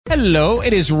Hello,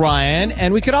 it is Ryan,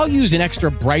 and we could all use an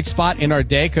extra bright spot in our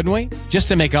day, couldn't we? Just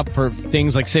to make up for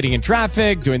things like sitting in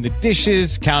traffic, doing the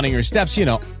dishes, counting your steps, you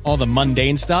know, all the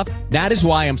mundane stuff. That is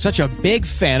why I'm such a big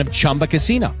fan of Chumba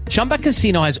Casino. Chumba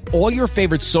Casino has all your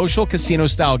favorite social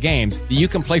casino-style games that you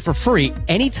can play for free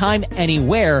anytime,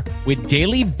 anywhere with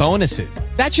daily bonuses.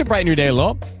 That should brighten your day a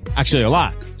little. Actually, a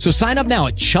lot. So sign up now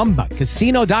at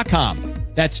ChumbaCasino.com.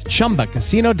 That's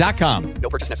ChumbaCasino.com. No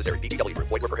purchase necessary. VGW Group.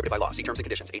 Void where prohibited by law. See terms and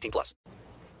conditions. 18 plus.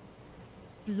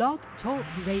 Blog Talk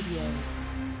Radio.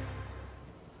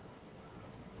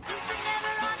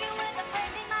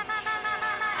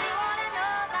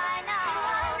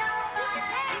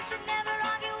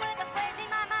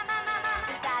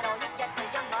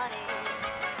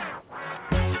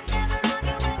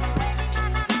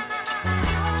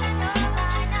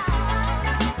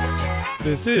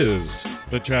 This is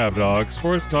the ChabDog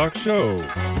Sports Talk Show.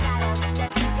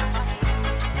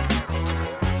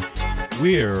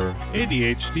 We're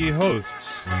ADHD hosts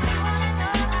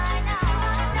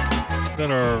that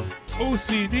are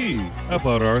OCD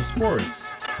about our sports.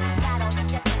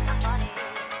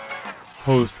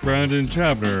 Host Brandon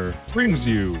Chabner brings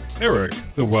you Eric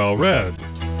the Well-Read,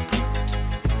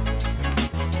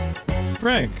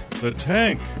 Frank the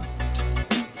Tank,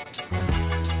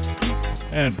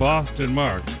 and Boston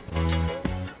Maahk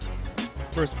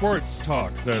for sports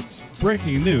talk that's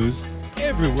breaking news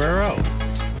everywhere else.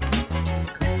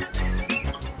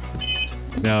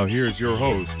 Now here's your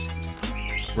host,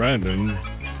 Brandon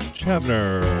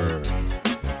Chabner.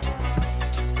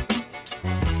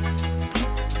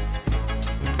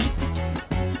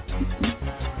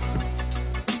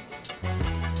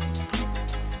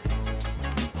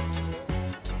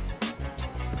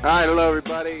 Hi, hello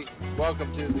everybody.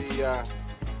 Welcome to the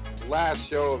last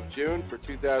show of June for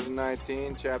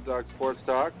 2019, ChabDog Sports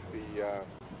Talk, the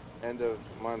end of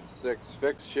month 6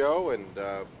 fix show, and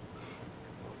we're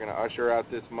going to usher out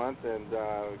this month and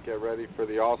get ready for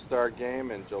the All-Star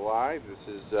game in July. This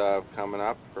is coming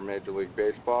up for Major League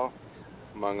Baseball,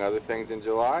 among other things in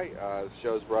July. The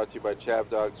show is brought to you by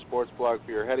ChabDog Sports Blog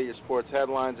for your head of your sports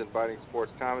headlines and biting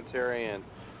sports commentary, and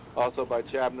also by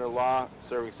Chabner Law,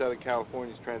 serving Southern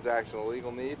California's transactional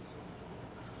legal needs.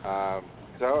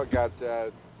 So I got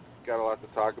a lot to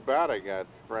talk about. I got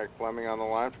Frank Fleming on the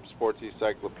line from Sports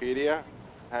Encyclopedia.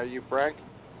 How are you, Frank?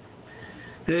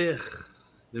 The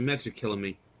Mets are killing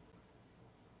me.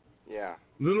 Yeah.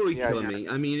 Literally killing me.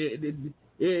 I mean,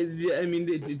 it's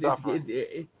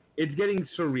getting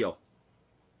surreal.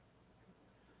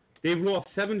 They've lost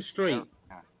 7 straight,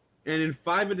 and in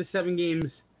 5 of the 7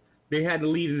 games, they had to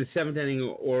lead in the 7th inning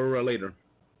or later.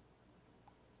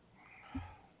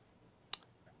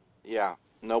 Yeah,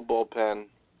 no bullpen.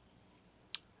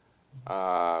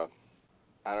 I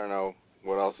don't know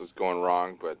what else is going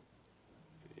wrong, but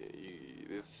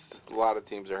a lot of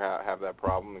teams have that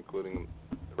problem, including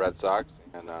the Red Sox,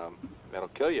 and that'll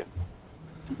kill you.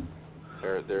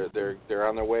 They're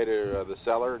on their way to the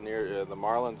cellar. Near the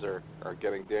Marlins are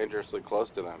getting dangerously close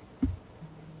to them.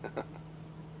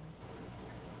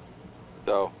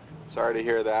 So sorry to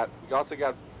hear that. We also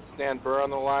got Stan Burr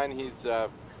on the line. He's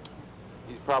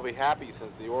probably happy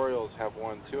since the Orioles have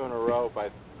won 2 in a row by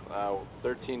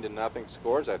 13-0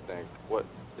 scores, I think. What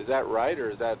is that right, or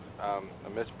is that a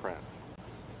misprint?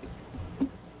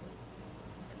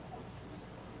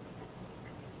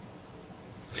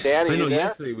 Dan, are you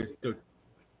there?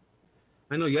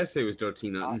 I know yesterday was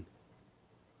 13-0.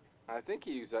 I think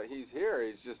he's here.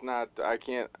 He's just not. I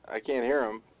can't hear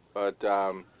him. But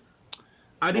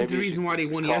I think the reason why they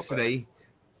won yesterday.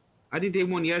 I think they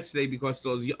won yesterday because of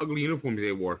those ugly uniforms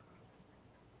they wore.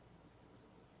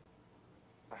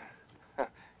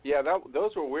 Yeah,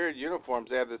 those were weird uniforms.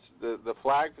 They had the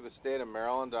flag for the state of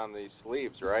Maryland on the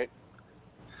sleeves, right?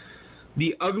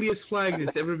 The ugliest flag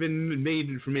that's ever been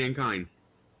made for mankind.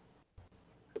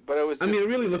 But it was. I mean, it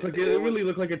really looked like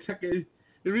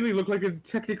a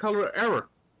Technicolor error.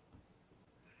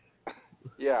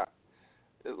 Yeah,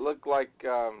 it looked like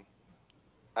I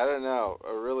don't know,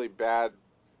 a really bad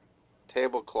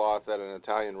tablecloth at an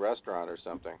Italian restaurant or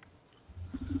something.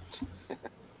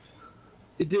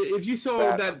 If you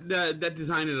saw that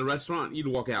design in a restaurant, you'd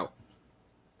walk out.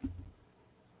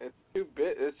 It's too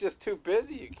It's just too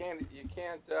busy. You can't.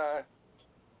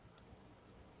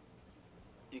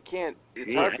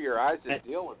 It's hard for your eyes to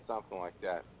deal with something like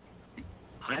that.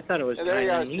 I thought it was kind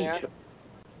of neat.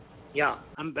 Yeah,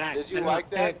 I'm back. Did you like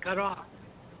that? I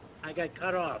got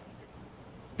cut off.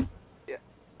 Yeah.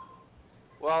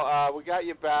 Well, we got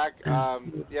you back.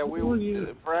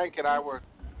 Frank and I were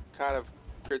kind of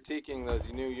critiquing those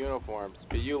new uniforms.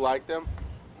 Do you like them?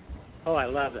 Oh, I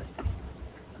love it.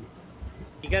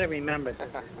 You got to remember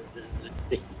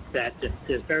that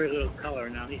there's very little color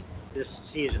now this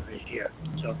season, this year.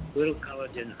 So little color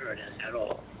didn't hurt us at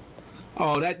all.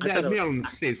 Oh, that Maryland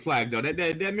State flag, though. That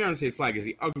Maryland State flag is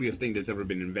the ugliest thing that's ever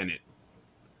been invented.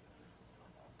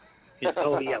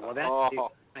 Oh, yeah.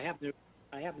 Well, I happen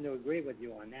to agree with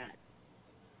you on that.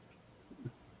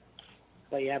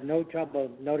 But you have no trouble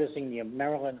noticing the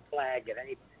Maryland flag at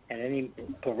any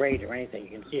parade or anything.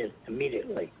 You can see it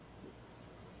immediately.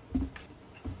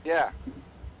 Yeah.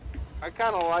 I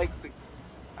kind of like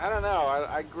I don't know.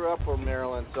 I grew up in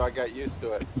Maryland, so I got used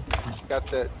to it. Got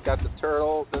the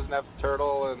turtle. Doesn't have the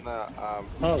turtle and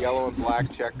the yellow and black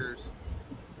checkers.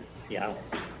 Yeah.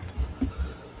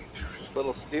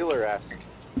 Little Steeler-esque.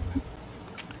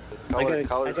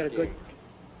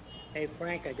 Hey,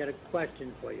 Frank, I got a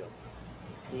question for you.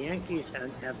 The Yankees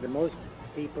have the most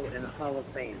people in the Hall of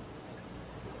Fame.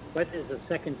 What is the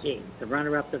second team, the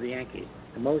runner-up to the Yankees?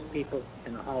 The most people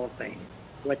in the Hall of Fame.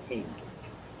 What team?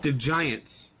 The Giants.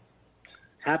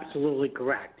 Absolutely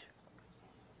correct.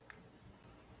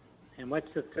 And what's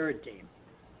the third team?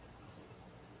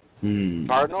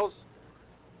 Cardinals?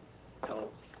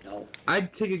 No.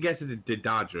 I'd take a guess at the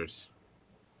Dodgers.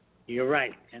 You're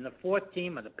right. And the fourth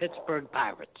team are the Pittsburgh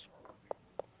Pirates.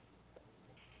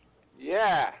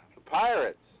 Yeah, the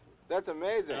Pirates. That's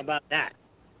amazing. How about that?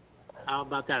 I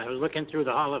was looking through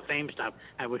the Hall of Fame stuff.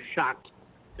 I was shocked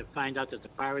to find out that the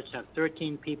Pirates have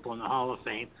 13 people in the Hall of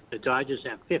Fame. The Dodgers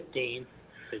have 15.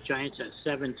 The Giants have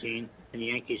 17. And the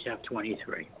Yankees have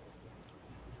 23.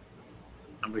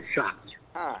 I was shocked.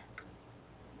 Huh.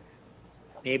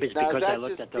 Maybe it's because I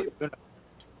looked at those.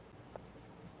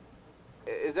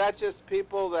 Is that just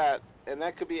people and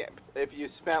that could be if you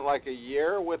spent like a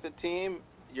year with a team,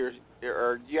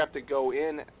 or you have to go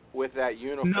in with that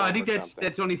uniform? No, I think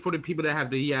that's only for the people that have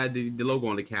the logo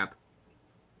on the cap.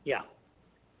 Yeah.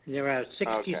 There are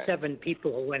 67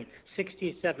 people who went.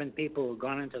 67 people who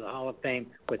gone into the Hall of Fame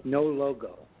with no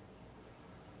logo.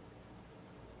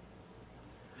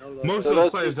 Most of those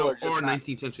players are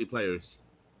 19th century players.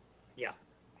 Yeah.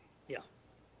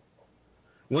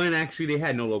 When actually they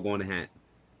had no logo on the hat.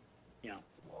 Yeah.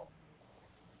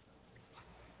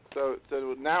 So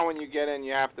now when you get in,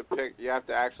 you have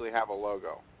to actually have a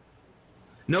logo.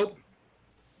 Nope.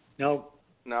 No.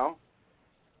 No?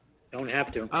 Don't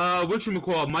have to.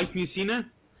 Whatchamacallit, Mike Mussina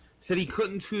said he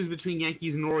couldn't choose between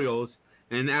Yankees and Orioles,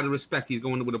 and out of respect, he's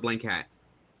going with a blank hat.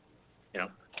 Yeah.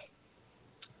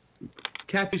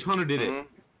 Catfish Hunter did it.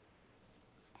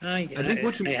 I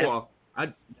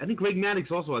think Greg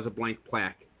Maddux also has a blank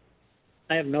plaque.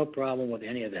 I have no problem with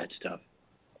any of that stuff.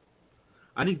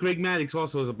 I think Greg Maddux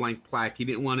also has a blank plaque. He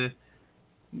didn't want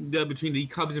to, between the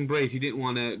Cubs and Braves, he didn't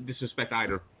want to disrespect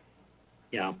either.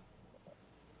 Yeah.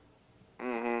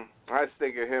 I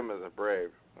think of him as a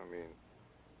Brave. I mean,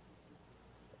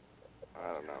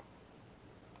 I don't know.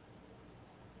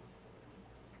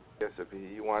 I guess if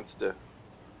he wants to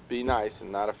be nice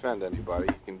and not offend anybody,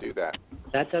 he can do that.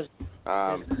 That does.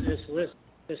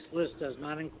 This list does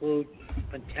not include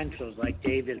potentials like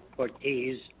David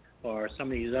Ortiz or some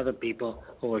of these other people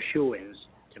who are shoo-ins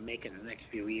to make it in the next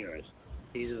few years.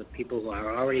 These are the people who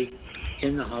are already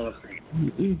in the Hall of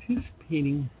Fame.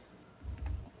 Anticipating.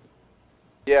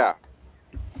 Yeah.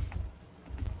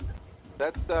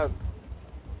 That's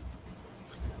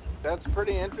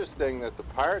pretty interesting that the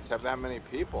Pirates have that many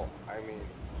people. I mean,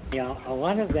 yeah, a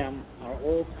lot of them are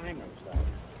old timers, though.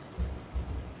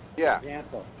 Yeah. For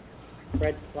example,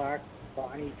 Fred Clark,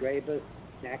 Barney Drabus,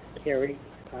 Max Carey,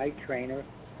 Ty Trainer,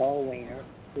 Paul Wainer,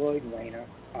 Floyd Wainer,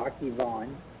 Archie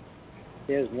Vaughn.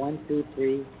 There's 1, 2,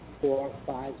 3, 4,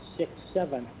 5, 6,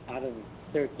 7 out of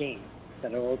 13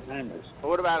 that are old timers.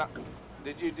 What about?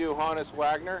 Did you do Honus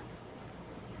Wagner?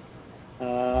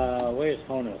 Where's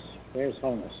Honus?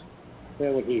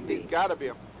 Where would he be? He's got to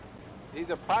be he's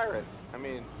a Pirate. I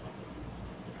mean.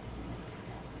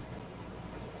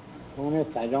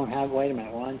 Honus, I don't have. Wait a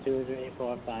minute. 1, 2, 3,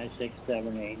 4, 5, 6,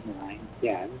 7, 8, 9,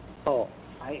 10. Oh,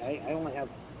 I only have.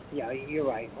 Yeah, you're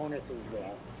right. Honus is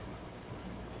there.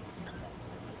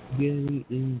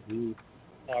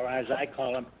 Or as I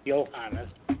call him, Johannes.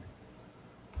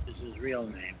 This is his real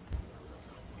name.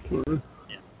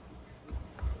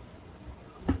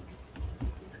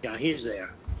 Yeah, he's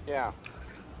there. Yeah.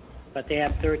 But they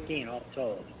have 13 all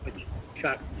told, which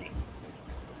shocked me.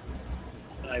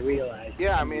 I realized.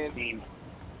 Yeah, I mean. Name.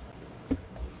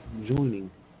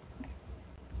 Joining.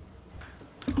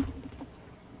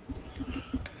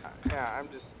 Yeah,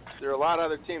 there are a lot of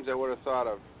other teams I would have thought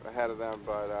of ahead of them,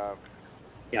 but.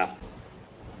 Yeah.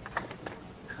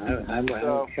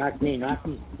 Shocked me.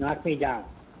 Knocked me down.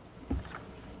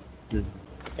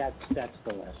 That's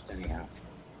the list, anyhow.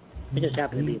 I just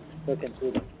happened to be looking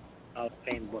through the Hall of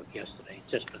Fame book yesterday,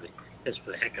 just for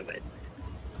the heck of it.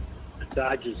 The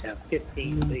Dodgers have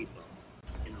 15 people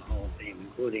in the Hall of Fame,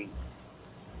 including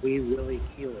Wee Willie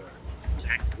Keeler,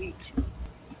 Zach Wheat,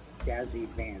 Jazzy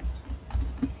Vance,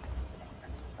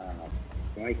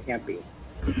 Roy Kempe.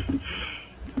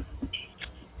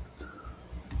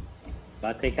 But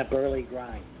I pick up Early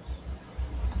Grimes,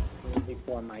 a little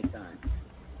before my time.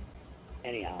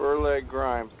 Anyhow. Burleg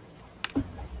Grimes.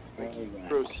 Early Grimes.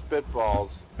 Threw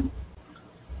spitballs.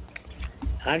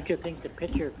 How did you think the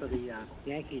pitcher for the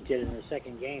Yankees did in the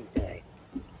second game today?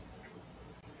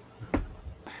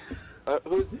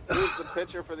 Who's the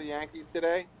pitcher for the Yankees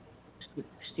today?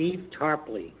 Steve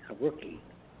Tarpley, a rookie.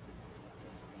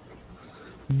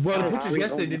 Well, the pitchers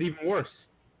yesterday did even worse.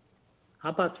 How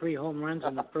about 3 home runs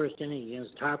in the first inning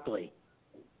against Tarpley?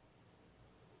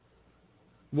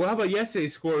 Well, how about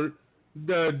yesterday scored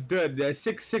the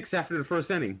 6-6 after the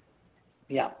first inning?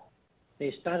 Yeah.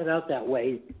 They started out that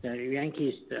way. The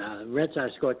Yankees, Red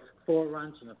Sox scored 4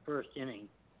 runs in the first inning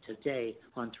today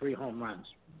on 3 home runs.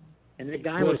 And the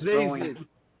guy was throwing.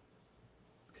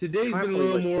 Today's been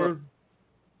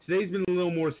a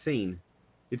little more sane.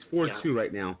 It's 4-2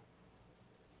 right now.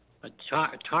 But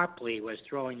Tarpley was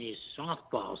throwing these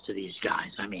softballs to these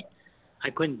guys. I mean, I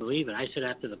couldn't believe it. I said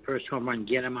after the first home run,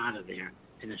 get him out of there.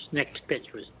 And this next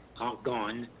pitch was all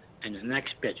gone, and the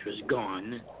next pitch was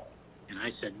gone. And I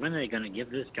said, when are they going to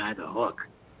give this guy the hook?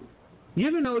 You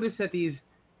ever notice that these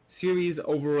series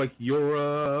over like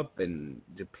Europe and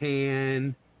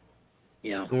Japan,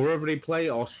 or wherever they play,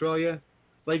 Australia,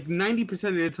 like 90% of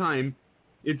the time,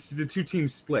 it's the 2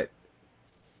 teams split.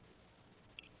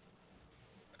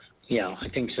 Yeah, I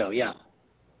think so. Yeah,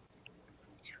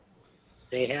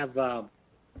 they have. I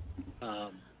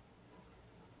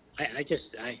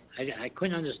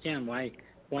couldn't understand why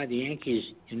the Yankees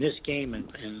in this game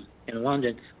in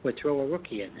London would throw a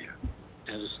rookie in there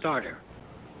as a starter.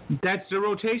 That's the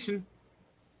rotation.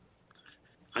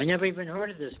 I never even heard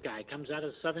of this guy. Comes out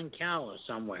of Southern Cal or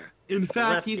somewhere. In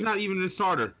fact, he's not even a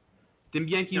starter. The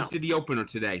Yankees did the opener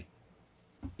today.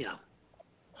 Yeah.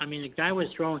 I mean, the guy was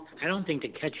throwing. I don't think the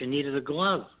catcher needed a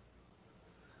glove.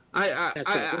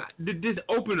 This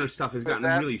opener stuff has gotten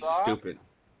really stupid.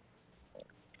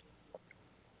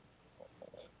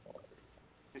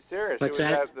 You serious?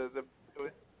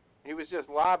 He was just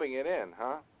lobbing it in,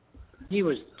 huh? He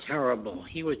was terrible.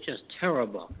 He was just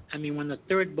terrible. I mean, when the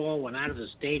third ball went out of the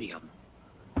stadium,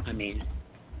 I mean,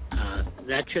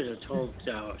 that should have told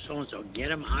so-and-so, get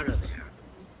him out of there.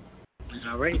 And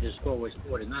already the score was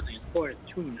 4-0. It's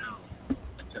 4-2 now. But,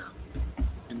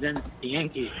 and then the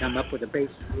Yankees come up with the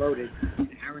bases loaded.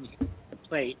 Aaron hit the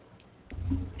plate,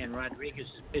 and Rodriguez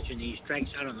is pitching. He strikes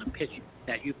out on the pitch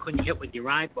that you couldn't hit with your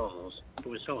eyeballs. It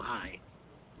was so high.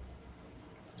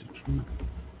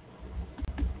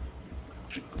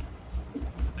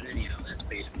 But anyhow, that's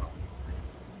baseball.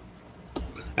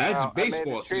 That's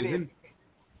baseball It season.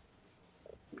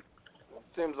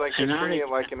 seems like they're treating it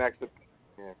like an exhibition.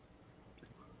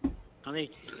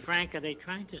 Frank, are they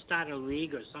trying to start a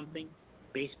league or something?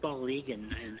 Baseball league in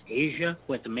Asia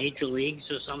with the major leagues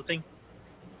or something?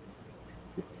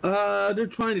 They're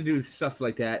trying to do stuff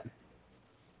like that.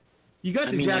 You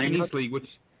got the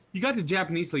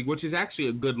Japanese league, which is actually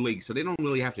a good league, so they don't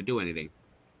really have to do anything.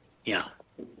 Yeah.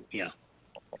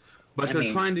 But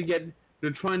they're trying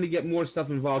to get more stuff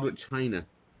involved with China.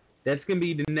 That's going to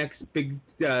be the next big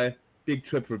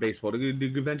trip for baseball. They're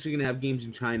eventually going to have games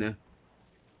in China.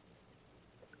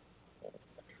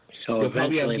 So they'll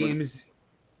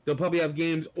probably have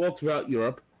games all throughout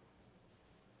Europe.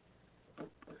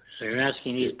 So you're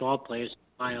asking these ball players to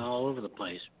fly all over the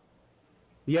place.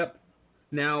 Yep.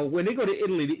 Now, when they go to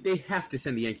Italy, they have to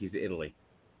send the Yankees to Italy.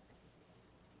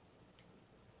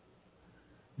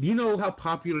 Do you know how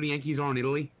popular the Yankees are in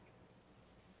Italy?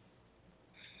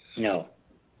 No.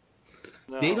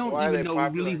 They don't even know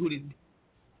really who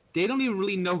they don't even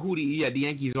really know who the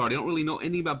Yankees are. They don't really know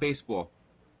anything about baseball.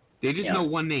 They just know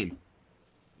one name,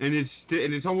 and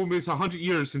it's almost 100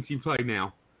 years since he played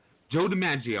now. Joe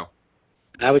DiMaggio.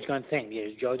 I was going to think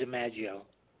Joe DiMaggio.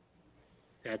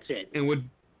 That's it. And with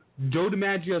Joe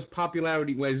DiMaggio's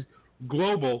popularity was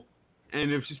global,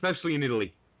 and especially in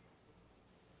Italy.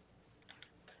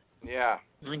 Yeah.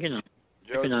 I can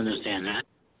understand that.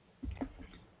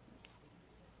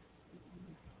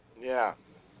 Yeah.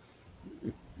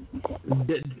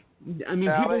 I mean,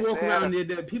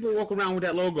 people walk around with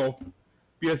that logo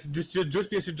because just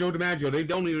because of Joe DiMaggio. They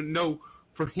don't even know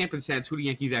for happenstance who the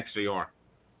Yankees actually are.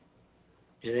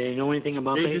 Do they know anything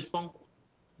about baseball?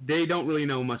 They don't really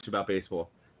know much about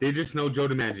baseball. They just know Joe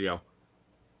DiMaggio.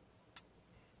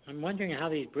 I'm wondering how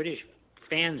these British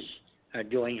fans are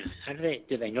doing. How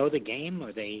do they know the game,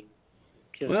 or they?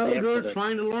 Well, they're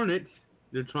trying to learn it.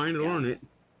 They're trying to learn it.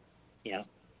 Yeah.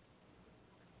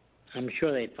 I'm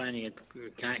sure they're finding it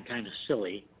kind of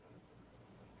silly.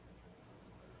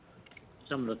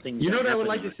 Some of the things. You know what I would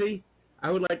like to see? I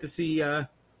would like to see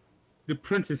the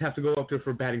Princes have to go up there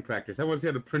for batting practice. I want to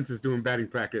see how the Princes doing batting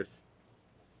practice.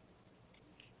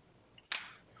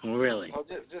 Oh, really? Well,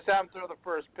 just have them throw the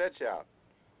first pitch out.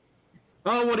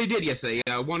 Oh, well, they did yesterday.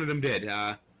 One of them did.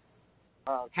 Okay.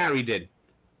 Harry did.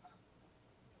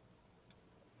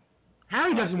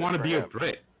 Harry doesn't want to be a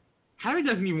Brit. Harry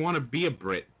doesn't even want to be a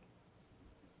Brit.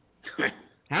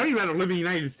 Harry rather live in the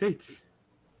United States.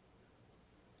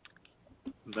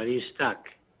 But he's stuck.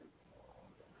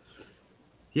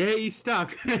 Yeah, he's stuck.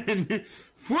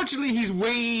 Fortunately, he's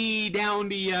way down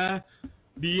the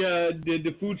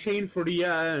food chain for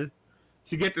the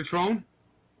to get the throne.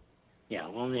 Yeah,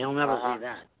 well, he'll never see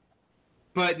that.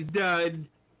 But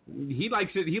he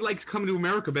likes it. He likes coming to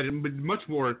America better, but much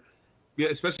more,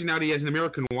 especially now that he has an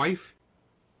American wife.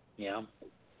 Yeah.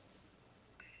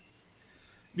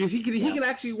 Because he can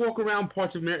actually walk around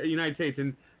parts of the United States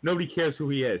and nobody cares who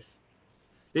he is.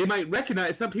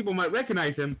 Some people might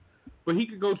recognize him, but he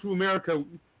could go to America,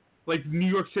 like New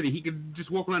York City. He could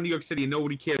just walk around New York City and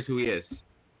nobody cares who he is.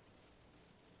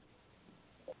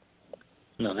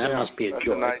 No, that must be a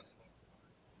joy.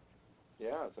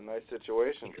 It's a nice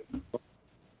situation.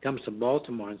 Comes to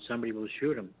Baltimore and somebody will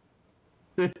shoot him.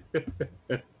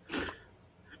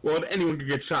 Well, anyone could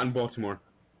get shot in Baltimore.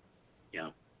 Yeah.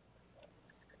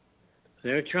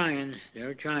 They're trying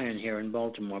here in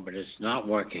Baltimore, but it's not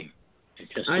working. It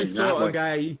just I saw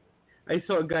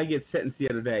a guy get sentenced the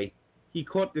other day. He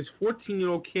caught this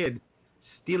 14-year-old kid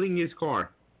stealing his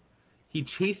car. He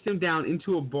chased him down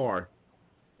into a bar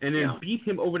and then beat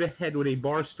him over the head with a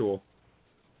bar stool.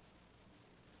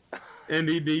 And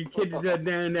the kid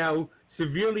is now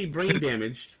severely brain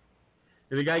damaged,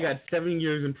 and the guy got 7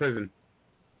 years in prison.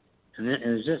 And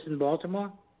is this in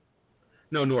Baltimore?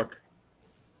 No, Newark.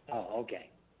 Oh, okay.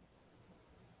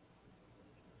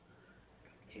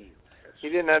 He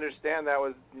didn't understand that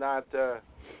was not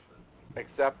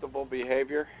acceptable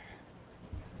behavior.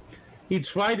 He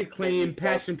tried to claim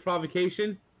passion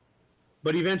provocation,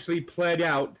 but eventually pled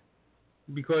out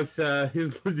because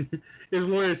his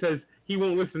lawyer says he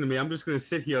won't listen to me. I'm just going to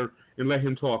sit here and let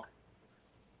him talk.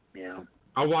 Yeah.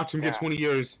 I'll watch him get 20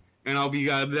 years, and I'll be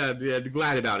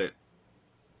glad about it.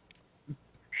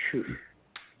 Shoot.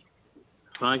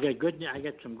 Well, I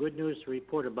got some good news to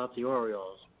report about the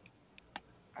Orioles.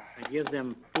 I give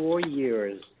them 4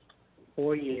 years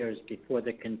before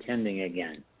they're contending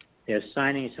again. They're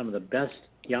signing some of the best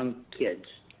young kids,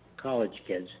 college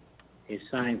kids. They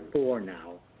signed 4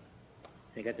 now.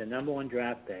 They got the number 1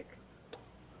 draft pick,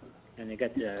 and they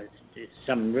got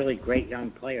some really great young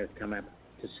players coming up.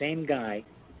 The same guy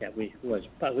that was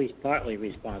at least partly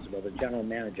responsible, the general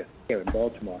manager here in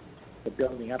Baltimore, for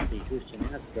building up the Houston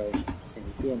Astros, and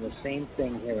he's doing the same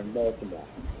thing here in Baltimore,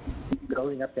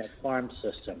 building up that farm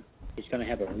system. He's going to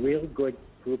have a real good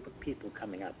group of people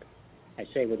coming up, I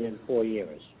say within 4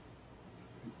 years.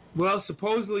 Well,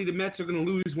 supposedly the Mets are going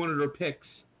to lose one of their picks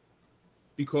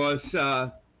because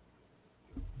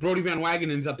Brody Van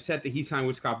Wagenen's upset that he signed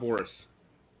with Scott Boras.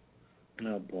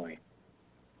 Oh, boy.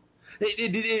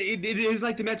 It is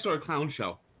like the Mets are a clown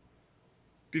show.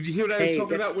 Did you hear what I was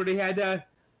talking about where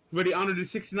they honored the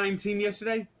 69 team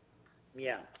yesterday?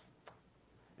 Yeah.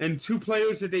 And 2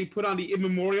 players that they put on the in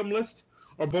memoriam list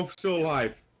are both still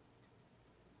alive.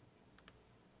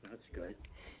 That's good.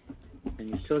 And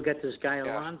you still got this guy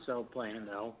Alonso playing,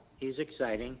 though. He's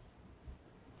exciting.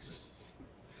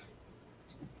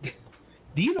 Do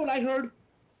you know what I heard?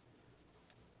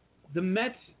 The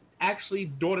Mets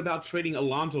actually thought about trading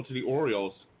Alonso to the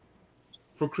Orioles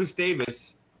for Chris Davis,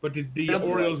 but the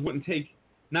Orioles wouldn't take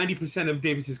 90% of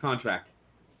Davis's contract.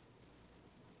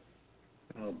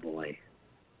 Oh, boy.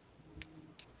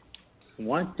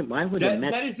 Why would the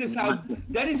Mets...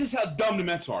 That is just how dumb the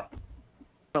Mets are.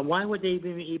 But why would they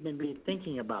even be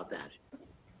thinking about that?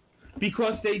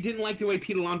 Because they didn't like the way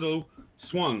Pete Alonso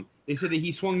swung. They said that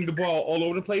he swung the ball all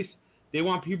over the place. They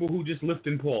want people who just lift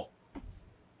and pull.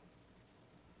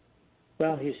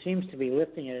 Well, he seems to be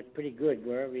lifting it pretty good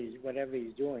whatever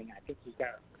he's doing. I think he's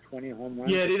got 20 home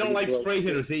runs. Yeah, they don't like spray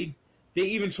hitters. They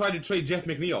even tried to trade Jeff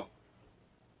McNeil.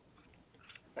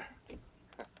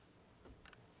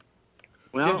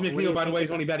 Well, Jeff McNeil, by the way,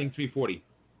 is only batting .340.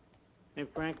 And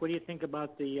Frank, what do you think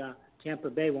about the Tampa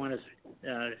Bay want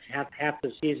to half the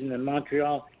season in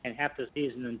Montreal and half the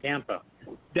season in Tampa?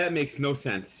 That makes no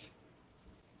sense.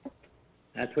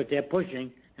 That's what they're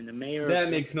pushing, And the mayor.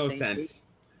 That makes no sense.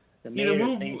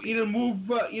 Either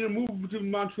move to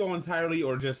Montreal entirely,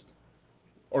 or just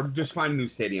find a new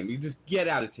stadium. You just get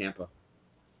out of Tampa.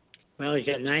 Well, he's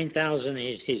got 9,000.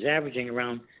 He's averaging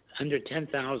around under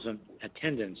 10,000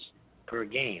 attendance per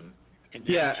game. And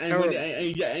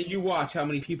and you watch how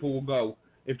many people will go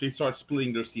if they start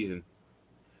splitting their season.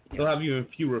 They'll have even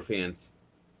fewer fans.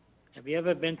 Have you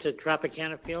ever been to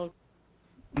Tropicana Field?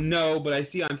 No, but I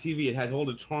see on TV it has all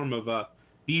the charm of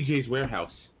BJ's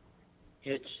Warehouse.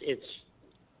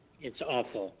 It's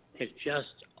awful. It's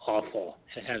just awful.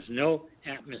 It has no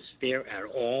atmosphere at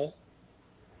all,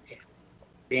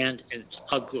 and it's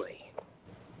ugly.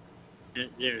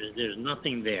 There's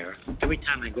nothing there. Every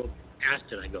time I go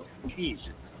past it, I go, geez,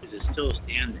 is it still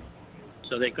standing?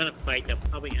 So they're going to fight. They'll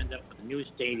probably end up with a new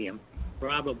stadium,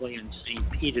 probably in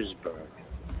St. Petersburg.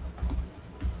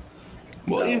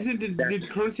 Well, isn't the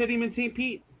current stadium in St.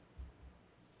 Pete?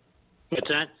 What's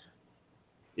that?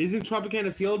 Isn't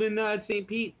Tropicana Field in St.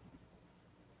 Pete?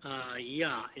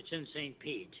 Yeah, it's in St.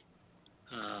 Pete.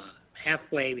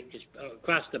 Halfway, it's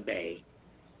across the bay,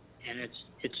 and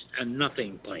it's a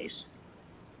nothing place.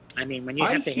 I mean, when you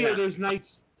have to hear there's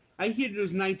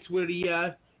nights where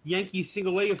the Yankees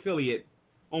single A affiliate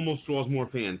almost draws more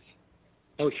fans.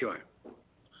 Oh, sure.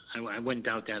 I wouldn't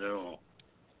doubt that at all.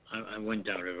 I wouldn't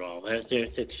doubt it at all.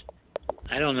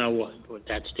 I don't know what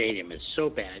that stadium is so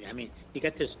bad. I mean, you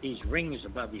got these rings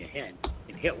above your head.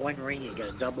 You hit one ring, you get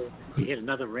a double. You hit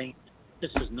another ring.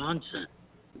 This is nonsense.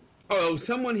 Oh,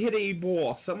 someone hit a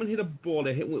ball. Someone hit a ball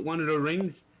that hit one of the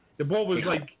rings. The ball was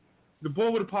the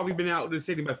ball would have probably been out of the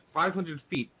stadium about 500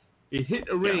 feet. It hit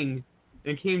a ring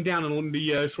and came down, and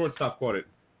the shortstop caught it.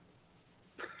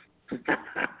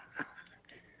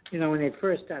 When they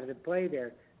first started to play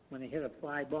there, when they hit a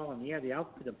fly ball in the air, the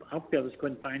outfielders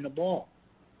couldn't find the ball.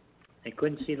 They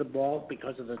couldn't see the ball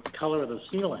because of the color of the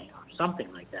ceiling or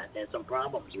something like that. They had some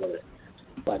problems with it.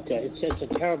 But it's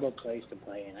a terrible place to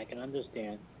play, and I can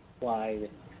understand why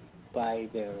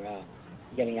they're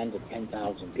getting under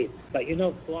 10,000 people. But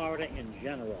Florida in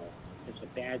general is a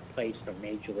bad place for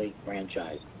major league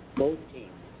franchise. Both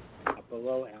teams are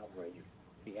below average.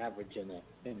 The average in the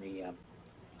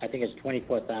I think it's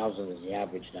 24,000 is the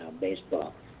average now in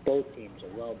baseball. Both teams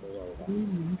are well below that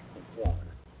in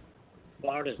Florida.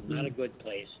 Florida is not a good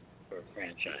place for a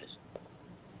franchise.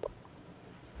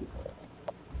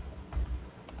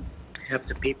 Half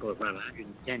the people are about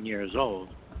 110 years old.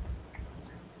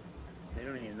 They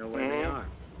don't even know where they are.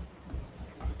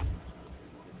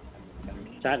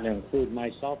 I'm starting to include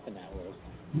myself in that list.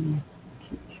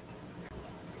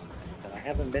 But I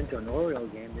haven't been to an Oriole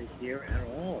game this year at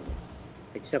all,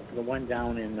 except for the one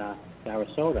down in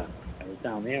Sarasota. I was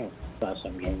down there, saw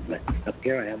some games, but up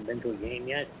here I haven't been to a game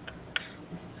yet.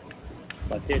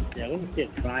 But at least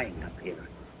they're trying up here.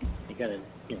 You got to,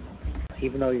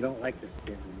 even though you don't like the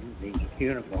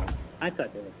uniform, I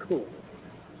thought they were cool.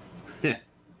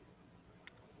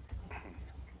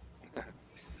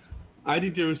 I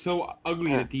think they were so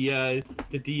ugly that the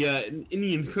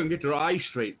Indians couldn't get their eyes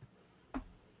straight.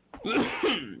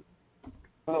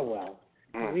 Oh well,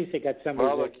 at least they got somebody.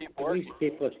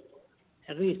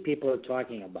 At least people are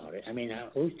talking about it. I mean,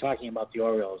 who's talking about the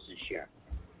Orioles this year?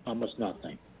 Almost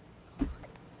nothing,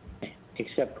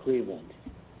 except Cleveland.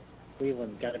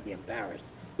 Cleveland got to be embarrassed,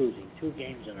 losing 2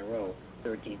 games in a row,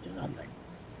 13-0.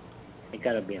 They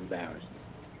got to be embarrassed.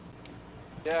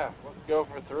 Yeah, let's go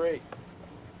for 3.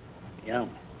 Yeah,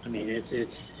 I mean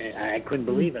I couldn't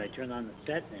believe it. I turned on the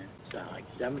set and it's like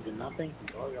 7-0.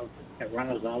 The Orioles got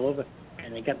runners all over,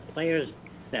 and they got players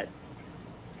that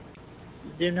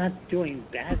they're not doing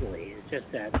badly. It's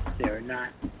just that they're not.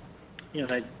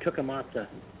 They took them off the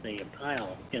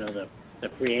pile, the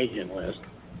free agent list,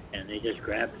 and they just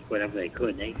grabbed whatever they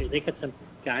could. They got some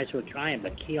guys who are trying,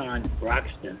 but Keon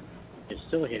Broxton is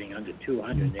still hitting under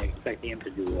 200. They expect him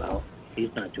to do well. He's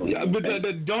not doing anything.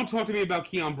 But don't talk to me about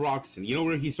Keon Broxton. You know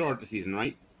where he started the season,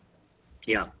 right?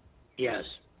 Yeah. Yes.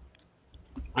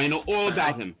 I know all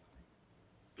about him.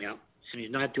 Yeah. And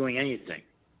he's not doing anything.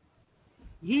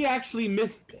 He actually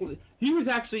missed. He was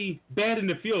actually bad in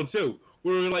the field too,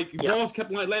 where balls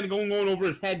kept landing, going over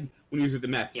his head when he was at the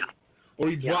Mets. Yeah. Or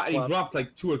he dropped like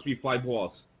 2 or 3 fly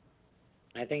balls.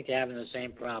 I think they're having the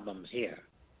same problems here,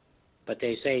 but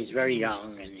they say he's very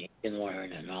young and he can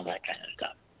learn and all that kind of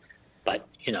stuff. But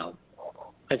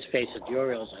let's face it, the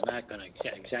Orioles are not going to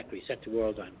exactly set the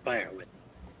world on fire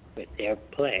with their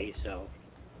play. So,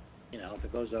 if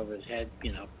it goes over his head,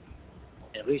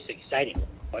 at least exciting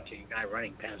watching a guy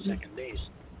running past second base.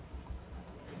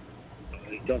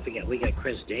 Don't forget, we got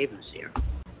Chris Davis here.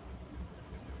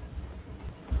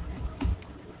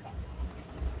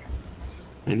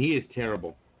 And he is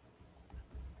terrible.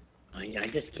 I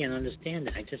just can't understand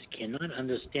it. I just cannot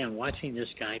understand watching this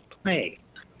guy play.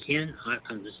 I cannot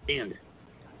understand it.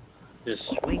 The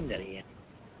swing that he has.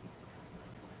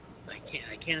 I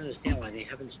can't understand why they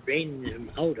haven't straightened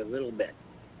him out a little bit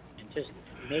and just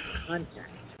make contact.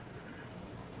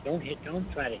 Don't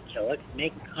try to kill it.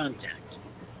 Make contact.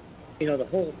 You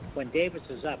know, when Davis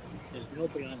is up, there's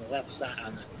nobody on the left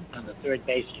side, on the third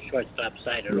base and shortstop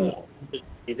side at all.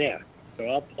 They're there. They're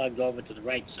all plugged over to the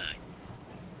right side.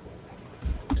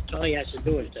 That's all he has to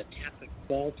do is to tap the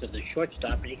ball to the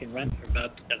shortstop, and he can run for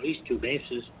about at least 2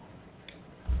 bases.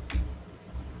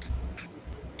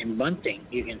 In bunting,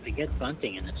 you can forget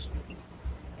bunting in this.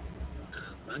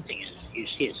 Bunting is, you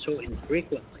see it so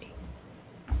infrequently.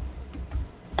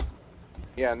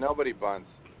 Yeah, nobody bunts.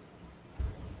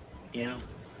 You know,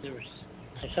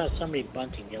 I saw somebody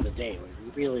bunting the other day. It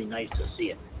was really nice to see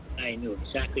it. I knew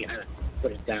exactly how to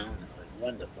put it down. It was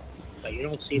wonderful. But you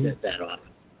don't see that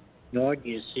often. Nor do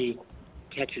you see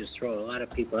catchers throw a lot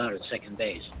of people out at second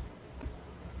base.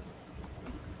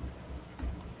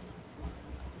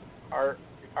 Are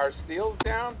steals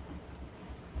down?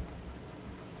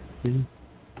 Mm-hmm.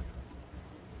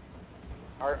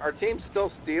 Are teams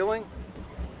still stealing?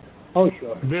 Oh,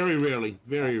 sure. Very rarely.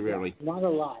 Very rarely. Not a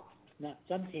lot. Not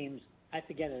some teams. I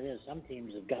forget it is. Some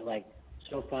teams have got, like,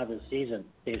 so far this season,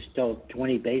 they've stole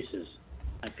 20 bases.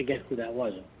 I forget who that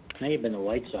was. It may have been the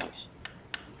White Sox.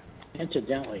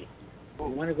 Incidentally, you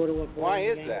want to go to a bowling Why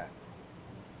is game? that?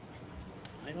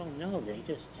 I don't know. They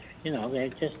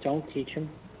just don't teach them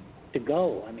to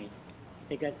go. I mean,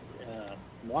 they got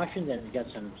Washington's got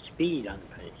some speed on the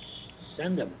pitch.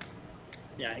 Send them.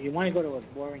 Yeah, you want to go to a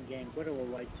boring game? Go to a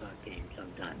White Sox game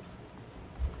sometime.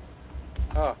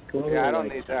 Oh, yeah, I don't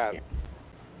need that. Game.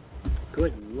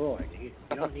 Good Lord, you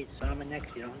don't need Salmonex.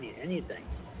 You don't need anything.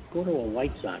 Go to a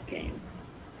White Sox game.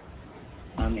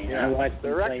 I mean, yeah, I watched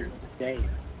them play record. today.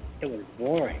 It was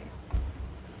boring.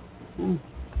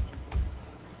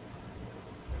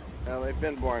 Well, they've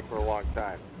been boring for a long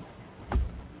time.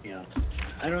 Yeah,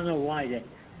 I don't know why they.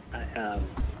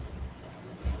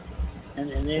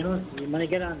 And they don't. When they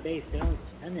get on base, they don't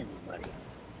send anybody.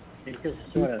 They just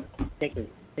sort of take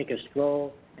a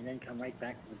stroll and then come right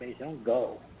back to the base. They don't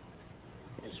go.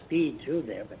 There's speed too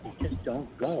there, but they just don't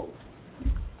go.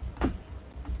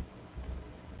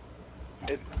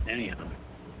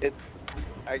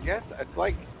 I guess it's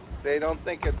like they don't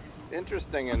think it's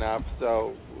interesting enough,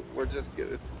 so we're just,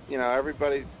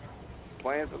 everybody's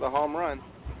playing for the home run,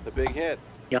 the big hit.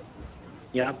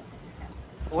 Yep.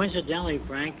 Coincidentally,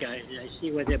 Frank, I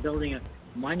see where they're building a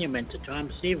monument to Tom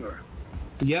Seaver.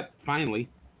 Yep, finally.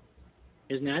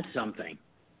 Isn't that something?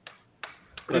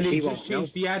 And they just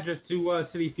changed the address to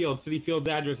City Field. City Field's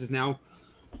address is now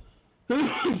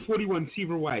 41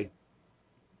 Seaver Way.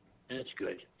 That's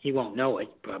good. He won't know it,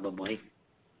 probably.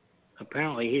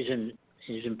 Apparently,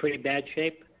 he's in pretty bad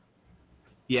shape.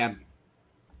 Yeah.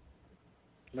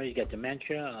 What, he's got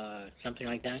dementia, something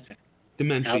like that?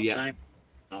 Dementia, Alzheimer's? yeah.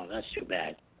 Oh, that's too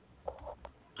bad.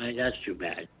 That's too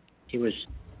bad. He was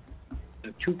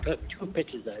two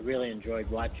pitchers I really enjoyed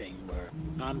watching were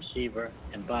Tom Seaver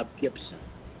and Bob Gibson.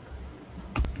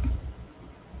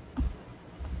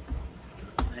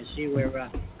 I see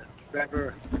where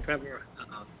Trevor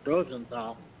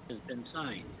Rosenthal has been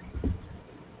signed.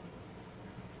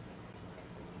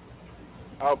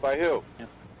 Oh, by who?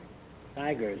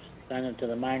 Tigers send him to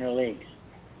the minor leagues.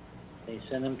 They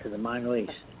send him to the minor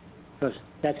leagues. Because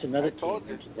that's another team,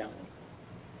 incidentally.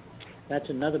 That's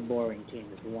another boring team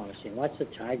if you want to see. Watch the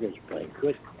Tigers play.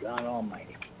 Good God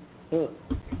Almighty. Ugh.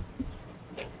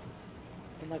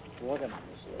 So much boredom on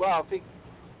this league. Well,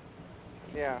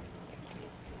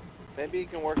 maybe he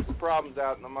can work some problems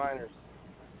out in the minors.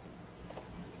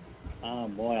 Oh,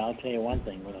 boy, I'll tell you one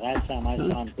thing. The last time I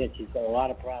saw him pitch, he's got a lot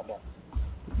of problems.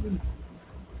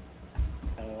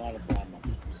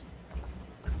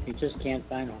 He just can't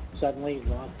find him. Suddenly, he's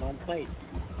lost home plate.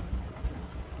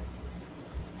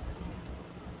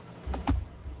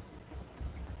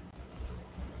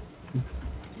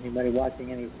 Anybody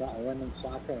watching any women's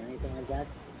soccer or anything like that?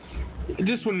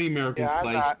 Just when the Americans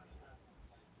play. Not.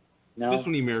 No. Just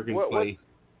when the Americans play.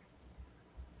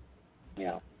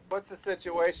 Yeah. What's the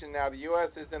situation now? The U.S.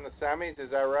 is in the semis,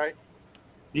 is that right?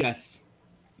 Yes.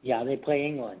 Yeah, they play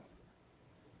England.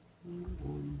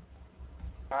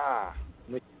 Ah.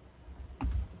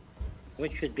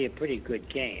 Which should be a pretty good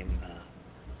game.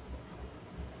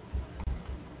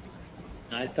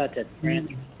 I thought that France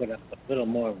put up a little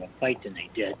more of a fight than they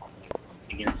did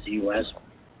against the U.S.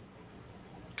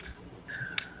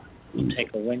 We'll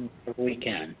take a win if we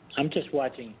can. I'm just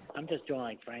watching I'm just doing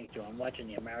like Frank do. I'm watching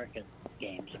the American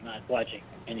games. I'm not watching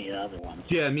any of the other ones.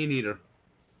 Yeah, me neither.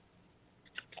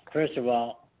 First of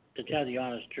all, to tell the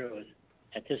honest truth,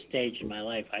 at this stage in my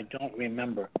life, I don't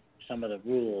remember some of the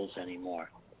rules anymore.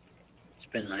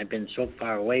 I've been so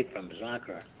far away from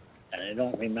soccer that I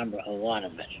don't remember a lot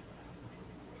of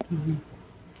it. Mm-hmm.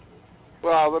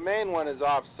 Well, the main one is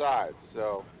offsides,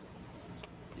 so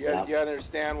you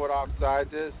understand what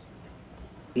offsides is?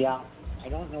 Yeah, I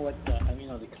don't know what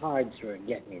the cards are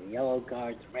getting me. The yellow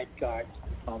cards, red cards,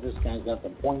 all this kind of stuff. The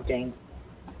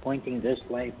pointing this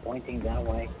way, pointing that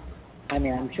way. I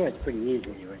mean, I'm sure it's pretty easy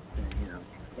to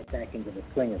get back into the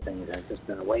swing of things. I've just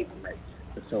been away from it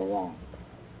for so long.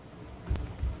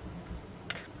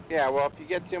 Yeah, well, if you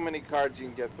get too many cards, you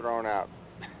can get thrown out,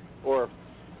 or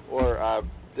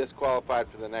disqualified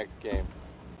for the next game.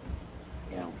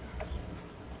 Yeah.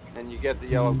 And you get the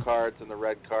yellow cards and the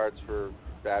red cards for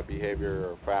bad behavior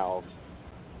or fouls,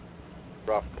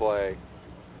 rough play.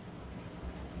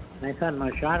 I thought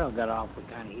Machado got off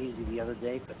kind of easy the other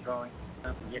day for throwing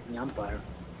up and hitting the umpire.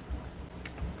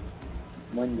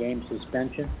 1 game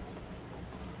suspension.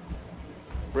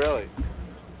 Really?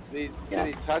 Did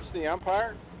he touch the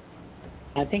umpire?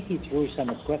 I think he threw some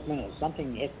equipment or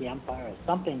something, hit the umpire, or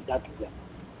something touched him.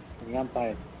 And the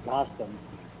umpire lost him,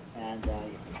 and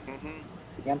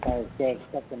the umpires, they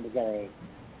expect him to get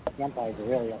the umpires are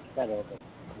really upset over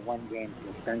the 1 game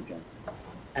suspension.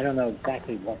 I don't know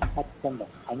exactly what touched him, but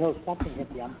I know something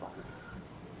hit the umpire.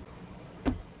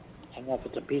 I don't know if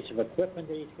it's a piece of equipment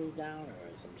that he threw down or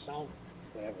some salt,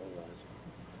 whatever it was.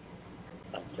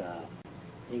 But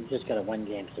he just got a 1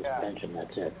 game suspension,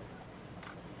 that's it.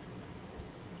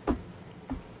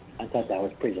 I thought that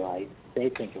was pretty light. They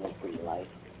think it was pretty light.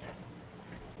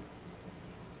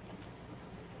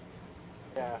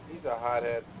 Yeah, he's a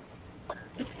hothead.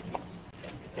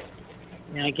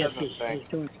 Yeah, I guess he's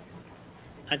doing.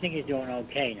 I think he's doing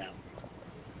okay now.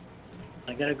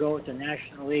 I got to go with the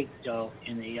National League though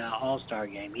in the All-Star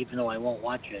game, even though I won't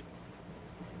watch it.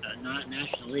 Not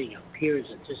National League appears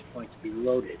at this point to be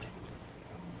loaded.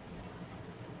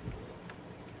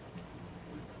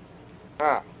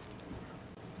 Huh.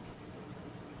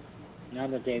 Now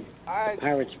that the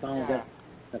Pirates found that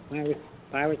the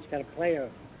Pirates got a player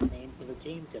named for the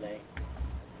team today.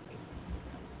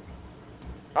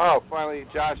 Oh, finally,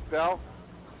 Josh Bell?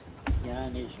 Yeah,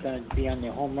 and he's going to be on the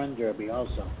home run derby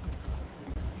also.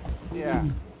 Yeah,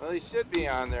 well, he should be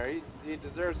on there. He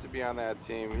deserves to be on that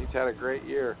team. He's had a great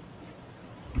year.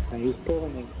 And he's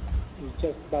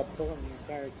just about pulling the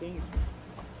entire team.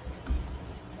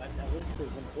 But at least there's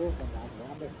improvement now. We're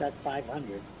almost at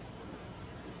 500.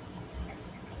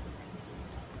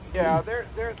 Yeah, they're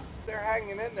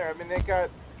hanging in there. I mean, they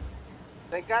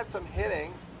got some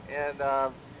hitting, and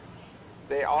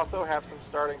they also have some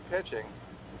starting pitching.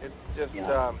 It's just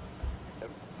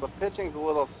the pitching's a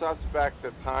little suspect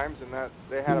at times, and that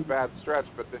they had a bad stretch,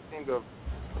 but they seem to have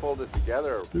pulled it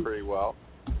together pretty well.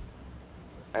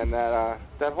 And that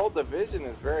whole division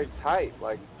is very tight.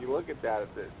 Like if you look at that,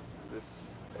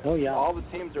 all the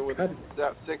teams are within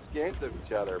 6 games of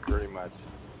each other, pretty much,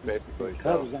 basically. The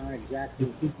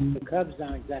Cubs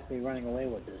aren't exactly running away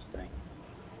with this thing.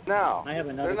 No, I have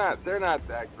another. They're not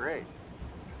that great.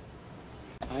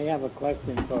 I have a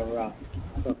question for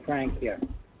Frank here.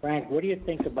 Frank, what do you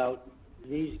think about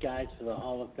these guys for the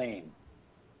Hall of Fame?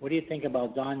 What do you think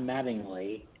about Don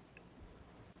Mattingly,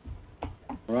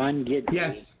 Ron Gidley,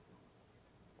 yes,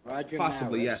 Roger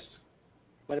possibly Maris? yes.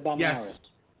 What about Maris?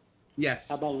 Yes.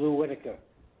 How about Lou Whitaker?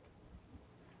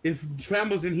 If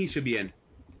Tramble's in, he should be in.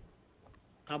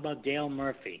 How about Dale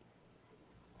Murphy?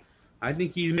 I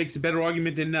think he makes a better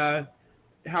argument than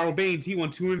Harold Baines. He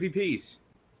won 2 MVPs.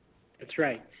 That's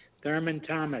right. Thurman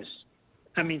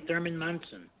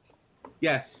Munson.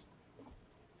 Yes.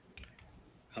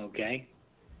 Okay.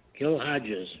 Gil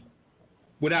Hodges.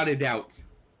 Without a doubt.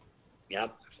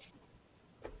 Yep.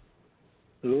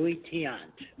 Louis Tiant.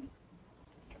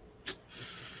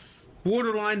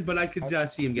 Borderline, but I could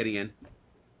see him getting in.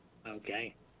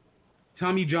 Okay.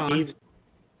 Tommy John.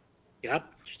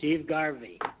 Steve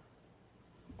Garvey.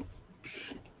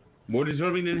 More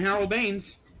deserving than Harold Baines.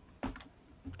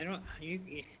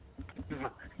 You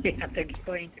have to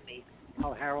explain to me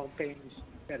how Harold Baines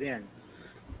got in.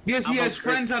 Yes, he has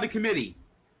friends on the committee.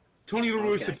 Tony La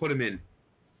Russa put him in.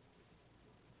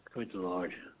 Good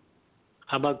Lord.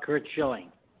 How about Curt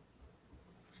Schilling?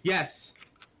 Yes.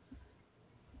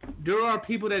 There are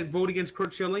people that vote against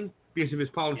Curt Schilling because of his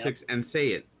politics and say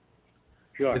it.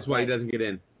 Sure. That's why he doesn't get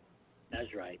in.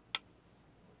 That's right.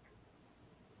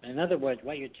 In other words,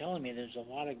 what you're telling me, there's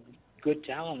a lot of good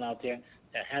talent out there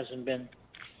that hasn't been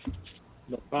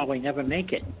will probably never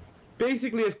make it.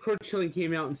 Basically, if Kurt Schilling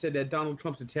came out and said that Donald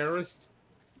Trump's a terrorist,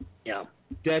 Yeah.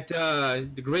 that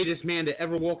the greatest man to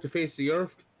ever walk the face of the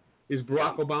earth is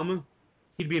Barack Obama,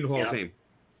 he'd be in the Hall of Fame.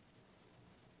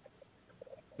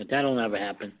 But that'll never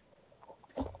happen.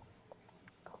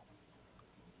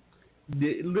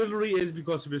 It literally is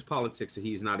because of his politics that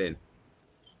he's not in.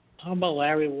 How about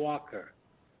Larry Walker?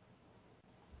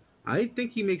 I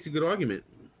think he makes a good argument.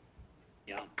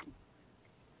 Yeah.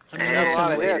 And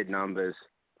some weighted numbers.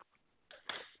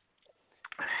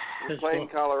 He played in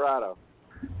Colorado.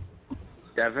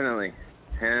 Definitely.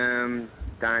 Him,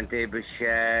 Dante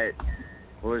Bichette.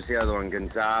 What was the other one?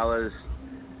 Gonzalez.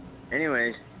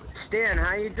 Anyways, Stan,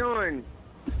 how you doing?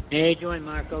 Hey, doing,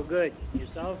 Marco? Good.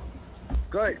 Yourself?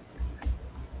 Good.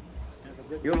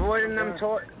 You avoiding them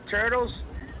turtles?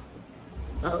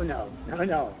 Oh, no.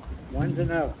 One's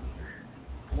enough.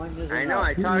 I know.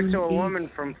 I talked to a woman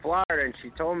from Florida, and she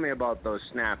told me about those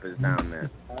snappers down there.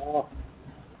 Oh,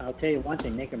 I'll tell you one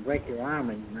thing. They can break your arm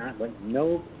and not with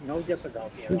no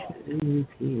difficulty at all.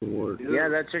 Yeah,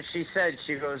 that's what she said.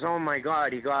 She goes, "Oh my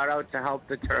God, he got out to help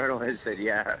the turtle." I said,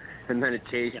 "Yeah," and then it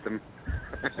chased him.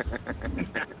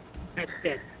 That's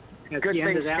it. That's Good the end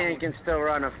thing of that Stan one. can still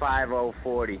run a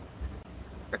 5.040.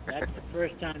 That's the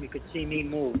first time you could see me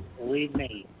move. Believe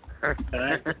me.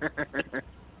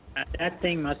 That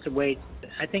thing must have weighed.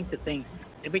 I think the thing.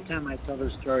 Every time I tell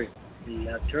this story,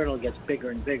 the turtle gets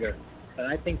bigger and bigger. But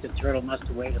I think the turtle must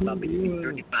have weighed about between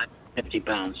 35 and 50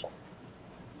 pounds.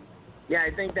 Yeah,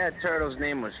 I think that turtle's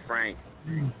name was Frank.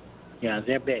 Yeah,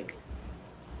 they're big.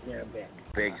 They're big.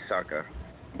 Big sucker.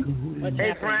 What's Hey,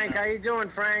 happening Frank, now? how you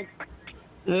doing, Frank?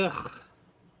 Ugh.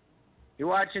 You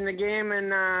watching the game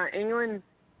in England?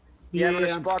 You having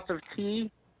a spot of tea?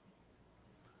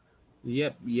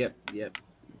 Yep.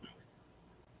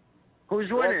 Who's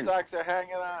winning? Red Sox are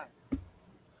hanging on.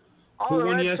 Oh, the Who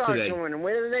won Red Sox yesterday? are winning.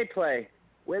 Where do they play?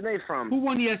 Where are they from? Who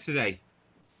won yesterday?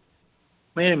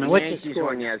 Wait a minute. The What's Yankees the score?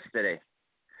 won yesterday.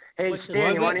 Hey, What's the Stan,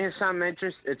 you score? want to hear something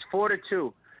interesting? It's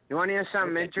 4-2. You want to hear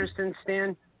something interesting,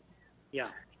 Stan? Yeah.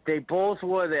 They both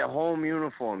wore their home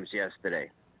uniforms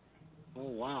yesterday. Oh,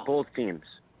 wow. Both teams.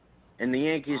 And the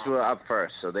Yankees were up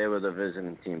first, so they were the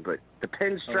visiting team. But the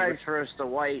pinstripes versus the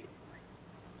white.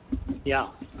 Yeah.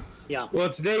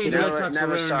 Well, today the Red Sox are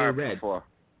never wearing saw their it red. before.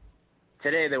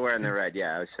 Today they're wearing the red.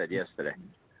 Yeah, I said yesterday.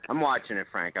 I'm watching it,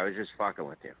 Frank. I was just fucking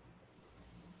with you.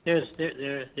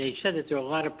 They said that there are a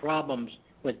lot of problems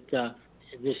with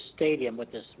this stadium, with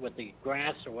the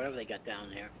grass or whatever they got down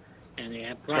there, and they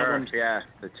have problems. Turf, yeah,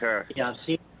 the turf. Yeah,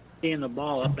 seeing the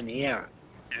ball up in the air.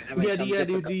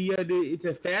 It's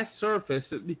a fast surface.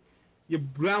 Your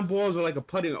ground balls are like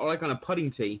on a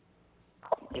putting tee.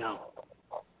 Yeah.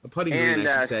 A putting green, And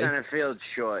I should say. center field's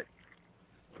short.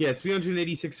 Yeah,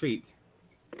 386 feet.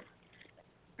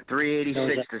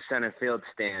 386 to center field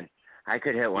stand. I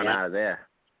could hit one out of there.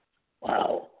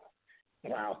 Wow.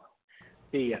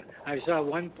 I saw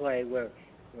one play where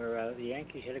the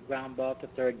Yankees hit a ground ball to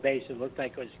third base. It looked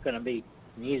like it was going to be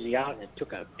an easy out, and it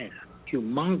took a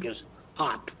humongous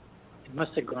hop. It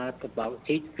must have gone up about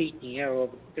 8 feet in the air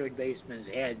over the third baseman's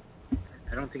head.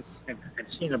 I don't think I've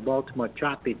seen a Baltimore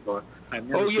chop before.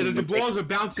 The balls are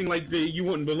bouncing like you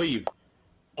wouldn't believe.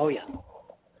 Oh, yeah.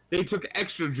 They took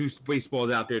extra juice baseballs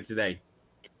out there today.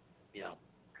 Yeah.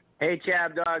 Hey,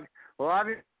 ChabDog. Well,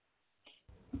 obviously,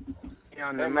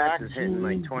 on the Mets is hitting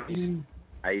like 20.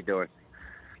 How you doing?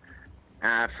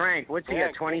 Frank, what's he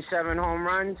got, 27 home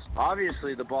runs?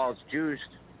 Obviously, the ball's juiced.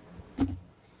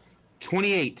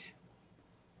 28.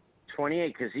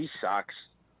 28 because he sucks.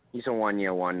 He's a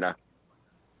one-year wonder.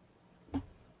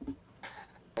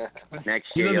 Next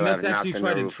year, you'll have nothing to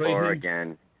root for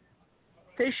again.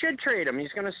 They should trade him.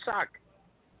 He's going to suck.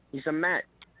 He's a Met.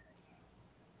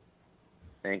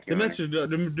 Thank you.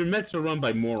 The Mets are run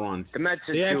by morons. The Mets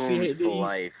are doomed for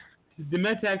life. The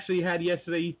Mets actually had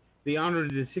yesterday, they honored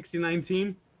the 69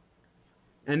 team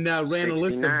and ran a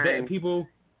list of people.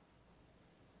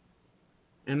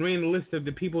 And ran a list of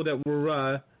the people that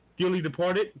were dearly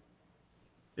departed,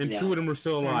 and 2 of them are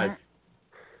still alive.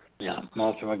 Yeah,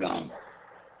 most of them are gone.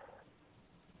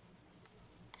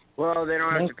 Well, they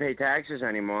don't have to pay taxes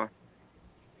anymore.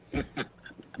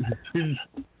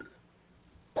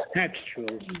 That's true.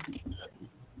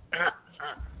 That's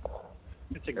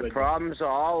a the good problems are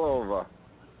all over.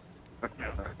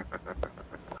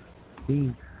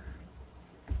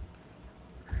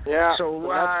 Yeah. So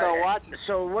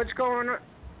what's going on?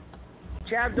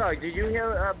 ChabDog, did you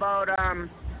hear about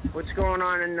what's going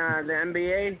on in the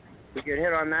NBA? We could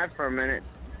hit on that for a minute.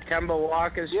 Kemba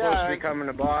Walker's supposed to be coming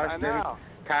to Boston. I know.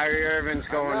 Kyrie Irving's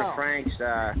going to Frank's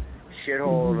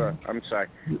shithole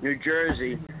of New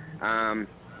Jersey.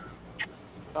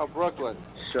 Brooklyn.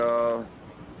 So,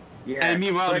 yeah. And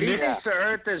meanwhile, but he thinks the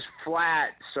Earth is flat,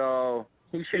 so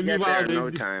he should get there in no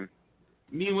time.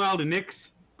 Meanwhile, the Knicks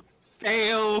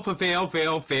fail. No.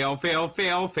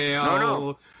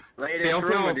 Latest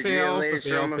rumor. Did you hear the latest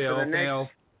rumor for the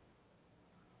Knicks?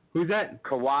 Who's that?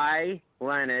 Kawhi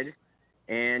Leonard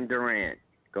and Durant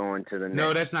going to the Knicks.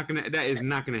 No, that is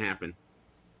not gonna happen.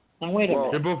 Now wait a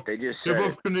minute. They're both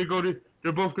gonna go to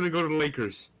the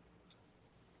Lakers.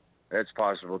 That's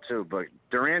possible too, but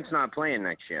Durant's not playing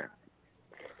next year.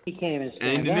 He can't even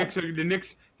stand And the up. Knicks are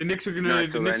gonna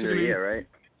Not till the end of the year, right?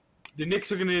 The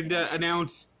Knicks are gonna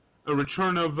announce a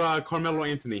return of Carmelo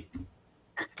Anthony,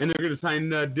 and they're gonna sign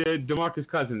DeMarcus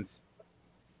Cousins.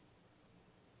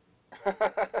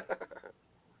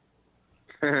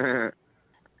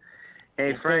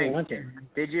 Hey Frank,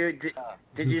 did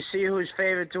you see who's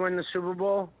favored to win the Super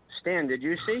Bowl? Stan, did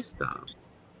you see?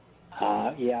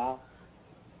 Yeah.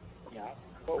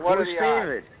 But what who's are the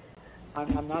favored?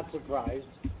 I'm not surprised.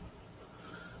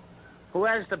 Who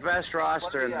has the best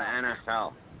roster in the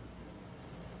NFL?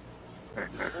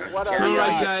 What All are the right,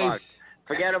 odds? guys.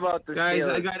 Forget about the Guys,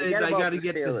 Steelers. I gotta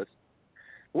get Steelers.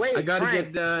 Wait, I gotta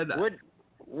Frank, get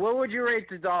what would you rate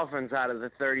the Dolphins out of the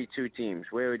 32 teams?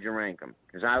 Where would you rank them?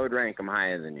 Because I would rank them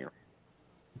higher than you.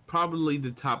 probably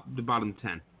the bottom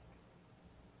 10.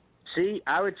 See,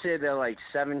 I would say they're like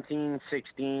 17,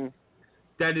 16.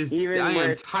 That is, Even I am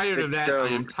with tired of that. I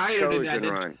am tired of that.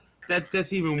 Run.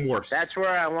 That's even worse. That's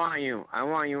where I want you. I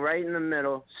want you right in the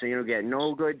middle, so you don't get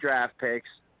no good draft picks,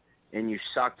 and you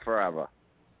suck forever.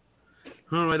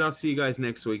 All right, I'll see you guys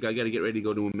next week. I got to get ready to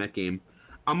go to a Met game.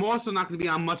 I'm also not going to be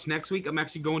on much next week. I'm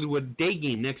actually going to a day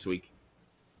game next week.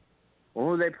 Well,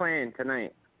 who are they playing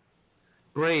tonight?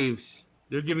 Braves.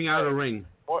 They're giving out a ring.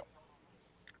 What?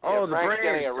 Oh, Yeah, the Frank's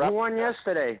Braves. Who won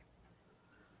yesterday?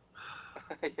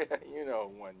 Yeah, you know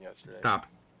who won yesterday. Stop.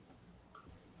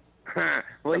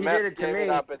 Well, he did it to gave me. It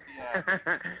up at the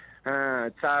end.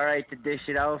 It's all right to dish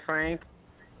it out, Frank.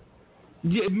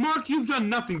 Yeah, Mark, you've done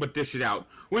nothing but dish it out.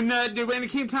 When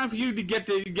it came time for you to get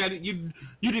it, you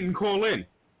didn't call in.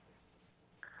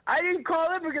 I didn't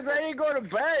call in because I didn't go to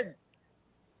bed.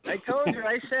 I told you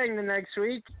I sang the next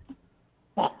week.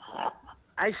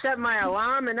 I set my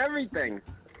alarm and everything.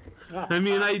 I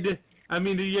mean,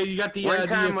 you got the One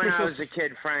time the when I official... was a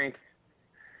kid, Frank.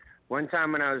 One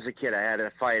time when I was a kid, I had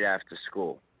a fight after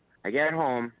school. I get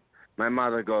home, my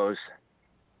mother goes,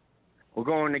 "We're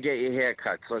going to get your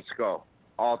haircuts. Let's go."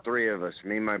 All three of us,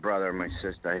 me, my brother, and my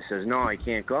sister. I says, "No, I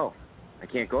can't go. I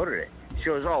can't go today." She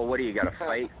goes, "Oh, what do you got to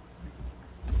fight?"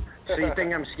 So you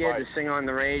think I'm scared to sing on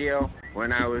the radio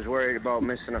when I was worried about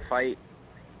missing a fight?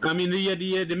 I mean,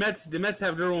 the Mets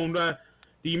have their own.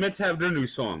 The Mets have their new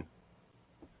song.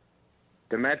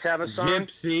 The Mets have a song?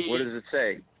 Gypsy. What does it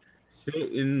say?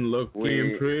 Sitting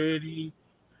looking pretty,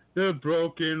 the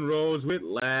broken rose with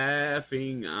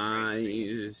laughing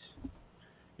eyes.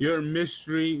 Your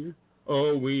mystery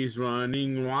always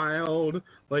running wild,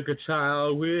 like a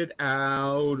child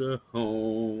without a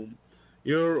home.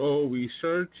 You're always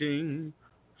searching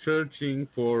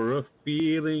for a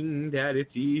feeling that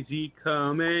it's easy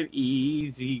come and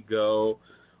easy go.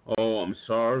 Oh, I'm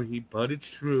sorry, but it's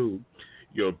true.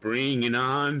 You're bringing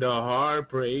on the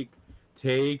heartbreak,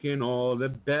 taking all the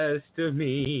best of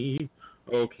me.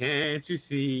 Oh, can't you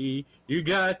see? You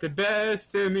got the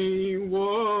best of me.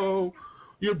 Whoa,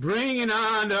 you're bringing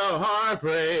on the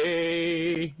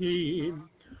heartbreak.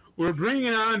 We're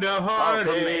bringing on the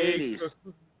heartache.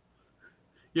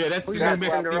 Yeah, that's the new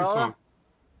Mexican song.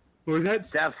 What was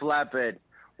that? Def Leppard.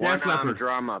 One-arm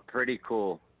drummer. Pretty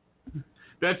cool.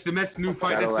 That's the Mets' new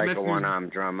fight. Gotta That's like the Mets' a one-arm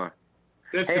drummer.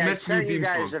 That's hey, the I Mets' sent new you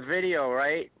guys song. a video,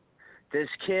 right? This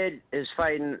kid is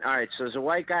fighting. All right, so there's a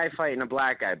white guy fighting a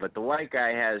black guy, but the white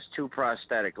guy has two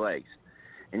prosthetic legs.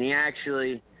 And he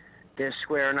actually, they're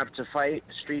squaring up to fight,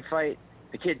 street fight.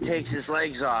 The kid takes his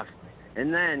legs off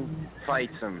and then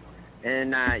fights him.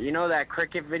 And you know that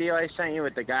cricket video I sent you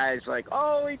with the guys like,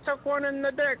 "Oh, he took one in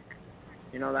the dick."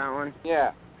 You know that one?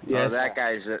 Yeah. Yeah. Oh, that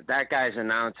guy's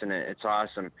announcing it. It's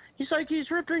awesome. He's like,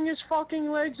 he's ripping his fucking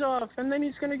legs off, and then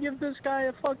he's gonna give this guy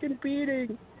a fucking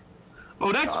beating.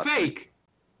 Oh, that's awesome. fake.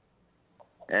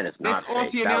 That is not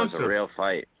That's fake. That was a real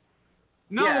fight.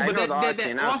 No, yeah, but that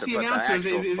Aussie announcer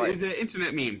is an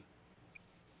internet meme.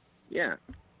 Yeah.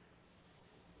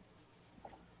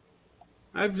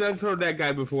 I've heard that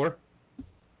guy before.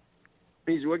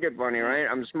 He's wicked funny, right?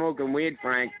 I'm smoking weed,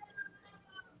 Frank.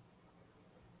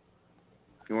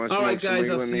 You want to All smoke right, some guys.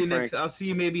 weed with me, Frank? I'll see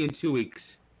you maybe in 2 weeks.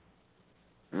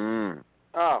 Mm.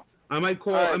 Oh. I might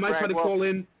call. Right, I might Frank, try to call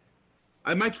in.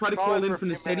 I might try to call in from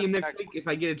the stadium next week if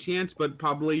I get a chance, but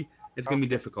probably it's going to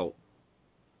be difficult.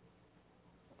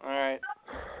 All right.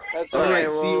 That's all right.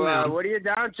 See you around. What are you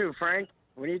down to, Frank?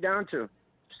 What are you down to?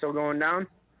 Still going down?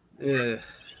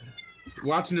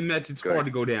 Watching the Mets, it's hard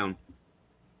to go down.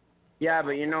 Yeah,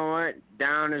 but you know what?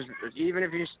 Down is, even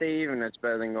if you stay even, that's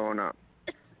better than going up.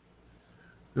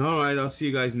 All right, I'll see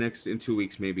you guys in 2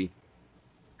 weeks, maybe.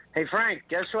 Hey, Frank,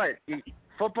 guess what?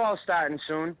 Football's starting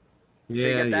soon. Yeah,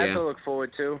 you got that to look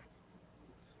forward to.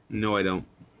 No, I don't.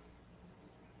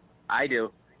 I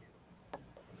do.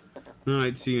 All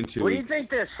right, see you in 2 weeks. What do you think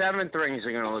the seventh rings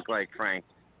are going to look like, Frank?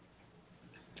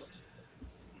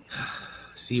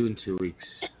 See you in 2 weeks.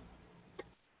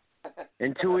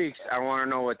 In 2 weeks, I want to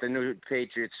know what the new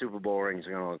Patriots Super Bowl rings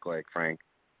are going to look like, Frank.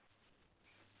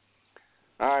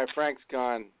 All right, Frank's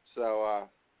gone. So,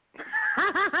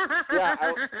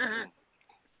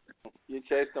 you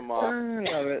chased him off.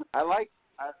 I love it. I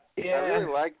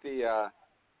really like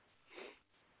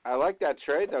I like that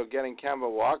trade though. Getting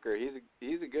Kemba Walker,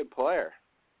 he's a good player.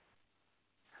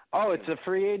 Oh, it's a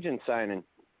free agent signing.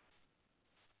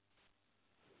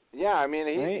 Yeah, I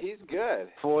mean he's good.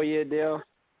 4-year deal.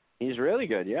 He's really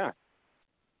good. Yeah.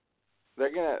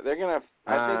 They're gonna.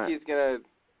 I think he's gonna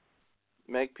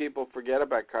make people forget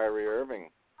about Kyrie Irving.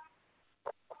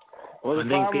 Well, the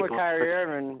problem with Kyrie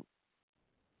Irving.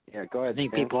 Yeah, go ahead. I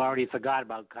think people already forgot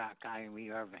about Kyrie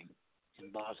Irving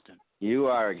in Boston. You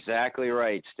are exactly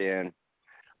right, Stan.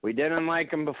 We didn't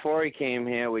like him before he came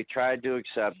here. We tried to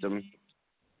accept him,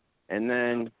 and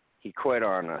then he quit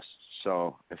on us.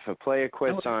 So if a player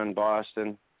quits on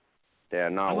Boston, they're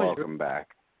not welcome back.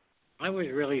 I was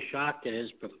really shocked at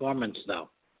his performance, though.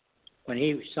 When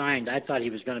he signed, I thought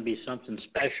he was going to be something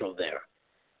special there.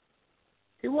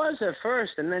 He was at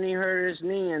first, and then he hurt his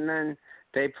knee, and then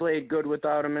they played good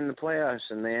without him in the playoffs,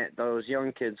 and those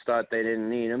young kids thought they didn't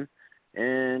need him,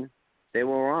 and they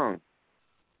were wrong.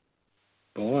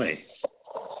 Boy.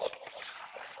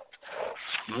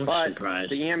 But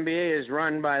surprised. the NBA is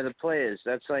run by the players.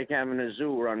 That's like having a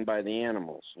zoo run by the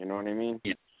animals. You know what I mean?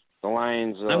 Yeah. The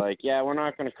Lions are like, yeah, we're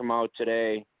not going to come out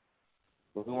today.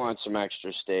 We want some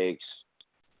extra steaks.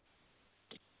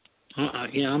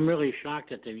 I'm really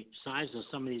shocked at the size of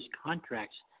some of these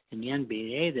contracts in the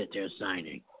NBA that they're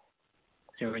signing.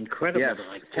 They're incredible. Yeah,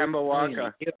 like Kemba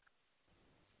Walker.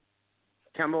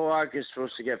 Kemba Walker is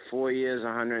supposed to get 4 years,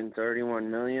 $131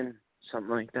 million,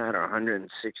 something like that, or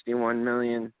 $161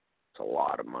 million. It's a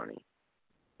lot of money.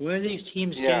 Where are these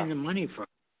teams getting the money from?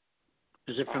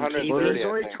 Is it from TV? Well, there's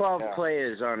only 12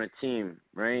 players on a team,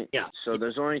 right? Yeah. So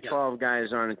there's only 12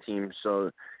 guys on a team. So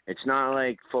it's not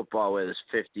like football where there's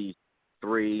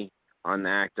 53 on the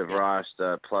active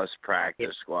roster plus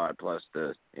practice squad plus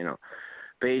the,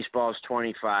 baseball's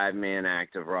 25-man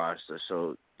active roster.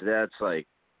 So that's like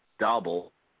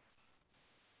double.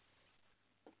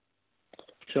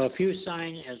 So if you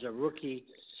sign as a rookie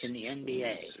in the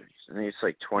NBA, I think it's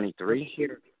like 23.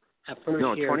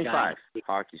 No, 25. Guy,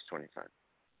 Hockey's 25.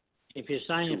 If you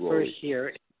sign a first year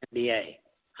in the NBA,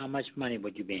 how much money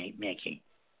would you be making?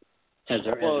 If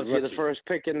you're the first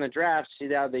pick in the draft,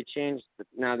 see how they changed.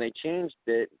 Now they changed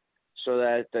it so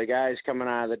that the guys coming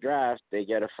out of the draft, they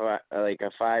get a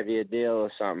 5-year deal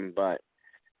or something, but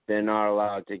they're not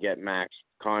allowed to get max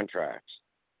contracts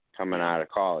coming out of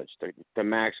college. The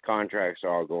max contracts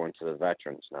are all going to the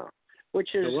veterans now,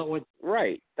 which is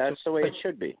right. That's the way it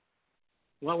should be.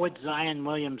 What would Zion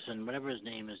Williamson, whatever his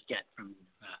name is, get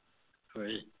for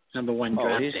his number one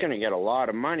draft? He's going to get a lot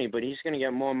of money, but he's going to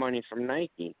get more money from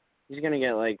Nike. He's going to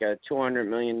get like a $200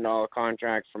 million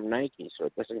contract from Nike, so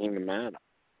it doesn't even matter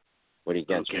what he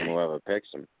gets from whoever picks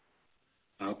him.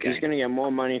 Okay. He's going to get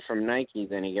more money from Nike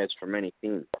than he gets from any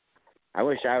team. I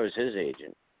wish I was his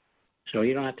agent. So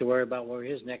you don't have to worry about where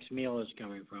his next meal is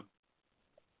coming from.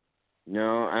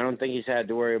 No, I don't think he's had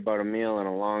to worry about a meal in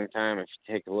a long time if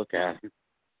you take a look at him.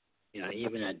 Yeah,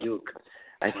 even at Duke.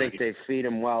 I think they feed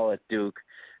him well at Duke.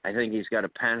 I think he's got a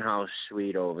penthouse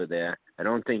suite over there. I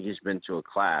don't think he's been to a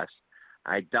class.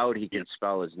 I doubt he can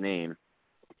spell his name.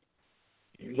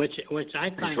 Which I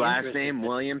find his last name,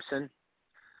 Williamson?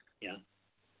 Yeah.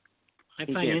 I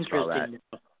find interesting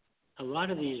a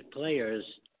lot of these players,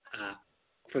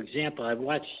 for example, I've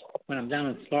watched, when I'm down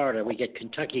in Florida, we get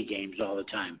Kentucky games all the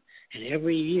time. And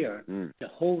every year, the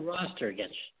whole roster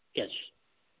gets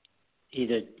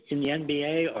either in the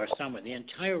NBA or somewhere, the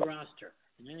entire roster.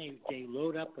 And then they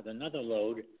load up with another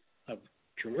load of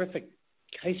terrific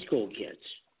high school kids.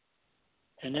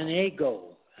 And then they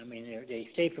go. I mean, they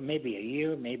stay for maybe a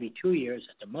year, maybe 2 years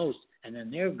at the most, and then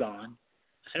they're gone.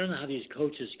 I don't know how these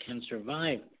coaches can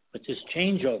survive with this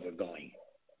changeover going.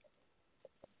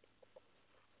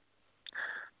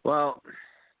 Well,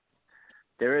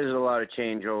 there is a lot of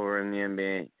changeover in the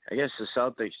NBA. I guess the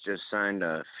Celtics just signed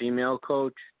a female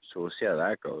coach, so we'll see how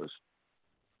that goes.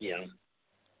 Yeah.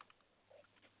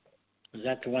 Is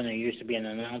that the one that used to be an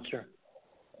announcer?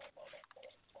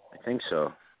 I think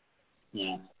so.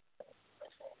 Yeah.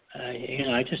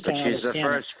 I just but don't she's understand. The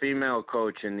first female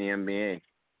coach in the NBA,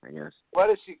 I guess. What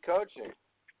is she coaching?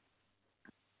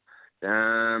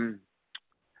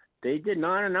 They did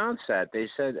not announce that. They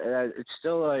said it's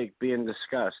still being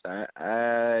discussed.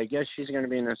 I guess she's going to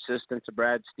be an assistant to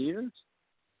Brad Stevens,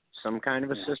 some kind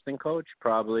of assistant coach.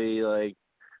 Probably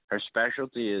her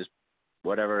specialty is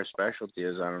whatever her specialty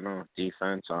is. I don't know,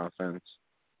 defense, offense.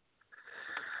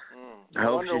 I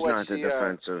hope she's not the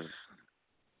defensive.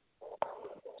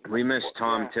 We miss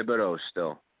Tom Thibodeau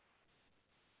still.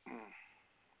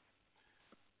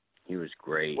 He was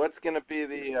great. What's going to be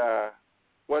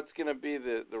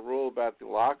the rule about the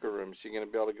locker room? Is she going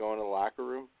to be able to go in the locker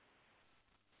room?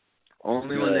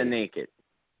 Only when they're naked.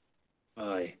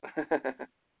 Aye.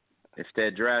 If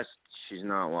they're dressed, she's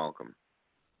not welcome.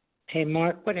 Hey,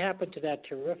 Mark, what happened to that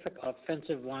terrific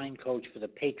offensive line coach for the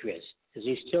Patriots? Is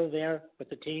he still there with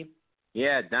the team?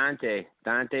 Yeah, Dante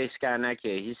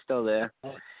Scarnecchia. He's still there.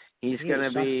 Oh, he's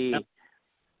going to be...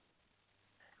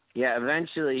 Yeah,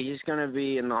 eventually he's going to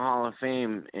be in the Hall of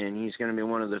Fame, and he's going to be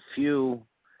one of the few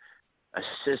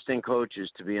assistant coaches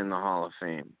to be in the Hall of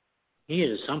Fame. He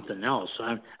is something else.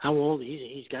 How old?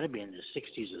 He's got to be in his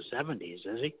 60s or 70s,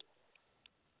 is he?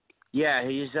 Yeah,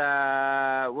 he's,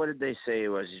 what did they say he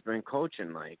was? He's been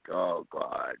coaching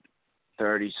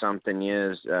 30-something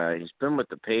years. He's been with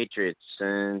the Patriots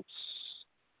since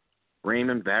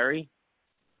Raymond Berry.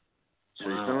 So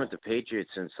he's been with the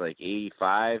Patriots since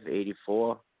 85,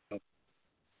 84.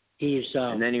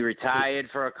 And then he retired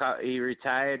for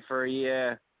a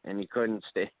year, and he couldn't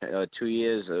stay 2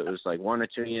 years. It was 1 or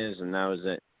 2 years, and that was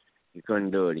it. He couldn't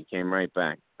do it. He came right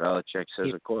back. Belichick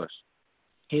says, of course.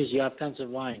 He's the offensive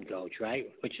line coach,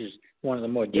 right? Which is one of the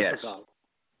more difficult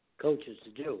coaches to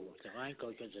do. The line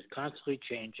coaches is constantly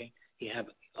changing. You have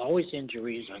always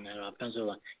injuries on that offensive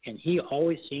line, and he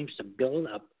always seems to build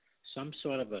up some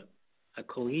sort of a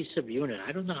cohesive unit.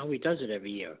 I don't know how he does it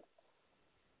every year.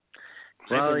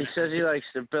 Well, he says he likes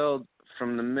to build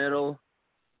from the middle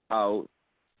out,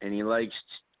 and he likes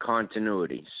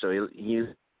continuity. So he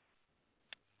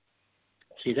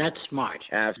see, that's smart.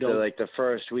 After the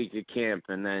first week of camp,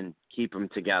 and then keep them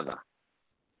together.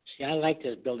 See, I like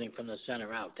this building from the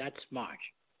center out. That's smart.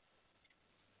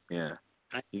 Yeah,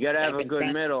 you got to have a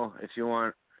good middle if you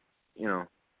want,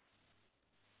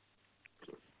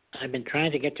 I've been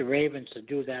trying to get the Ravens to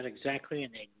do that exactly,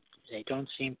 and they don't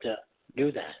seem to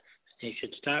do that. They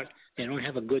should start. They don't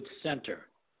have a good center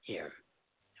here.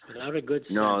 Without a good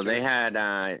center. No, they had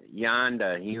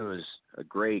Yonda. He was a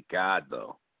great guard,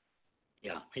 though.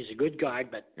 Yeah, he's a good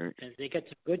guard, but they got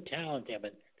some good talent there.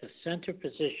 But the center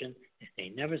position, they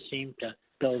never seem to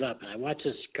build up. And I watch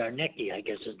this Scarnecchia, I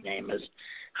guess his name is,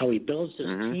 how he builds his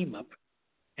team up.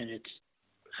 And it's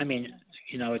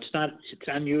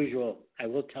unusual, I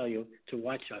will tell you, to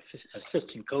watch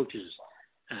assistant coaches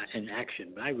in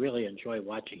action. But I really enjoy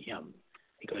watching him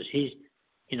because he's,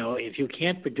 if you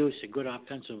can't produce a good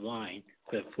offensive line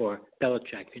for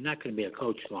Belichick, you're not going to be a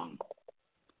coach long.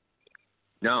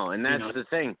 No, and that's the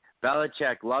thing.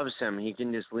 Belichick loves him. He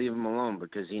can just leave him alone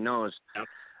because he knows. Yep.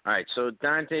 All right, so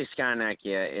Dante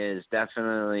Scarnecchia is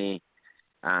definitely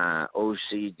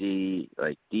OCD,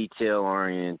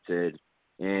 detail-oriented.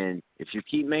 And if you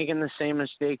keep making the same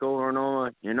mistake over and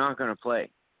over, you're not going to play.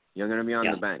 You're going to be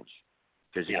on the bench.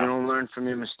 Because if you don't learn from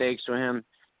your mistakes with him,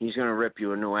 he's going to rip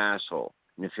you a new asshole.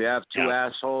 And if you have two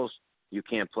assholes, you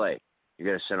can't play. You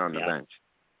got to sit on the bench.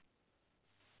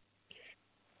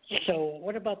 So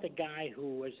what about the guy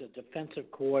who was a defensive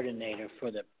coordinator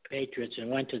for the Patriots and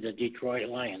went to the Detroit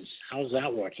Lions? How's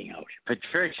that working out?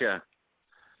 Patricia.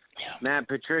 Yeah. Matt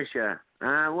Patricia.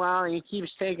 Well, he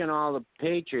keeps taking all the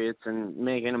Patriots and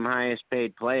making them highest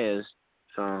paid players.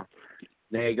 So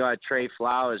they got Trey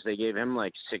Flowers. They gave him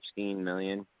 $16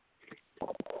 million.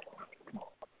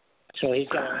 So he's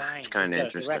got a line. It's kind of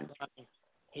interesting.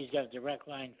 He's got a direct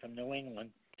line from New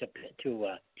England to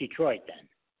Detroit then.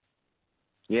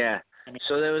 Yeah.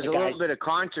 So there was a little bit of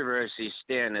controversy,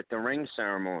 Stan, at the ring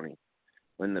ceremony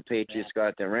when the Patriots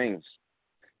got the rings.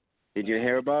 Did you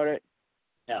hear about it?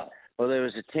 No. Well, there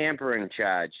was a tampering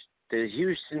charge. The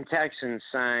Houston Texans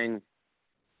signed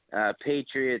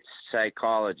Patriots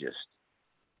psychologist,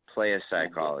 player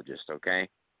psychologist, okay?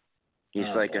 He's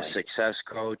a success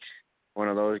coach, one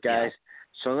of those guys.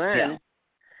 Yeah. So then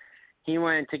he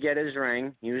went to get his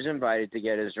ring. He was invited to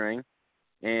get his ring.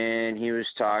 And he was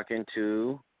talking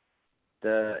to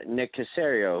the Nick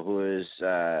Caserio, who is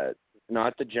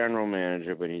not the general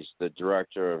manager, but he's the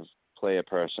director of player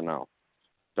personnel.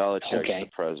 Belichick's the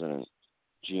president,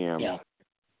 GM,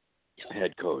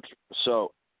 head coach.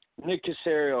 So Nick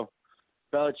Caserio,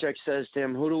 Belichick says to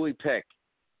him, who do we pick?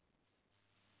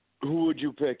 Who would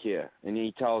you pick here? And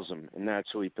he tells him, and that's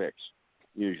who he picks,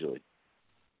 usually.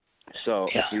 So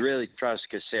he really trusts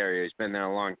Caserio. He's been there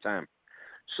a long time.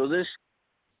 So this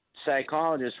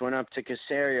psychologist went up to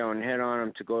Caserio and hit on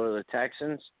him to go to the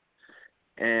Texans.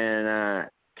 And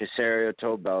Caserio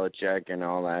told Belichick and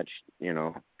all that,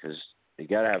 because you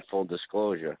got to have full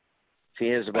disclosure. If he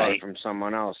hears about it from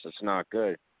someone else, it's not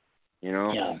good.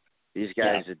 These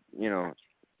guys,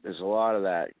 there's a lot of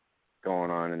that going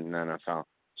on in the NFL.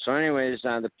 So anyways,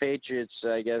 the Patriots,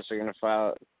 I guess, are going to file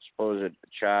a supposed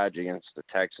charge against the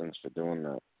Texans for doing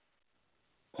that.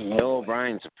 Bill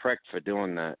O'Brien's a prick for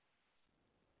doing that.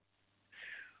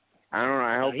 I don't know.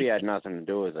 I hope he had nothing to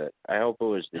do with it. I hope it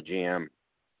was the GM.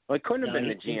 Well, it couldn't have been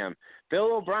the GM.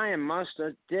 Bill O'Brien must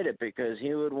have did it because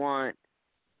he would want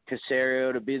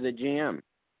Caserio to be the GM.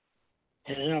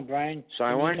 Isn't O'Brien? So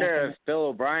I wonder if Bill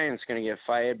O'Brien's going to get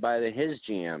fired by his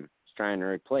GM he's trying to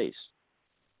replace.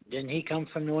 Didn't he come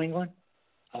from New England,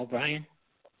 O'Brien?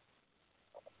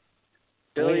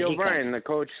 Billy O'Brien, the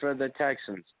coach for the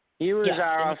Texans. He was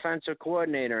our offensive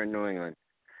coordinator in New England.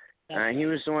 He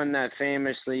was the one that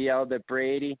famously yelled at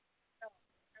Brady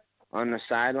on the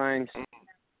sidelines.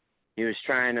 He was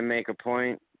trying to make a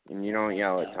point, and you don't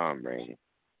yell at Tom Brady.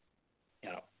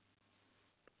 Yeah.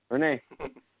 Renee.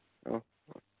 Oh.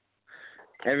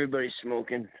 Everybody's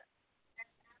smoking.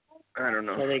 I don't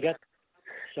know.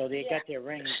 So they got their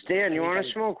rings. Stan, you want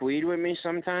to smoke weed with me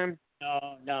sometime?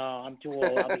 No, I'm too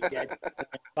old. I'll be dead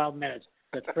in 12 minutes.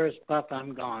 The first puff,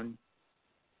 I'm gone.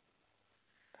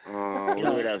 Oh, we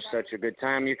would have such a good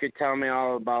time. You could tell me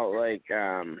all about,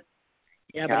 Cal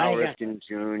Ripken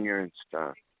Jr. and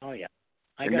stuff. Oh, yeah.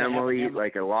 And then we'll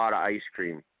eat, a lot of ice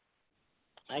cream.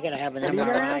 I got to have an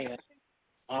MRI in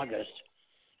August.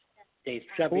 They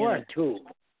shove me in a tube.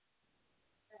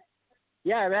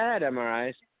 Yeah, I've had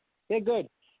MRIs. They're good.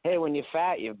 Hey, when you're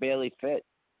fat, you're barely fit.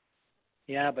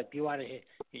 Yeah, but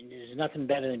there's nothing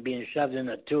better than being shoved in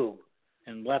a tube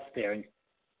and left there. And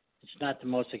it's not the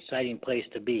most exciting place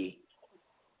to be.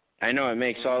 I know. It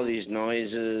makes all these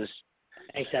noises.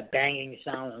 It makes that banging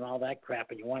sound and all that crap,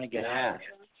 and you want to get out.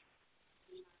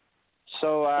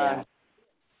 So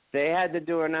they had to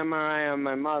do an MRI on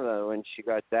my mother when she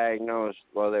got diagnosed.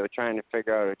 Well, they were trying to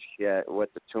figure out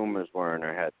what the tumors were in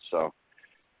her head. So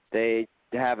they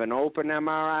have an open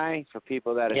MRI for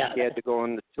people that are scared to go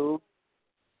in the tube.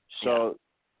 So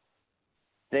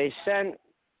they sent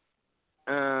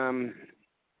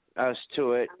us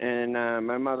to it, and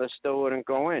my mother still wouldn't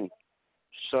go in.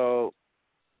 So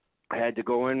I had to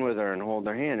go in with her and hold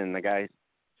her hand, and the guy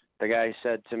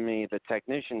said to me, the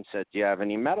technician said, do you have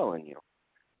any metal in you?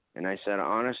 And I said,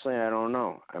 honestly, I don't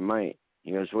know. I might.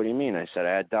 He goes, what do you mean? I said,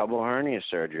 I had double hernia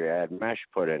surgery. I had mesh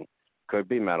put in. Could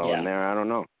be metal in there. I don't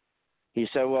know. He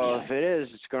said, well, if it is,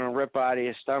 it's going to rip out of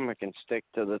your stomach and stick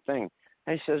to the thing.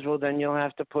 I says, well, then you'll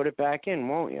have to put it back in,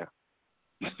 won't you?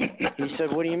 He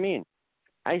said, what do you mean?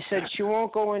 I said, she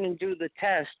won't go in and do the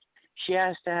test. She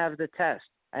has to have the test.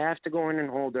 I have to go in and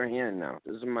hold her hand now.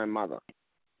 This is my mother.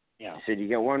 Yeah. He said, you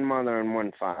get one mother and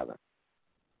one father.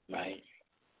 Right.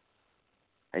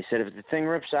 I said, if the thing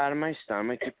rips out of my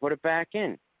stomach, you put it back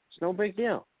in. It's no big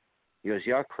deal. He goes,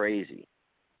 you're crazy.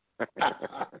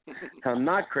 I'm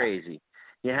not crazy.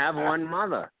 You have one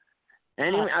mother.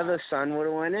 Any other son would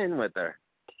have went in with her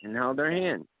and held her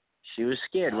hand. She was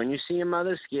scared. When you see your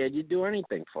mother scared, you do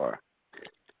anything for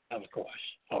her. Of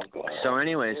course. So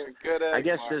anyways, I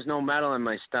guess there's no metal in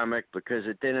my stomach because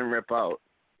it didn't rip out.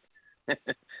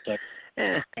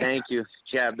 Thank you,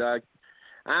 ChabDog.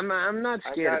 I'm not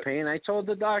scared of pain. I told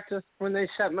the doctor when they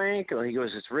set my ankle, he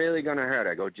goes, it's really going to hurt.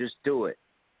 I go, just do it.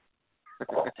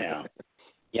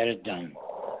 Get it done.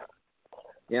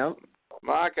 Yep.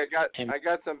 Maahk, I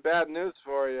got some bad news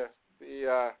for you.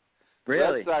 The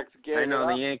Red Sox gave I know it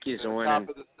the up Yankees are Top winning.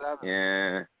 of the seventh.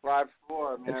 Yeah.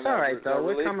 5-4. Man, it's all right though.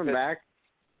 We're coming back.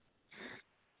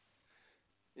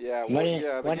 Yeah. What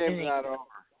the game's not over.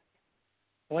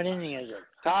 What inning is it?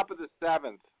 Top of the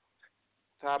seventh.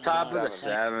 Top of the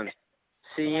seventh.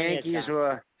 See, Yankees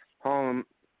were home.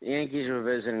 Yankees were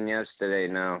visiting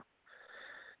yesterday. Now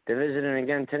they're visiting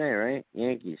again today, right?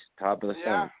 Yankees, top of the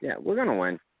seventh. Yeah, we're gonna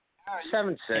win.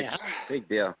 7-6. Big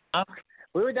deal.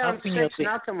 We were down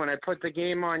 6-0 when I put the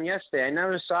game on yesterday. I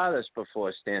never saw this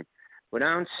before, Stan. We're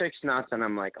down 6-0.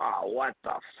 I'm like, oh, what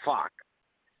the fuck?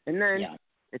 And then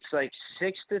it's like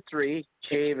 6-3.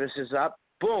 Chavis is up.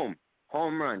 Boom.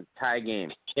 home run, tie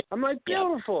game. I'm like,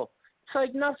 beautiful. It's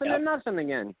like nothing to nothing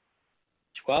again.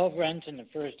 12 runs in the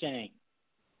first inning.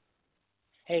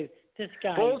 Hey, this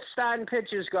guy. Both starting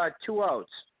pitchers got 2 outs.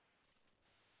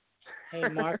 Hey,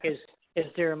 Mark, is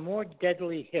there a more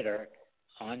deadly hitter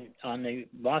on the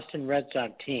Boston Red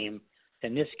Sox team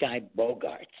than this guy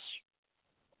Bogarts?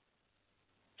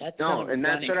 No, and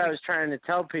that's what I was trying to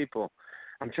tell people.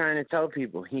 I'm trying to tell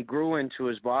people he grew into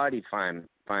his body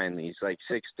finally. He's like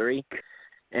 6'3",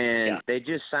 and they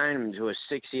just signed him to a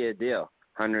 6-year deal,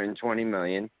 $120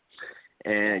 million,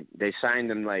 and they signed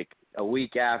him like a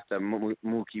week after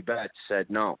Mookie Betts said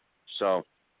no. So,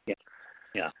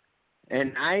 yeah.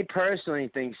 And I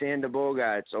personally think Xander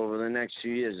Bogaerts over the next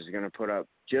few years is going to put up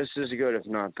just as good, if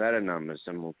not better, numbers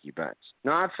than Mookie Betts.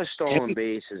 Not for stolen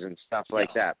bases and stuff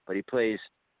like that, but he plays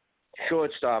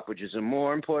shortstop, which is a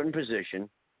more important position.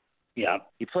 Yeah.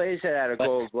 He plays it at a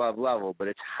Gold Glove level, but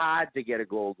it's hard to get a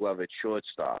Gold Glove at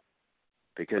shortstop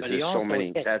because there's so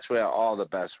many. That's where all the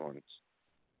best ones.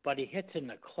 But he hits in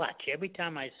the clutch. Every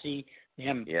time I see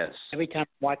him, yes. Every time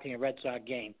I'm watching a Red Sox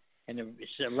game, and the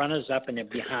runner's up and they're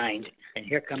behind, and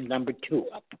here comes number 2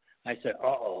 up. I said,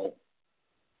 uh-oh.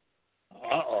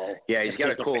 Yeah, he's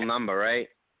got a cool number, right?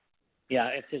 Yeah,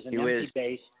 if there's an empty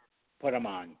base, put him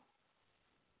on.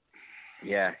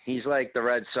 Yeah, he's like the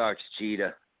Red Sox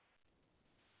Cheetah.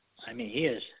 I mean, he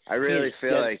is. I really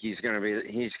feel like he's gonna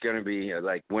be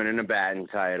like winning a batting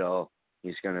title.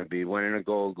 He's gonna be winning a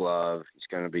Gold Glove.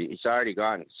 He's already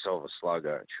gotten Silver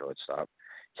Slugger at shortstop.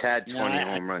 He's had 20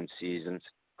 home run seasons,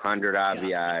 100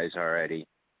 RBIs already.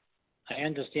 I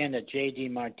understand that J.D.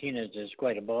 Martinez is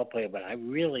quite a ball player, but I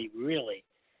really, really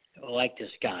like this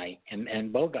guy.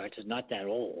 And Bogarts is not that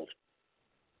old.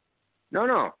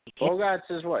 No. Bogarts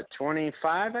is what,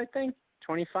 25, I think?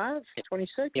 25?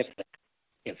 26?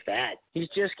 If that. He's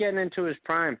just getting into his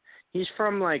prime. He's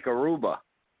from, like, Aruba.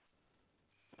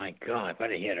 My God,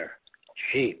 what a hitter.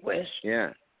 Gee whiz.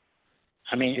 Yeah.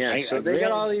 I mean, so they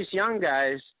got all these young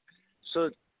guys.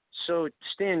 So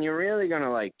Stan, you're really going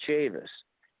to like Chavis.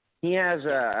 He has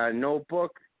a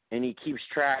notebook, and he keeps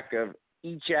track of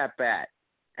each at-bat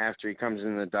after he comes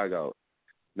in the dugout.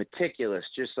 Meticulous,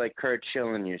 just like Curt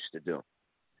Schilling used to do.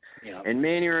 Yeah. And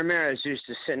Manny Ramirez used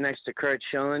to sit next to Curt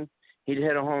Schilling. He'd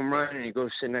hit a home run, and he'd go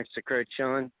sit next to Curt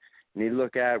Schilling, and he'd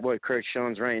look at what Curt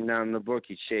Schilling's writing down in the book.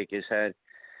 He'd shake his head,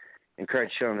 and Curt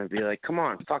Schilling would be like, come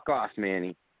on, fuck off,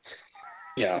 Manny.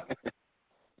 Yeah.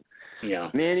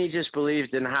 Yeah. Manny just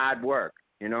believed in hard work,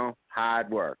 hard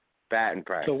work, batting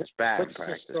practice, batting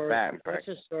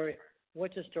practice.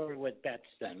 What's the story with Betts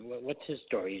then? What's his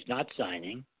story? He's not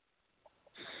signing.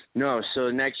 No, so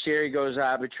next year he goes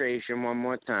arbitration one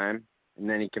more time, and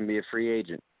then he can be a free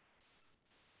agent.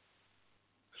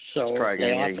 So it's probably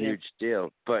going to be a huge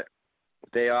deal. But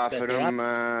they offered him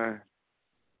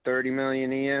 $30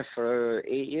 million a year for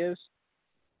 8 years.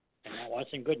 And that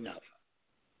wasn't good enough.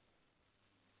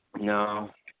 No.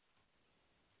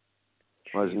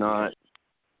 Was not.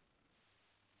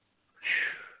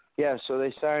 Yeah, so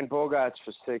they signed Bogarts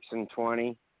for $6 and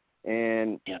 $20.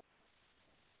 And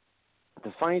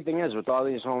the funny thing is, with all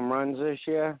these home runs this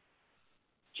year,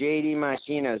 J.D.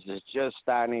 Martinez is just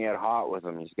starting to get hot with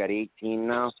him. He's got 18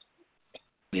 now.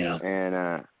 Yeah.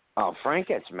 And, Frank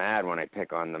gets mad when I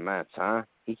pick on the Mets, huh?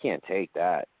 He can't take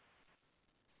that.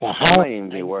 Well, that might even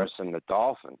be worse than the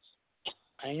Dolphins.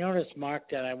 I noticed, Mark,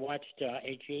 that I watched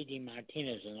J.D.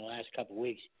 Martinez in the last couple of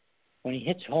weeks. When he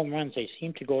hits home runs, they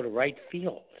seem to go to right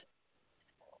field,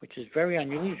 which is very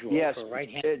unusual for a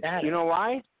right-handed batter. You know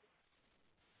why?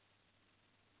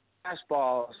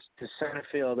 Fastballs to center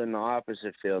field and the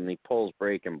opposite field, and he pulls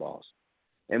breaking balls.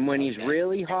 And when he's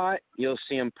really hot, you'll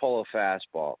see him pull a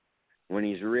fastball when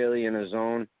he's really in a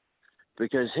zone,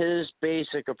 because his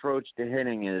basic approach to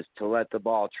hitting is to let the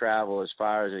ball travel as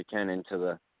far as it can into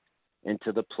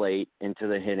the plate, into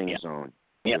the hitting zone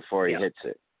before he hits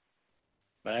it.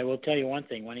 But I will tell you one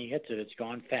thing: when he hits it, it's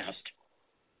gone fast.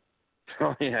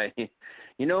 Oh yeah,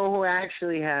 you know who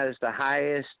actually has the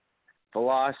highest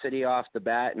velocity off the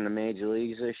bat in the major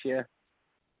leagues this year?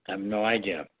 I have no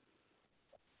idea.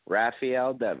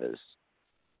 Rafael Devers,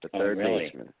 the third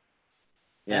baseman.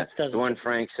 Yeah, the one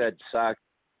Frank said sucked.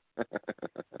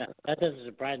 That doesn't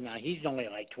surprise me. He's only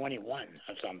like 21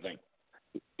 or something.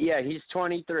 Yeah, he's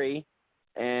 23,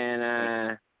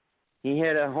 and he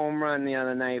hit a home run the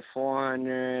other night,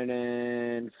 400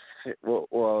 and it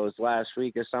was last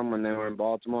week or something when they were in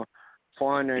Baltimore,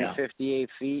 458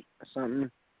 feet or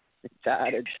something. It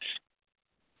started.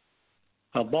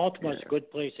 Well, Baltimore's a good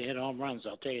place to hit home runs,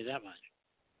 I'll tell you that much.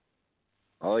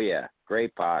 Oh, yeah.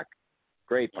 Great park.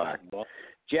 Great park.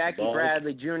 Jackie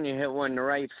Bradley Jr. hit one to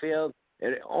right field.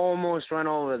 It almost went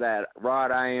over that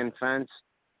wrought iron fence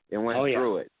and went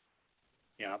through it.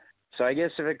 Yeah. So I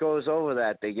guess if it goes over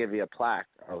that, they give you a plaque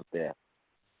out there.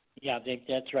 Yeah,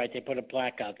 that's right. They put a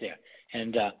plaque out there,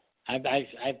 and I've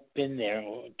been there,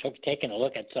 taken a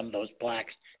look at some of those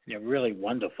plaques. They're really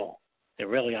wonderful. They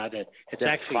really are. It's They're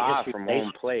actually far from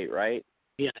home plate, right?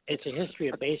 Yeah, it's a history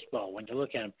of baseball. When you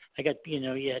look at them, I got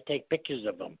you take pictures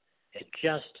of them. It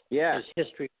just is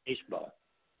history of baseball.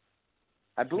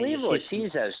 I believe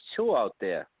Ortiz has 2 out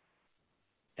there.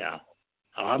 Yeah.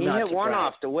 He hit one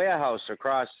off the warehouse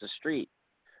across the street.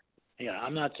 Yeah,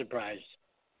 I'm not surprised.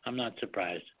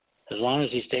 As long as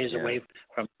he stays away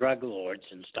from drug lords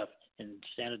and stuff in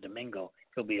Santo Domingo,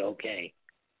 he'll be okay.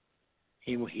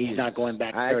 He's not going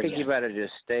back there I think he better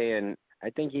just stay in. I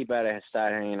think he better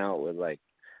start hanging out with, like,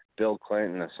 Bill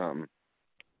Clinton or something.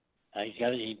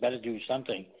 He better do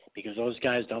something because those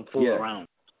guys don't fool around.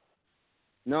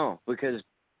 No, because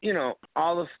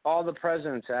all the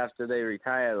presidents after they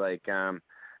retire, like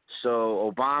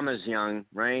so Obama's young,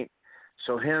 right?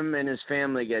 So him and his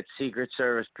family get Secret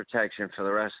Service protection for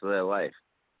the rest of their life.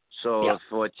 So if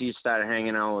Ortiz started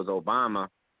hanging out with Obama,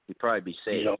 he'd probably be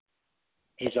safe.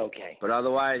 He's okay. But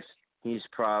otherwise, he's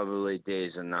probably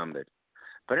days are numbered.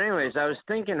 But anyways, I was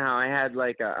thinking how I had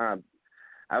like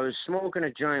I was smoking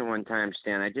a joint one time,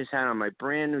 Stan. I just had on my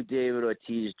brand new David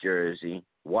Ortiz jersey,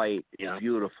 white,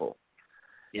 beautiful.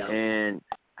 Yeah. And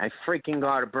I freaking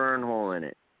got a burn hole in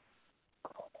it.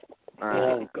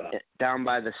 Down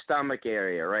by the stomach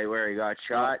area, right where he got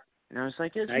shot. And I was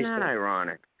like, isn't that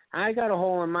ironic? I got a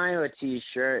hole in my Ortiz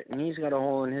shirt, and he's got a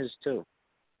hole in his, too.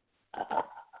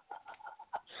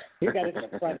 You got it in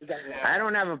the front. I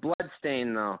don't have a blood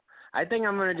stain, though. I think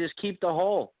I'm going to just keep the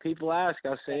hole. People ask,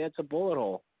 I'll say it's a bullet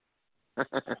hole.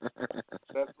 That's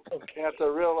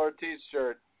a real Ortiz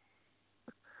shirt.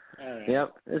 Right.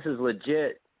 Yep, this is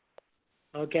legit.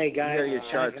 Okay, guys. Your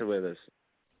charts are with us.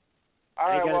 All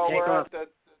right, well, we're at the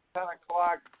 10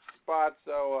 o'clock spot,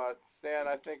 so, Stan,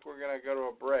 I think we're going to go to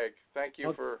a break. Thank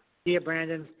you for... See you,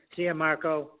 Brandon. See you,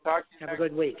 Marco. Talk to you Have a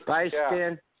good week. Bye,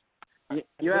 Stan.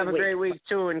 You have a great week,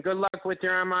 too, and good luck with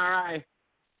your MRI.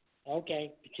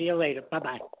 Okay. See you later.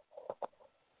 Bye-bye.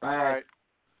 Bye.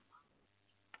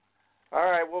 All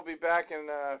right, we'll be back in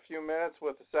a few minutes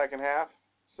with the second half.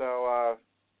 So,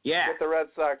 get the Red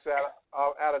Sox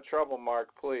out of trouble, Mark,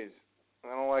 please.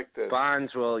 I don't like this.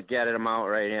 Bonds will get him out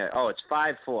right here. Oh, it's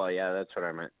 5-4. Yeah, that's what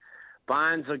I meant.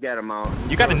 Bonds will get him out.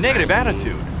 You got a negative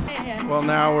attitude. Well,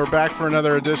 now we're back for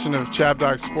another edition of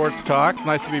ChabDog Sports Talk. It's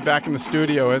nice to be back in the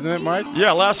studio, isn't it, Mike?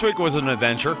 Yeah, last week was an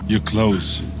adventure. Your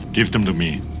clothes. Give them to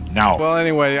me. Now. Well,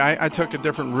 anyway, I took a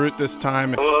different route this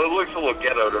time. Well, it looks a little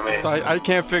ghetto to me. So I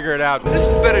can't figure it out. This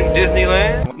is better than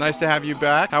Disneyland. Nice to have you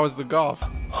back. How was the golf?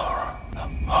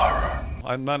 Horror.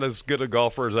 I'm not as good a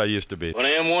golfer as I used to be. But I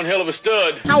am one hell of a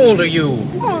stud. How old are you?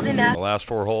 Old enough. The last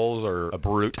 4 holes are a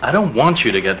brute. I don't want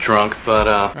you to get drunk,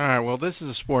 but All right, well, this is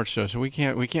a sports show, so we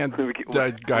can't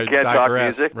digress. Talk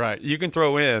music. Right. You can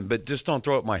throw in, but just don't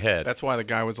throw at my head. That's why the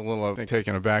guy was a little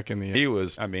taken aback in the end. He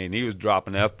was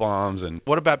dropping F-bombs and...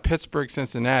 What about Pittsburgh,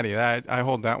 Cincinnati? I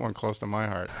hold that one close to my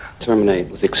heart.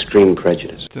 Terminate with extreme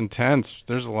prejudice. It's intense.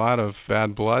 There's a lot of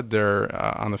bad blood there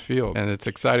on the field, and it's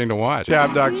exciting to watch.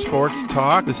 ChabDog Sports Talk.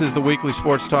 This is the weekly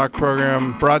sports talk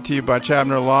program brought to you by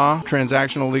Chabner Law,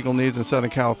 transactional legal needs in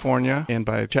Southern California, and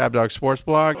by ChabDog Sports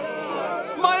Blog.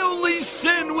 My only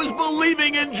sin was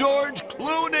believing in George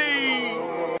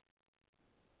Clooney.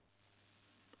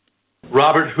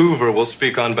 Robert Hoover will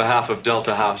speak on behalf of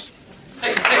Delta House.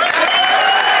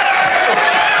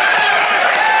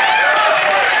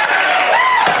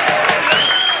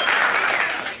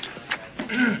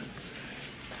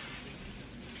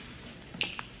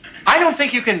 I don't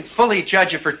think you can fully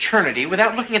judge a fraternity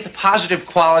without looking at the positive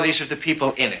qualities of the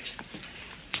people in it.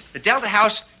 The Delta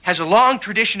House has a long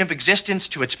tradition of existence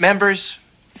to its members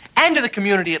and to the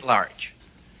community at large.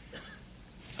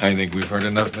 I think we've heard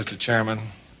enough, Mr.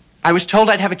 Chairman. I was told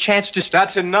I'd have a chance to...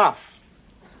 That's enough.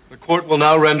 The court will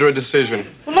now render a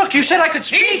decision. Well, look, you said I could...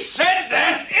 He said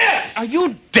that, yes. Are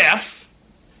you deaf?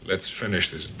 Let's finish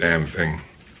this damn thing.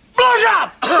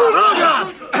 Blowjob!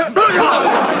 Blowjob! Blowjob!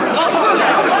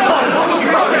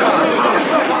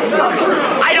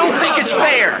 I don't think it's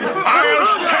fair.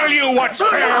 I'll tell you what's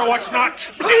fair, what's not.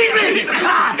 Leave me!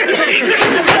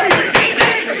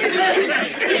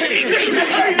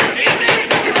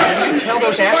 Tell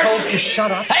those assholes to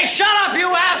shut up. Hey, shut up,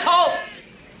 you asshole!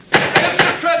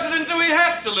 Mr. President, do we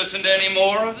have to listen to any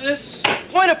more of this?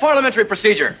 Point of parliamentary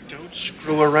procedure. Don't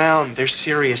screw around. They're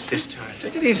serious this time.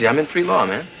 Take it easy. I'm in pre-law,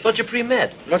 man. Thought you pre-med.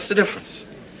 What's the difference?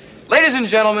 Ladies and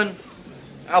gentlemen,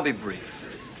 I'll be brief.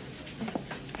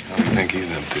 I think he's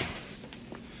empty.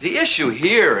 The issue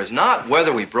here is not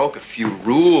whether we broke a few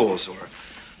rules or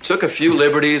took a few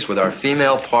liberties with our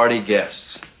female party guests.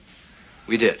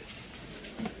 We did.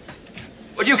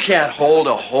 But you can't hold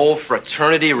a whole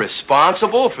fraternity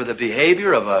responsible for the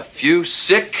behavior of a few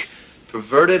sick,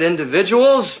 perverted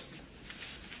individuals.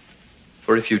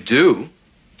 For if you do,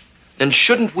 then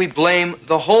shouldn't we blame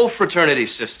the whole fraternity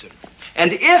system?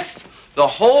 And if the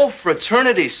whole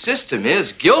fraternity system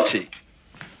is guilty,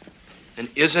 then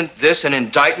isn't this an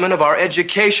indictment of our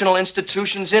educational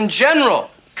institutions in general?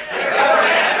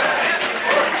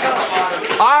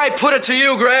 I put it to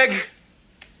you, Greg.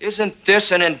 Isn't this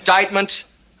an indictment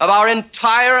of our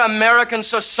entire American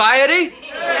society?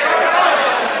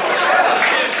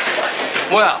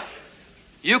 Well,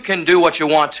 you can do what you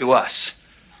want to us,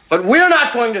 but we're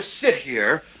not going to sit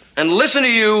here and listen to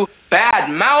you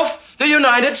bad-mouth the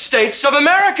United States of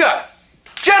America.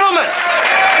 Gentlemen!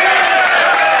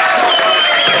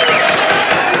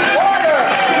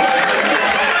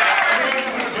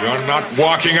 You're not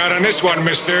walking out on this one,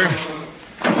 mister.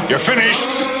 You're finished.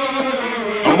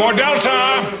 No more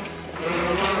Delta.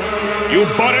 You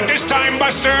bought it this time,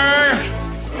 Buster.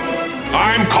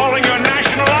 I'm calling your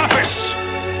national office.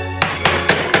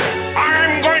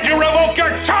 I'm going to revoke your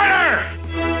charter.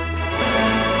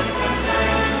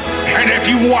 And if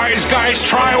you wise guys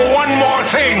try one more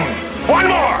thing, one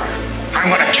more, I'm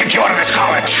going to kick you out of this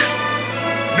college.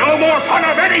 No more fun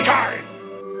of any kind.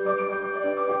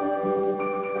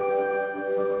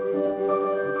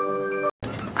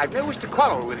 I've no wish to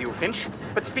quarrel with you, Finch,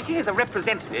 but speaking as a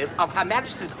representative of Her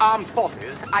Majesty's Armed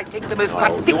Forces, I take the most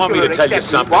particular You want me to tell you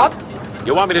exception- something? What?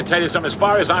 You want me to tell you something? As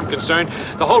far as I'm concerned,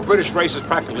 the whole British race is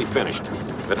practically finished.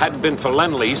 If it hadn't been for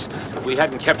Lend-Lease, if we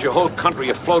hadn't kept your whole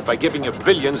country afloat by giving you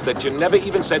billions that you never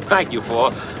even said thank you for,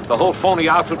 the whole phony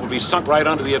outfit would be sunk right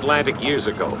under the Atlantic years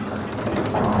ago.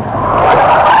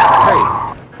 Hey,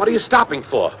 what are you stopping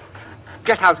for?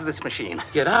 Get out of this machine.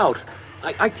 Get out.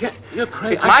 I can't. You're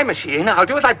crazy. It's my machine. I'll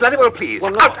do as I bloody well please.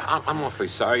 Well, no, I'm awfully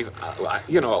sorry.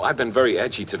 I've been very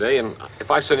edgy today, and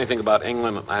if I said anything about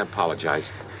England, I apologize.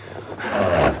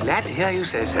 Glad to hear you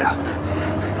say so.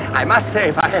 I must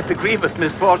say, if I had the grievous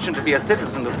misfortune to be a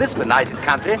citizen of this benighted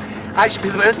country, I should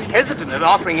be the most hesitant in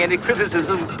offering any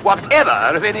criticism whatever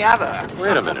of any other.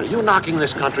 Wait a minute. Are you knocking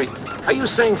this country? Are you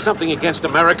saying something against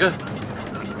America?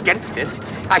 Against it?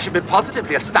 I should be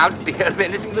positively astounded to hear of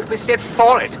anything that was said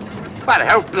for it. Why, the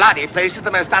whole bloody place is the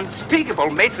most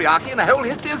unspeakable matriarchy in the whole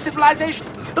history of civilization.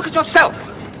 Look at yourself,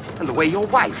 and the way your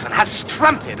wife and her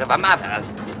strumpet of a mother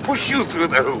push you through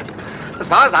the hoop. As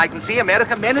far as I can see,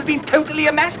 American men have been totally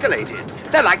emasculated.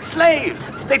 They're like slaves.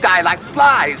 They die like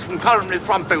flies from coronary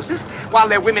thrombosis, while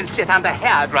their women sit under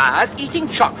hair dryers, eating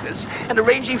chocolates, and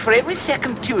arranging for every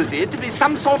second Tuesday to be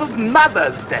some sort of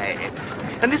Mother's Day.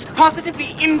 And this positively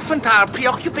infantile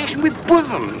preoccupation with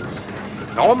bosoms.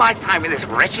 In all my time in this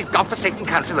wretched, godforsaken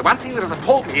country, the one thing that has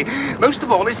appalled me most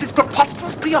of all is this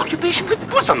preposterous preoccupation with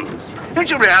bosoms. Don't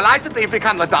you realize that they've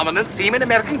become the dominant theme in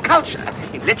American culture,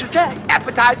 in literature,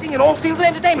 advertising, in all fields of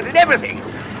entertainment, in everything?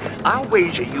 I'll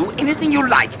wager you anything you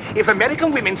like. If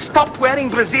American women stopped wearing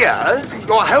brassieres,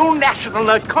 your whole national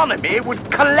economy would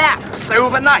collapse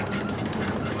overnight.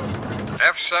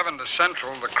 F7 to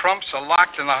Central. The Crumps are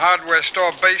locked in the hardware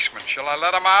store basement. Shall I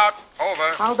let them out?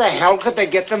 Over. How the hell could they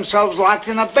get themselves locked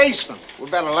in a basement? We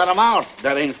better let them out.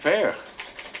 That ain't fair.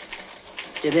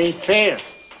 It ain't fair.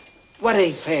 What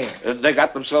ain't fair? If they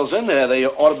got themselves in there, they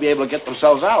ought to be able to get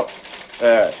themselves out.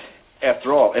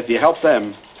 After all, if you help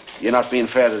them, you're not being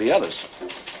fair to the others.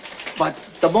 But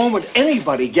the moment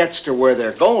anybody gets to where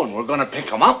they're going, we're going to pick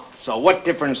them up. So what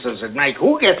difference does it make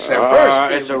who gets there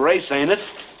first? It's a race, ain't it?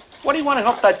 What do you want to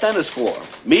help that dentist for?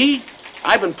 Me?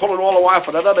 I've been pulling all the while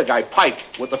for that other guy, Pike,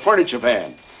 with the furniture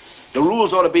van. The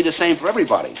rules ought to be the same for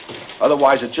everybody.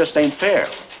 Otherwise, it just ain't fair.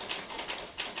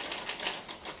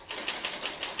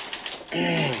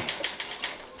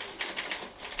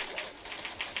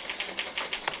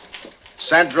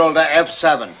 Central to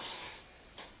F7.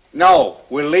 No,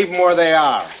 we'll leave them where they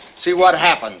are. See what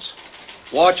happens.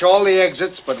 Watch all the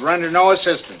exits, but render no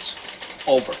assistance.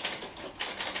 Over.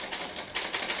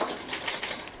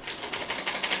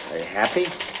 Are you happy?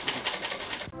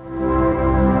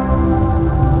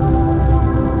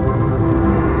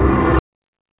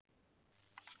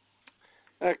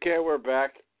 Okay, we're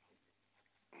back.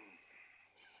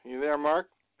 You there, Mark?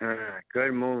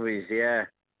 Good movies, yeah.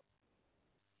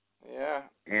 Yeah.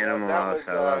 Animal that House, was,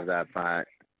 I love that part.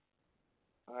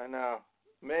 I know.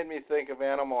 Made me think of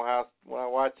Animal House when I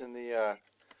was watching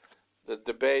the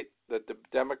debate, the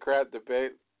Democrat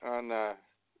debate on, I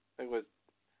think it was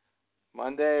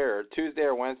Monday or Tuesday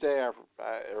or Wednesday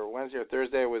or Wednesday or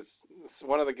Thursday was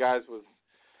one of the guys was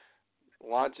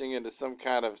launching into some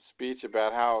kind of speech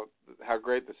about how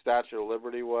great the Statue of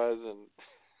Liberty was, and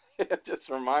it just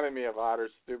reminded me of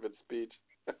Otter's stupid speech.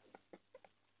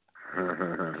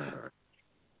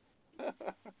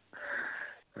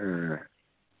 And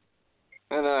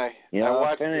I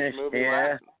watched this movie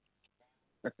last.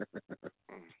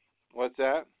 What's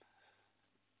that?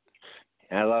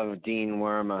 I love Dean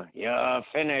Wormer. You're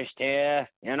finished here.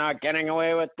 You're not getting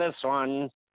away with this one.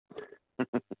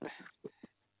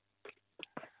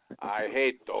 I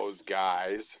hate those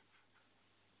guys.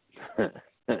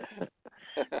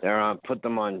 They're on. Put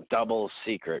them on double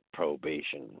secret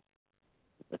probation.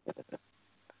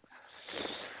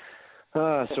 So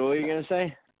what were you gonna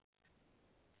say?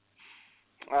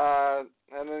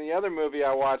 And then the other movie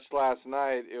I watched last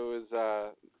night, it was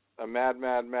A Mad,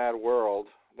 Mad, Mad World.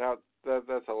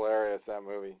 That's hilarious. That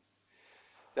movie.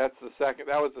 That's the second.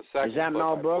 That was the second. Is that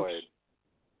Mel Brooks?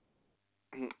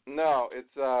 No,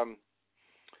 it's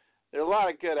there are a lot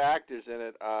of good actors in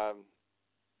it.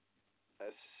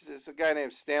 There's a guy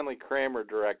named Stanley Kramer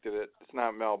directed it. It's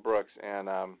not Mel Brooks, and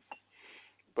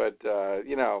but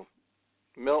you know,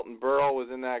 Milton Berle was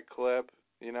in that clip,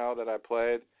 you know, that I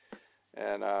played,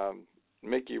 and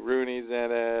Mickey Rooney's in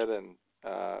it, and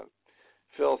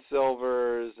Phil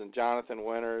Silvers and Jonathan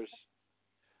Winters.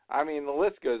 I mean, the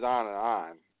list goes on and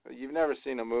on. You've never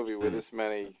seen a movie with this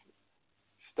many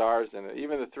stars in it.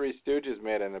 Even the Three Stooges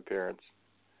made an appearance.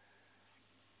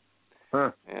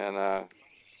 Huh. And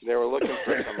they were looking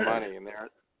for some money, and they're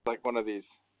like one of these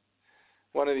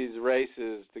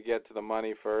races to get to the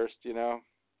money first, you know?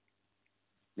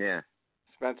 Yeah.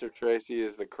 Spencer Tracy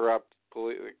is the corrupt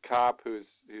cop who's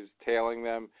tailing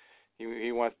them.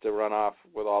 He wants to run off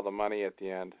with all the money at the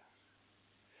end.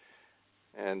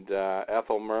 And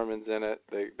Ethel Merman's in it.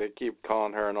 They keep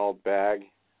calling her an old bag.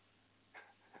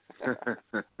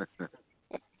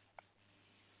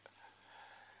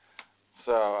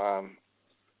 So,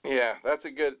 yeah, that's a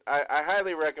good. I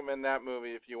highly recommend that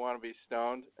movie if you want to be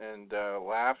stoned and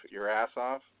laugh your ass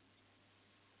off.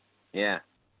 Yeah.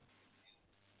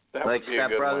 That like would be a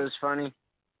Step good Brothers one. funny?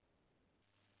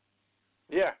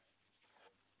 Yeah.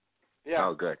 Yeah.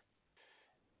 Oh, good.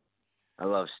 I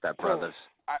love Step Brothers.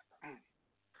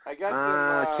 I got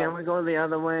some. Can we go the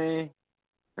other way?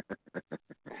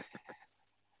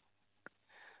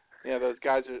 Yeah, those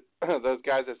guys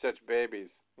are such babies,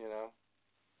 you know.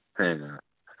 I know.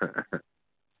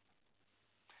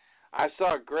 I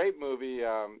saw a great movie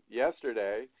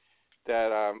yesterday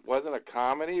that wasn't a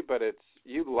comedy, but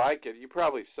you'd like it. You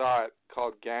probably saw it,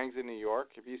 called Gangs in New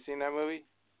York. Have you seen that movie?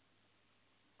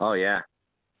 Oh, yeah.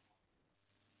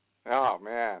 Oh,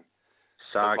 man.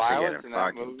 Sox are getting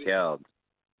fucking killed.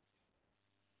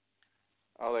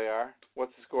 Oh, they are?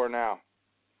 What's the score now?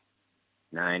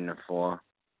 9-4.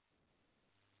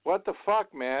 What the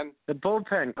fuck, man? The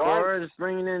bullpen. Cora's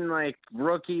bringing in, like,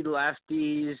 rookie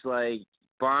lefties. Like,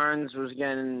 Barnes was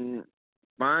getting...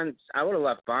 Barnes... I would have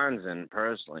left Barnes in,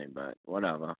 personally, but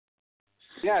whatever.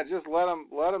 Yeah, just let him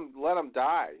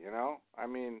die, you know? I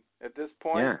mean, at this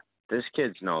point... Yeah, this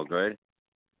kid's no good.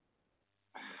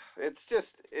 It's just...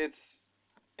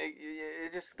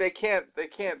 they can't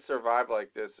survive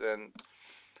like this, and...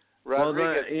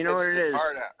 Rodriguez, you know what it is?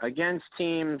 Against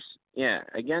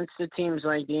the teams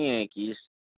like the Yankees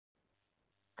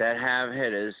that have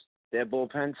hitters, their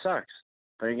bullpen sucks.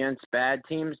 But against bad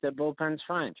teams, their bullpen's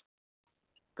fine.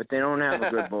 But they don't have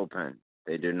a good bullpen.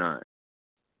 They do not.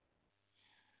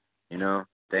 You know,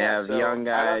 they have young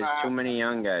guys, too many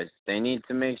young guys. They need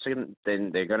to make some.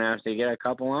 Then they're gonna have to get a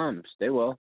couple arms. They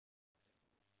will.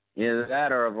 Either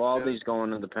that or Evaldi's going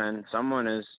to the pen. Someone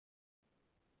is.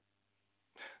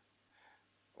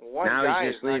 Now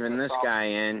he's just leaving this guy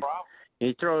in.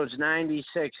 He throws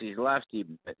 96. He's lefty,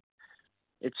 but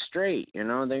it's straight. You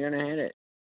know, they're going to hit it.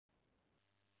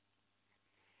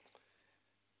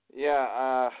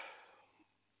 Yeah.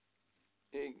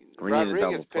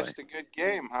 Rodriguez pitched a good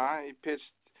game, huh?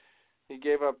 He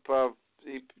gave up.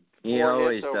 He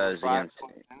always does against.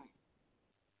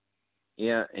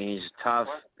 Yeah, he's tough.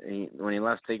 When he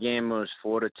left the game, it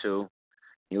was 4-2.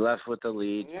 He left with the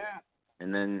lead. Yeah.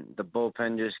 And then the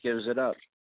bullpen just gives it up,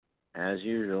 as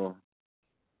usual.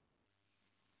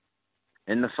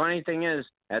 And the funny thing is,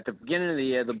 at the beginning of the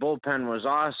year, the bullpen was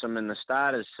awesome and the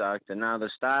starters sucked, and now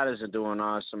the starters are doing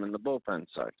awesome and the bullpen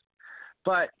sucks.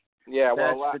 But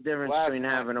that's the difference between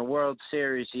having a World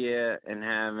Series year and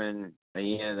having a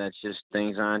year that's just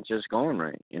things aren't just going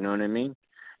right. You know what I mean?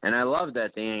 And I love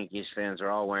that the Yankees fans are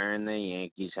all wearing their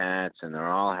Yankees hats and they're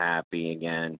all happy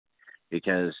again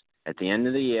because At the end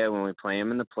of the year, when we play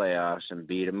them in the playoffs and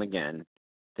beat them again,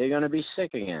 they're going to be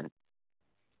sick again.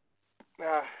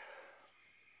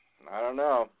 I don't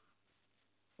know.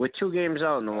 With 2 games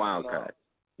out in the wild card,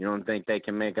 you don't think they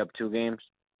can make up 2 games?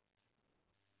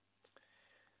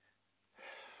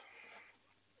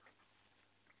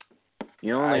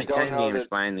 You're only 10 games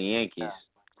behind the Yankees.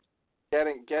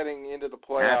 Getting into the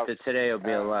playoffs. After today will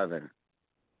be 11,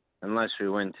 unless we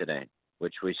win today,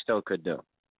 which we still could do.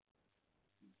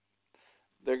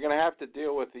 They're going to have to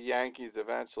deal with the Yankees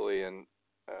eventually, and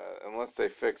unless they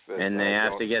fix this. And they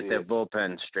have to get their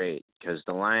bullpen straight, because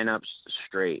the lineup's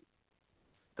straight.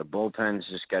 The bullpen's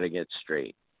just got to get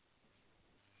straight.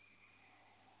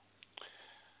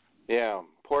 Yeah,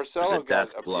 Porcello got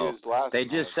abused last They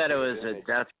just said it was a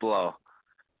death blow.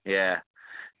 Yeah.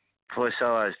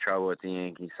 Porcello has trouble with the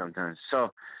Yankees sometimes.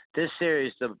 So, this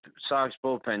series, the Sox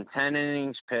bullpen, 10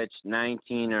 innings pitched,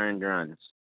 19 earned runs.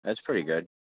 That's pretty good.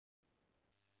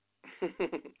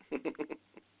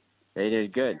 They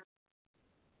did good.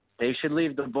 They should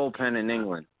leave the bullpen in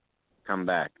England. Come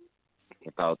back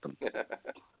without them.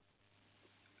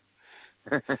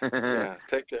 Yeah,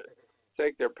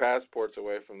 take their passports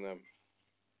away from them.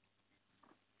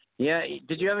 Yeah,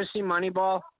 did you ever see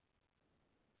Moneyball?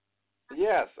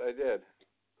 Yes, I did.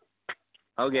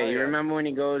 Okay, you remember when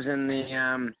he goes in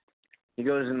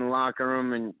the locker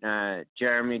room and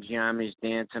Jeremy Giambi's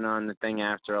dancing on the thing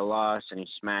after a loss and he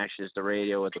smashes the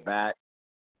radio with a bat?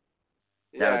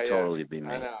 That would totally be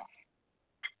me. I know.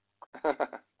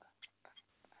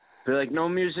 Be like, no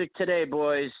music today,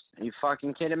 boys. Are you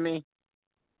fucking kidding me?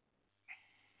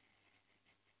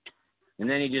 And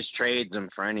then he just trades them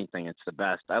for anything. It's the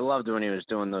best. I loved when he was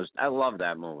doing those. I love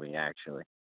that movie, actually.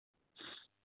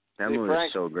 That movie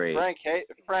was so great.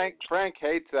 Frank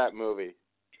hates that movie.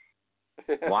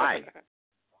 Why?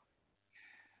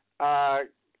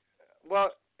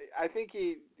 Well, I think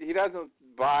he doesn't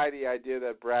buy the idea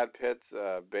that Brad Pitt's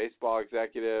a baseball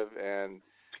executive, and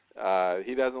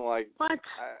he doesn't like. What?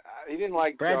 He didn't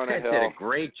like Brad Jonah Pitt Hill. did a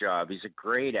great job. He's a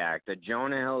great actor.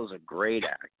 Jonah Hill is a great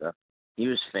actor. He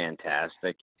was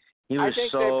fantastic. He was I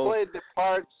think so they played the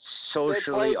part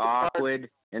socially awkward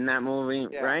in that movie,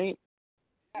 right?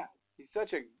 Yeah, he's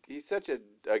such a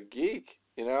geek,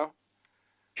 you know.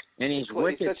 And he's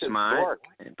wicked smart.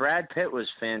 Brad Pitt was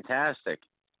fantastic.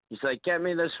 He's like, get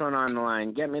me this one on the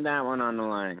line, get me that one on the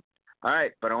line. All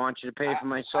right, but I want you to pay for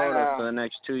my soda for the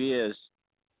next 2 years.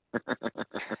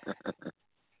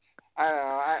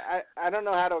 I don't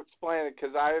know how to explain it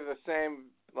because I have the same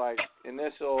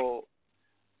initial.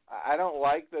 I don't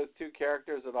like those 2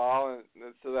 characters at all, and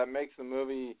so that makes the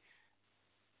movie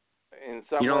in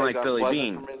some ways. You don't like Billy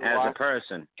Bean as a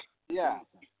person. Yeah.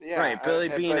 Right, Billy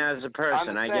Bean as a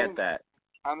person. I get that.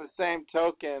 On the same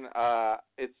token,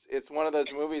 it's one of those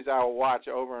movies I will watch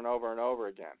over and over and over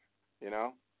again. You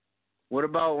know. What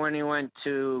about when he went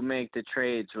to make the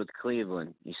trades with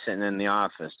Cleveland? He's sitting in the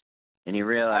office, and he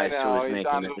realized who was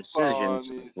making the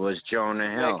decisions was Jonah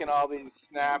Hill. Making all these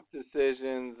snap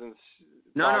decisions and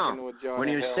no. With Jonah when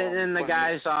he was Hill sitting in the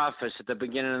guy's office at the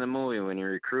beginning of the movie when he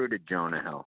recruited Jonah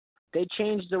Hill, they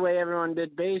changed the way everyone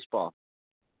did baseball.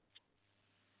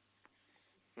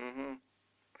 Mhm.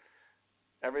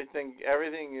 Everything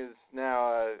is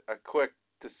now a quick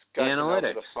discussion over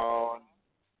the phone.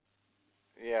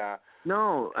 Yeah.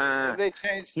 No, they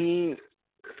changed.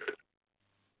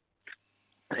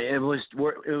 It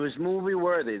was movie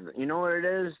worthy. You know what it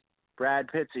is? Brad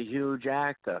Pitt's a huge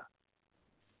actor.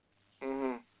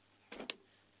 Mhm.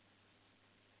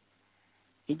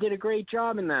 He did a great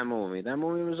job in that movie. That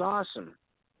movie was awesome.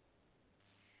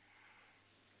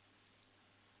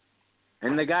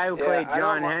 And the guy who played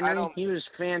John Henry, he was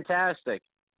fantastic.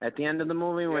 At the end of the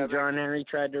movie, when John Henry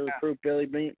tried to recruit Billy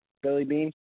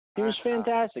Bean, he was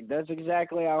fantastic. That's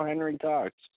exactly how Henry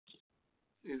talks.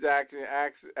 He's asking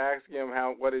him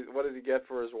what does he get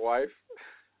for his wife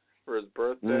for his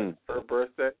birthday? For her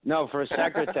birthday? No, for a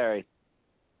secretary.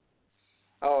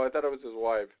 Oh, I thought it was his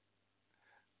wife.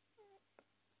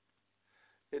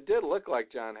 It did look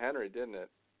like John Henry, didn't it?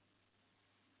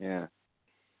 Yeah.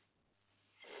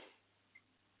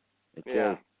 It yeah.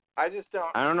 did. I just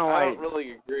don't. I don't know I why. don't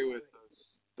really agree with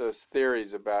those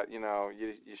theories about you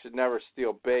should never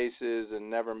steal bases and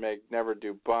never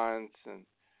do bunts and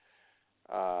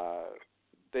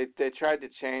they tried to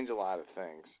change a lot of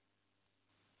things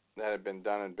that had been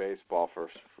done in baseball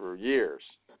for years,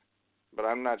 but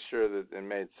I'm not sure that it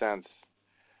made sense.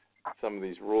 Some of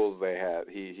these rules they had,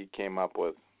 he came up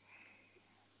with,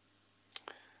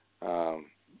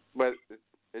 but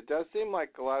it does seem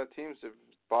like a lot of teams have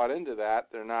bought into that.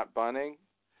 They're not bunting.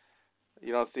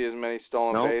 You don't see as many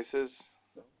stolen bases.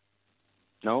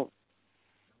 Nope.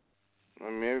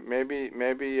 Maybe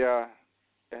it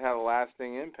had a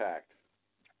lasting impact.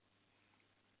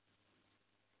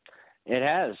 It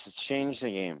has. It's changed the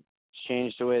game. It's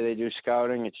changed the way they do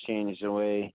scouting. It's changed the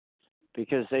way,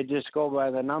 because they just go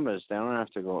by the numbers. They don't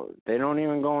have to go. They don't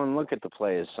even go and look at the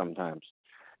players sometimes.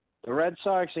 The Red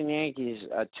Sox and Yankees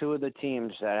are two of the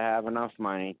teams that have enough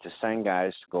money to send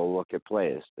guys to go look at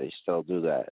players. They still do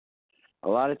that. A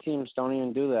lot of teams don't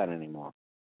even do that anymore.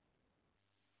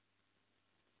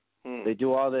 They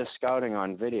do all their scouting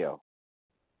on video.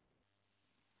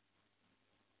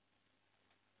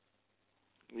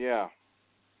 Yeah.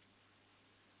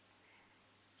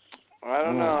 I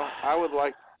don't know. I would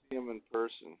like to see him in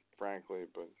person, frankly,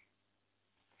 but...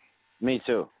 Me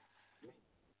too.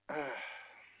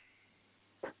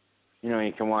 You know,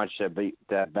 you can watch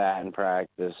that bat in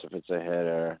practice if it's a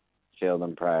hitter, field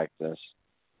in practice.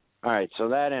 All right, so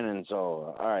that inning's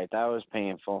over. All right, that was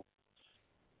painful.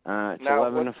 It's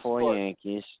 11-4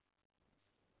 Yankees.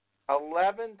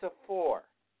 11-4.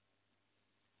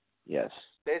 Yes.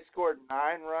 They scored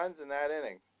 9 runs in that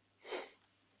inning.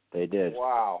 They did.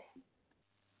 Wow.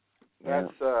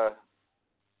 That's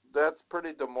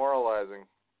pretty demoralizing.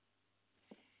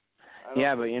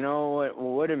 Yeah, but you know what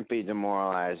wouldn't be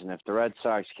demoralizing if the Red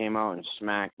Sox came out and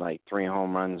smacked like 3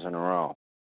 home runs in a row.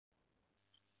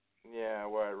 Yeah,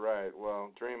 right.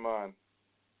 Well, dream on.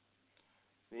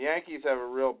 The Yankees have a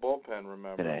real bullpen,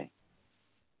 remember? Today.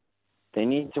 They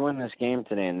need to win this game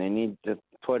today, and they need to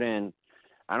put in,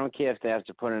 I don't care if they have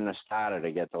to put in a starter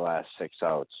to get the last 6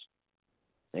 outs.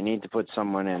 They need to put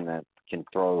someone in that can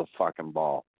throw the fucking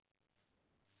ball.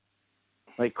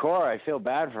 Like Cora, I feel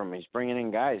bad for him. He's bringing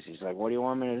in guys. He's like, what do you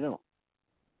want me to do?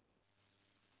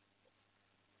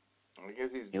 I guess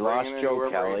he lost Joe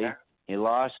Kelly. He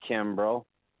lost Kimbrel.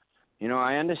 You know,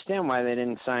 I understand why they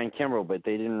didn't sign Kimbrel, but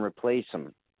they didn't replace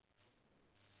him.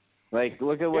 Like,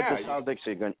 look at what the Celtics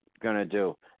are going to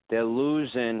do. They're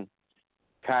losing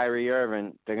Kyrie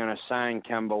Irving. They're going to sign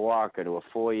Kemba Walker to a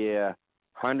 4-year,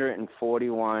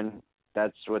 $141.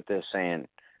 That's what they're saying.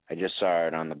 I just saw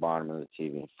it on the bottom of the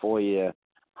TV. 4-year,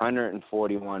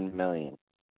 $141 million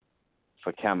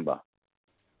for Kemba.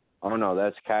 Oh no,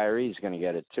 that's Kyrie's going to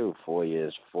get it too. 4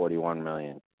 years, $41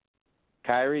 million.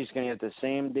 Kyrie's going to get the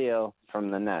same deal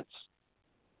from the Nets.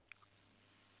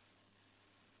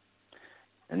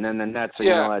 And then the Nets are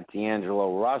going to let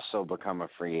D'Angelo Russell become a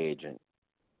free agent.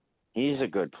 He's a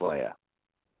good player.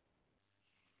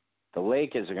 The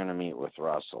Lakers are going to meet with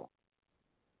Russell.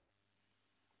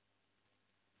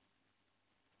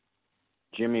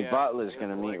 Jimmy Butler's going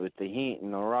to meet with the Heat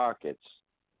and the Rockets.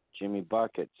 Jimmy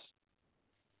Buckets.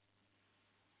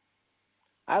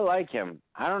 I like him.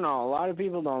 I don't know. A lot of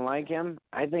people don't like him.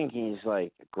 I think he's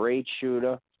like a great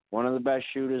shooter, one of the best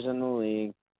shooters in the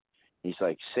league. He's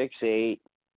like 6'8".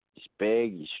 He's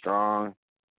big. He's strong.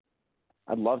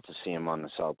 I'd love to see him on the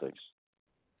Celtics.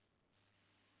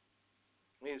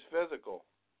 He's physical.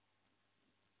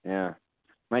 Yeah.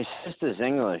 My sister's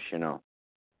English, you know.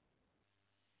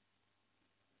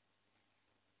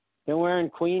 They're wearing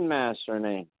Queen masks,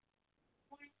 Renee.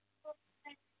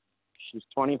 She's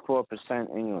 24%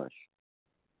 English.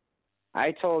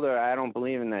 I told her I don't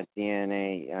believe in that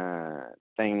DNA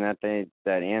thing, that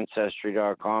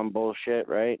Ancestry.com bullshit,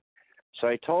 right? So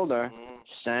I told her,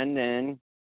 send in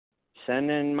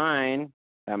mine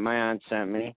that my aunt sent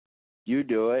me. You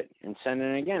do it and send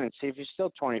it again and see if you're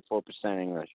still 24%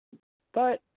 English.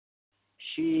 But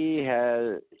she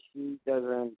hasn't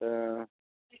done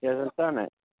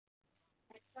it.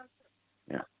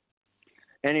 Yeah.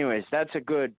 Anyways, that's a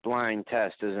good blind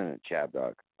test, isn't it,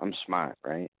 ChabDog? I'm smart,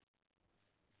 right?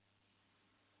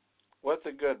 What's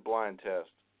a good blind test?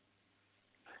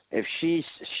 If she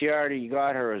already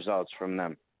got her results from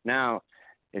them. Now,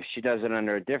 if she does it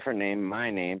under a different name,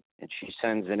 my name, and she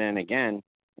sends it in again,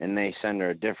 and they send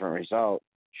her a different result,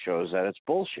 shows that it's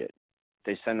bullshit. If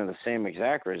they send her the same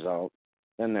exact result,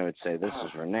 then they would say, this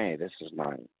is Renee, this is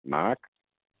not Maahk.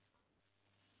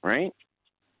 Right?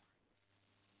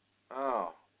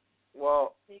 Oh,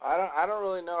 well, I don't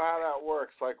really know how that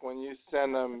works. Like when you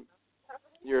send them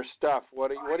your stuff, what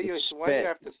do you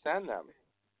have to send them?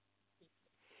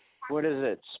 What is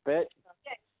it? Spit?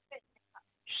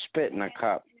 Spit in a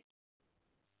cup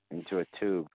into a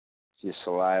tube. It's your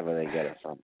saliva they get it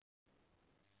from.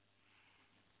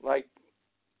 Like,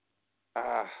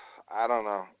 I don't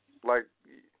know. Like,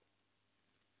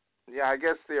 yeah, I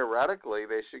guess theoretically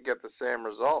they should get the same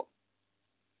result.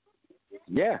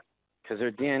 Yeah, because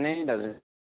their DNA doesn't.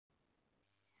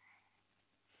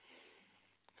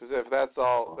 Because if that's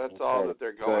all that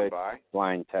they're going by.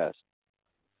 Blind test.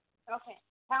 Okay.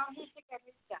 Tell him to get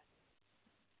his gun.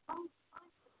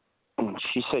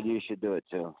 She said you should do it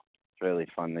too. It's really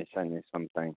fun. They send you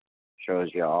something, shows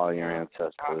you all your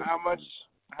ancestors. How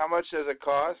much does it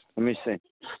cost? Let me see.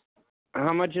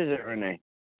 How much is it, Renee?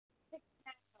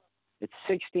 It's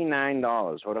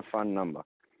 $69. What a fun number.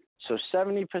 So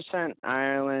 70%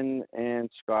 Ireland and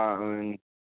Scotland,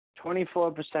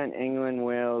 24% England,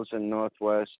 Wales, and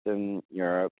Northwestern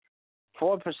Europe,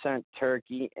 4%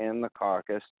 Turkey and the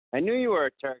Caucasus. I knew you were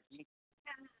a Turkey.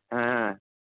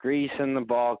 Greece and the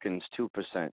Balkans, 2%.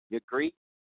 You're Greek?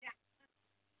 Yeah.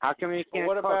 How come you can't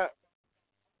What about...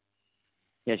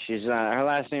 Yeah, she's her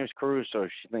last name's Caruso.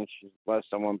 She thinks she's less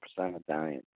than 1%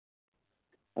 Italian.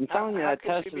 I'm telling you, that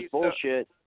test is bullshit.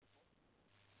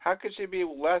 How could she be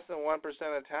less than 1%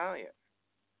 Italian?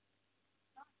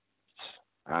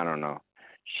 I don't know.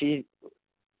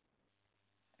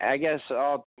 I guess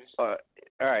all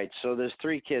right, so there's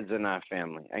 3 kids in our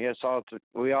family. I guess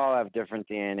we all have different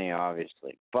DNA,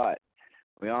 obviously, but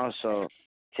we also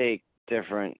take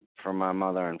different from our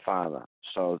mother and father.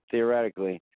 So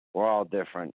theoretically, we're all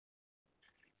different.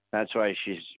 That's why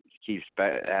she keeps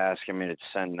asking me to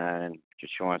send that in, because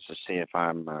she wants to see if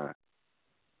I'm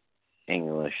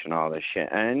English and all this shit.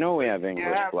 And I know we have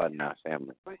English blood in our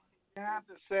family. But you have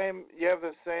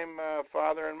the same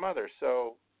father and mother,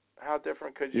 so how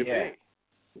different could you be?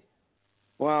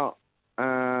 Well,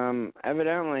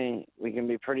 evidently we can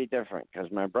be pretty different, because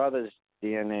my brother's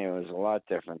DNA was a lot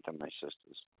different than my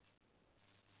sister's.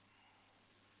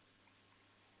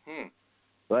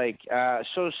 Like,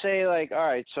 so say, like, all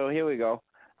right, so here we go.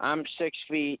 I'm 6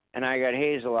 feet, and I got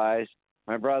hazel eyes.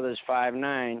 My brother's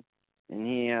 5'9", and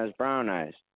he has brown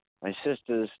eyes. My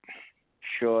sister's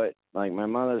short, like my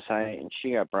mother's height, and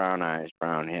she got brown eyes,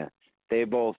 brown hair. They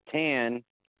both tan.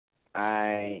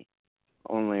 I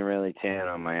only really tan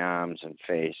on my arms and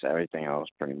face. Everything else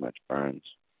pretty much burns.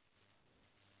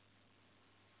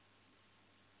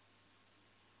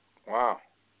 Wow.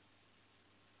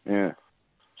 Yeah.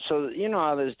 So, you know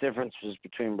how there's differences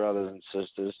between brothers and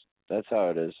sisters. That's how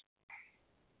it is.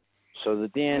 So the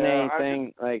DNA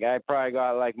thing, like, I probably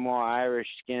got, like, more Irish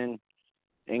skin,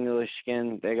 English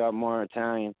skin. They got more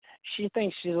Italian. She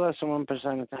thinks she's less than 1%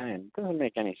 Italian. It doesn't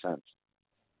make any sense.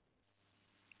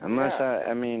 Unless,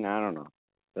 I mean, I don't know.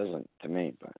 It doesn't to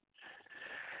me, but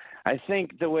I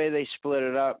think the way they split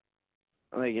it up,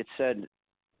 like it said,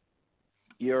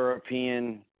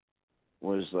 European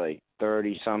was like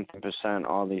 30-something%,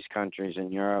 all these countries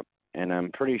in Europe, and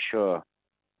I'm pretty sure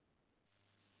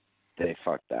they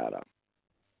fucked that up.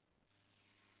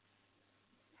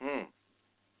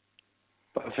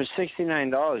 But for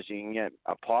 $69, you can get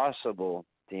a possible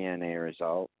DNA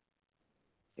result.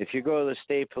 If you go to the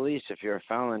state police, if you're a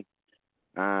felon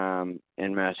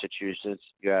in Massachusetts,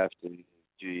 you have to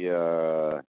do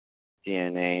your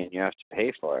DNA and you have to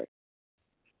pay for it.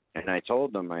 And I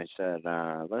told them, I said,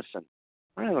 listen,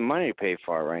 I don't have the money to pay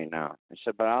for it right now. I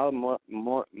said, but I'll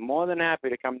more than happy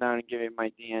to come down and give you my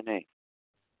DNA,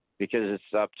 because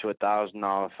it's up to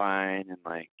 $1,000 fine and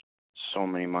like so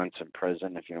many months in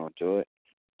prison if you don't do it.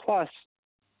 Plus,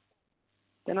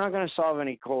 they're not going to solve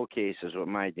any cold cases with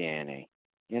my DNA.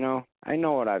 You know, I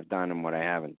know what I've done and what I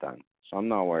haven't done, so I'm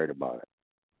not worried about it.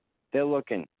 They're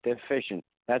looking, they're fishing.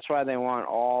 That's why they want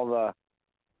all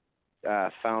the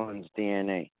felons'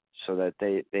 DNA, so that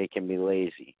they can be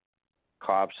lazy.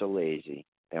 Cops are lazy.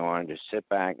 They want to just sit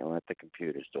back and let the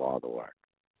computers do all the work.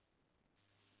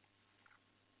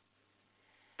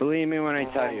 Believe me when I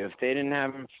tell you, if they didn't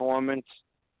have informants,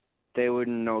 they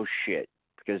wouldn't know shit.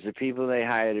 Because the people they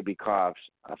hire to be cops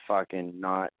are fucking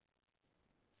not.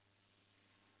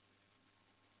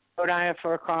 What would I hire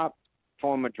for a cop?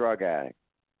 Former drug addict.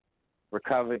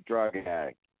 Recovered drug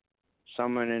addict.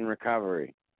 Someone in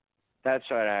recovery. That's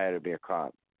what I hire to be a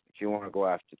cop. If you want to go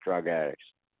after drug addicts.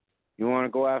 You want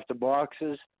to go after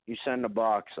boxers? You send a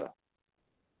boxer.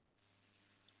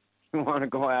 You want to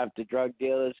go after drug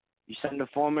dealers? You send a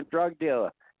former drug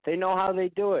dealer. They know how they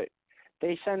do it.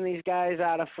 They send these guys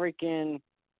out of freaking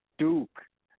Duke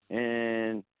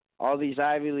and all these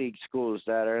Ivy League schools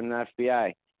that are in the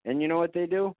FBI. And you know what they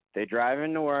do? They drive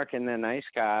into work in their nice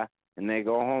car, and they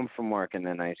go home from work in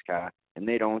their nice car, and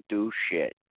they don't do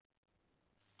shit.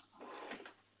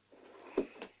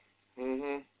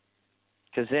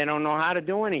 Because they don't know how to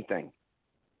do anything.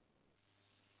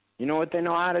 You know what they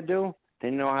know how to do?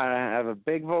 They know how to have a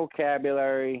big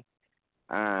vocabulary,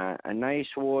 a nice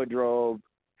wardrobe,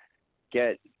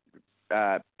 get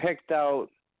picked out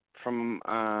from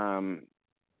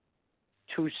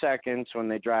 2 seconds when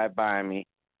they drive by me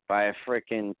by a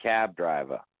frickin' cab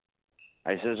driver.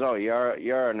 I says, "Oh, you're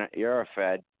a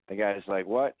Fed." The guy's like,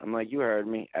 "What?" I'm like, "You heard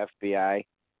me, FBI."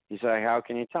 He's like, "How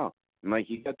can you tell?" I'm like,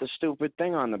 you got the stupid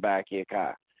thing on the back of your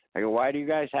car. I go, why do you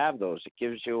guys have those? It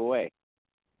gives you away.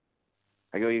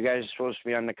 I go, you guys are supposed to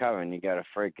be undercover, and you got a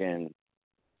freaking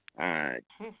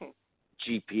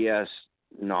GPS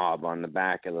knob on the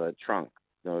back of the trunk.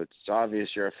 So it's obvious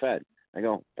you're a Fed. I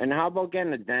go, and how about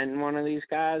getting a dent in one of these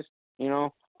cars? You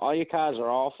know, all your cars are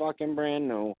all fucking brand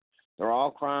new. They're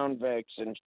all Crown Vics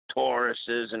and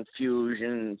Tauruses and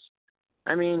Fusions.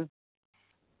 I mean,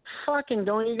 fucking,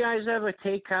 don't you guys ever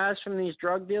take cars from these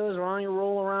drug dealers? Why don't you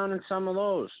roll around in some of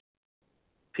those?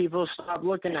 People stop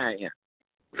looking at you.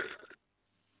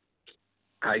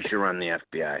 I should run the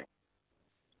FBI.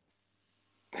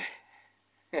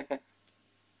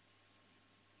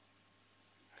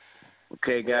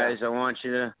 Okay, guys, I want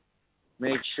you to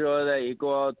make sure that you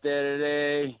go out there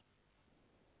today.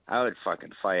 I would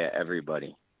fucking fire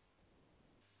everybody.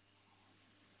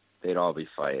 They'd all be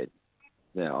fired.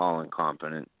 They're all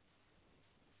incompetent.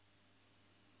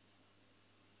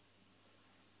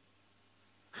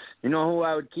 You know who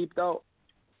I would keep, though?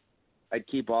 I'd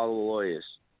keep all the lawyers.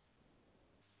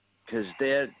 Because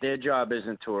their job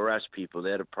isn't to arrest people.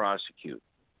 They're to prosecute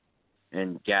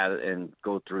and gather and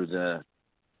go through the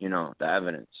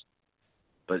evidence.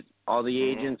 But all the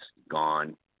agents,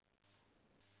 gone.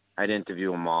 I'd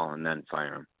interview them all and then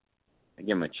fire them. I'd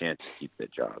give them a chance to keep their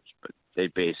jobs, but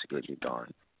they'd basically be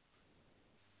gone.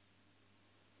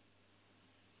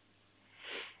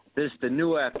 This is the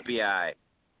new FBI.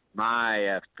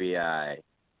 My FBI.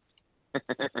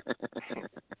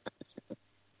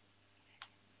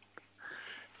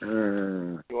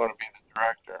 You want to be the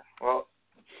director. Well,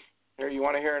 here, you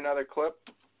want to hear another clip?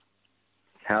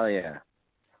 Hell yeah.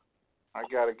 I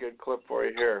got a good clip for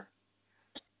you here.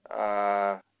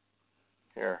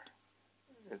 Here.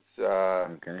 It's,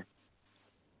 okay.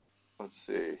 Let's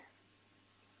see.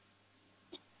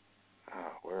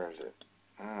 Oh, where is it?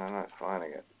 Oh, I'm not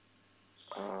finding it.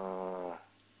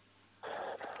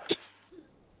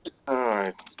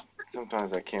 Alright.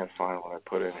 Sometimes I can't find what I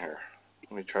put in here.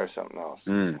 Let me try something else.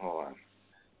 Hold on.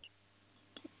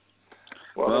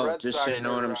 Well, just so you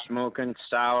know what I'm smoking,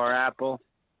 sour apple.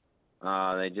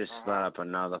 They just let up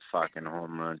another fucking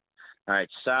home run. All right,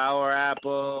 sour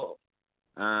apple,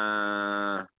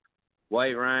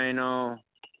 white rhino,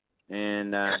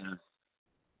 and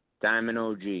diamond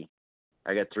OG.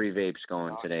 I got 3 vapes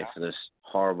going today for this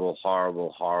horrible,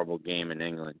 horrible, horrible game in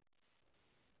England.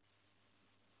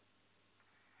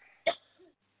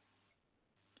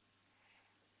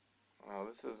 Oh,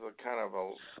 this is a kind of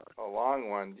a long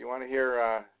one. Do you want to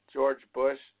hear George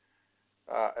Bush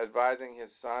advising his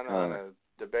son on a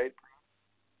debate?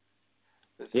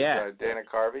 This is Dana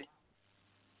Carvey.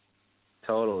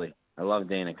 Totally. I love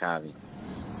Dana Carvey.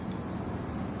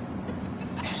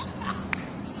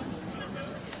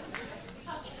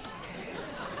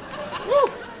 Woo!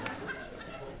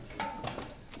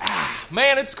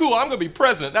 Man, it's cool. I'm going to be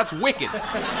president. That's wicked.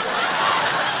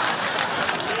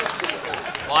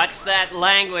 Watch that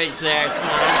language there, son.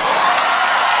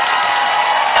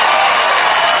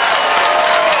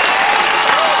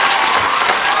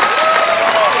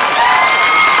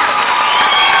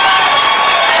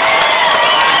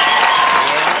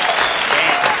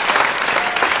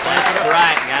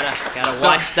 Gotta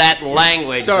watch that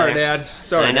language. Sorry, there. Dad.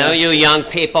 Sorry, I know Dad. you young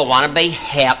people want to be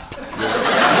hip. You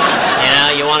know,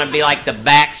 you want to be like the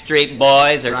Backstreet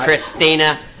Boys or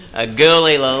Christina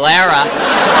Aguilera.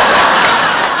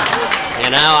 You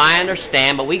know, I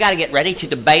understand, but we got to get ready to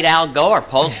debate Al Gore.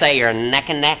 Polls say you're neck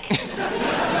and neck.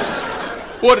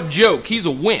 What a joke. He's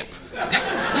a wimp.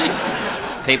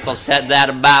 People said that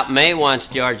about me once,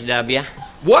 George W.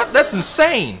 What? That's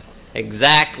insane.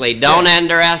 Exactly. Don't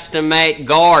underestimate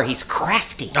Gore. He's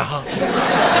crafty.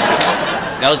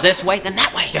 Goes this way, then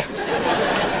that way.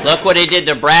 Look what he did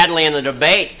to Bradley in the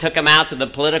debate. Took him out to the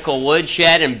political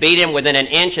woodshed and beat him within an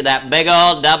inch of that big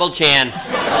old double chin.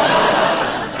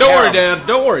 Don't worry, Dad.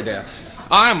 Don't worry, Dad.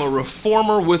 I'm a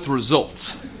reformer with results.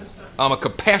 I'm a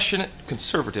compassionate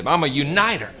conservative. I'm a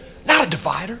uniter, not a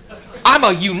divider. I'm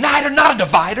a uniter, not a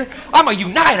divider. I'm a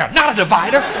uniter, not a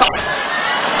divider.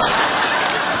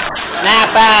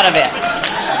 Snap out of it.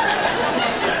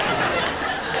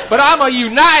 But I'm a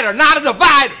uniter, not a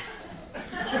divider.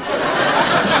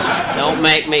 Don't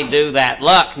make me do that.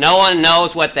 Look, no one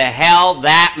knows what the hell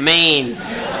that means.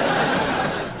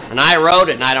 And I wrote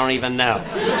it, and I don't even know.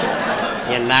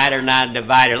 Uniter, not a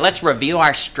divider. Let's review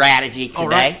our strategy today. All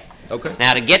right. Okay.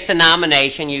 Now, to get the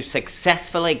nomination, you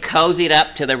successfully cozied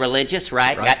up to the religious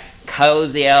right. Got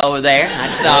cozy over there.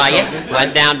 I saw you.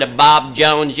 Went down to Bob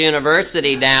Jones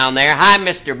University down there. Hi,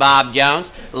 Mr. Bob Jones.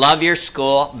 Love your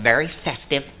school. Very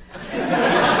festive.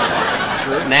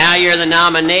 Now you're the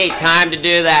nominee. Time to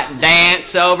do that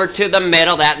dance over to the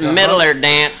middle, that middler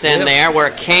dance in there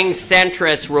where King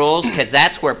Centrist rules, because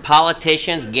that's where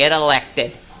politicians get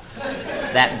elected.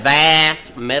 That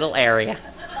vast middle area.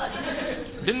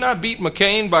 Didn't I beat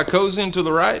McCain by cozying to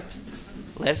the right?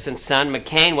 Listen, son,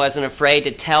 McCain wasn't afraid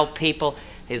to tell people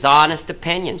his honest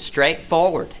opinion,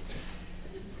 straightforward.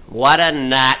 What a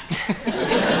nut.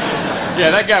 Yeah,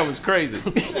 that guy was crazy.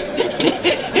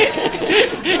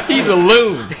 He's a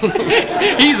loon.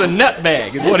 He's a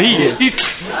nutbag is what he is.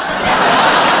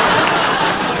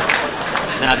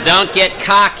 Now, don't get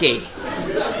cocky.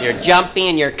 You're jumpy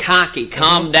and you're cocky.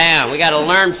 Calm down. We got to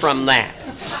learn from that.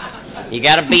 You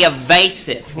got to be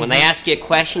evasive. When they ask you a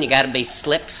question, you got to be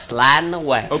sliding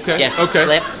away. Okay. Just okay.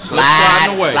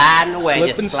 sliding away. Slip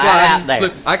just and slide out there.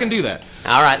 Slip. I can do that.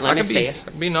 All right, let me see it. I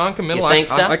can be non-committal. You think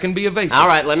so? I can be evasive. All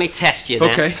right, let me test you then.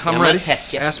 Okay, I'm ready.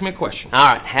 Test you. Ask me a question. All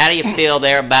right, how do you feel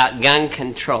there about gun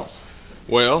control?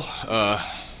 Well,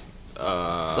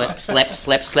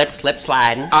 slip,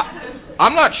 sliding.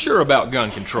 I'm not sure about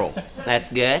gun control.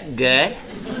 That's good.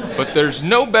 But there's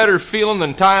no better feeling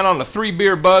than tying on a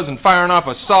 3-beer buzz and firing off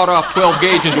a sawed-off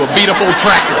 12-gauge into a beat-up old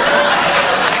tractor.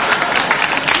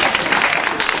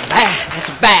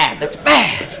 That's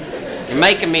bad. You're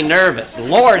making me nervous.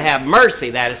 Lord have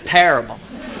mercy, that is terrible.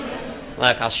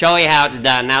 Look, I'll show you how it's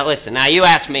done. Now listen, now you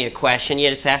ask me a question. You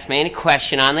just ask me any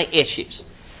question on the issues.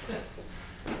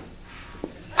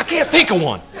 I can't think of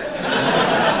one.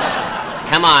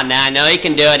 Come on now, I know you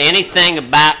can do it. Anything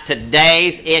about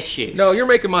today's issue. No, you're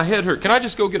making my head hurt. Can I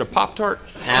just go get a Pop-Tart?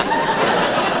 Now,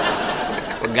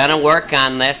 we're going to work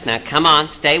on this. Now, come on,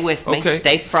 stay with me. Okay.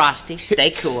 Stay frosty,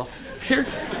 stay cool.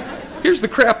 Here's the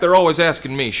crap they're always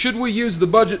asking me. Should we use the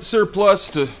budget surplus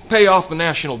to pay off the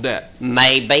national debt?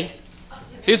 Maybe.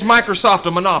 Is Microsoft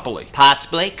a monopoly?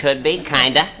 Possibly, could be,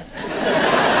 kinda.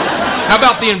 How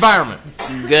about the environment?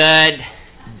 Good.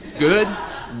 Good?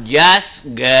 Just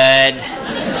good.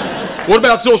 What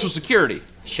about Social Security?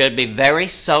 Should be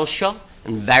very social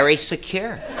and very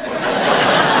secure.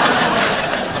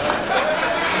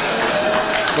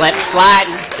 Slip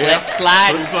sliding.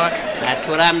 That's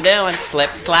what I'm doing. Slip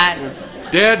sliding.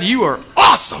 Dad, you are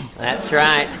awesome. That's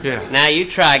right. Yeah. Now you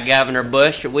try, Governor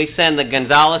Bush. Should we send the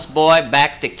Gonzales boy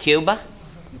back to Cuba?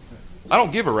 I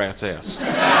don't give a rat's ass.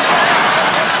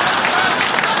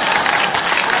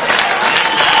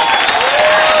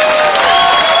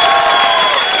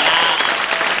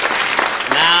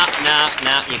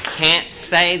 No, you can't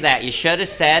say that. You should have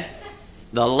said,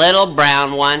 the little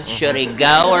brown one, should he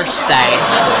go or stay?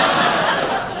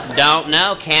 Don't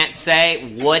know, can't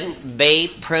say, wouldn't be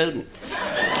prudent.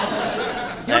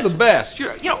 You're the best.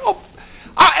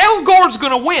 Al Gore's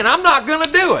going to win. I'm not going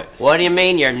to do it. What do you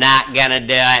mean you're not going to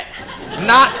do it?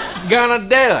 Not going to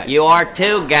do it. You are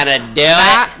too going to do it.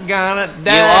 Not going to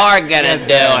do it. You are going to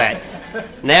do it.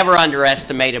 Never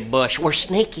underestimate a Bush. We're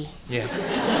sneaky. Yeah.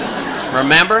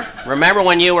 Remember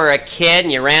when you were a kid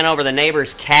and you ran over the neighbor's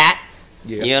cat?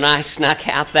 Yeah. You and I snuck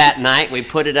out that night. We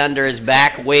put it under his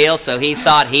back wheel so he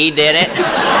thought he did it.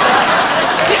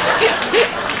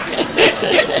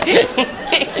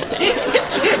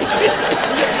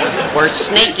 We're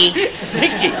sneaky.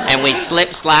 And we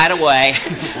slide away.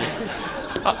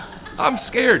 I'm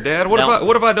scared, Dad. What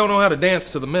if I don't know how to dance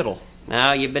to the middle?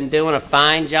 No, you've been doing a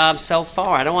fine job so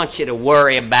far. I don't want you to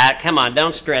worry about it. Come on,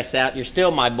 don't stress out. You're still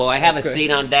my boy. Have a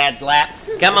seat on Dad's lap.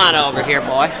 Come on over here,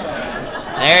 boy.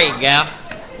 There you go.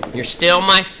 You're still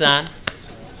my son,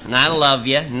 and I love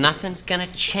you. Nothing's going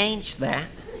to change that.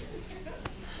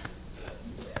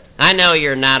 I know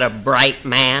you're not a bright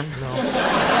man. No.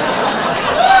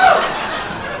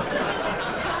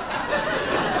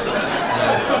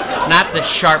 Not the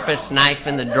sharpest knife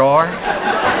in the drawer.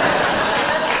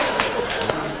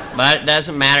 But it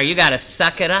doesn't matter. You got to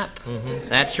suck it up. Mm-hmm.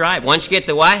 That's right. Once you get to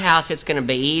the White House, it's going to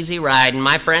be easy riding.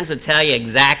 My friends will tell you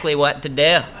exactly what to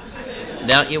do.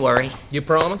 Don't you worry. You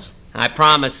promise? I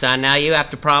promise, son. Now you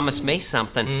have to promise me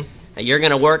something. Mm-hmm. You're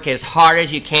going to work as hard as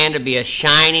you can to be a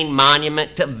shining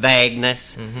monument to vagueness,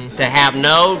 to have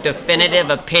no definitive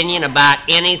opinion about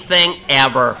anything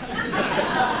ever.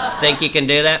 Think you can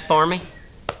do that for me?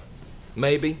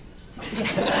 Maybe.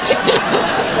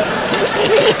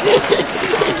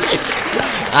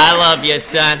 I love you,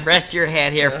 son. Rest your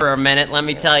head here for a minute. Let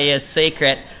me tell you a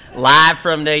secret. Live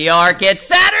from New York, it's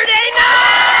Saturday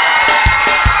night!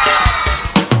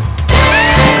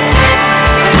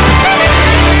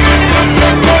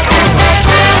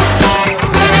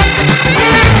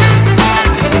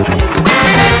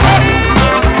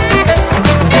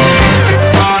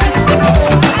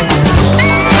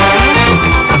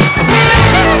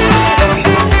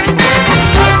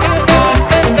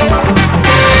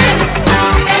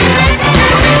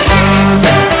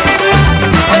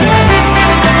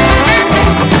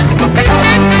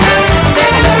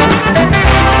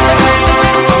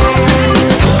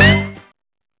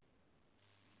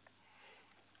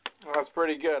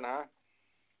 good, huh?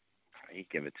 You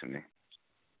give it to me.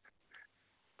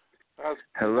 That's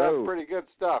pretty good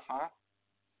stuff, huh?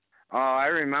 Oh, I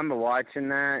remember watching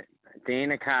that.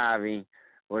 Dana Carvey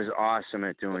was awesome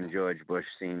at doing George Bush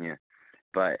Sr.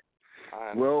 But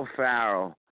Will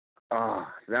Ferrell,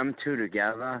 them two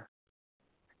together.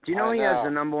 Do you know he has the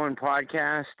 #1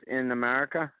 podcast in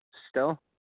America still?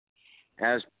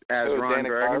 As Ron Dana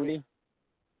Burgundy? Carvey?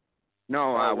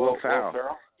 No, Will Ferrell. Will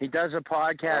Ferrell? He does a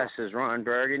podcast as Ron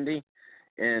Burgundy.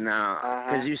 And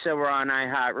because you said we're on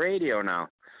iHeartRadio now.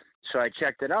 So I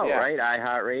checked it out, right?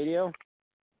 iHeartRadio,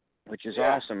 which is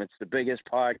awesome. It's the biggest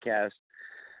podcast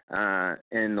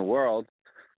in the world,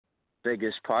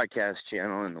 biggest podcast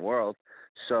channel in the world.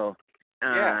 So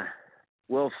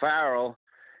Will Ferrell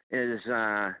is,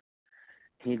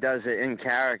 he does it in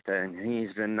character, and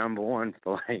he's been #1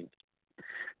 for like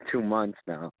 2 months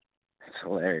now. It's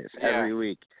hilarious. Every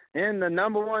week. And the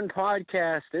 #1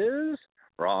 podcast is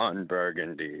Ron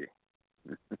Burgundy.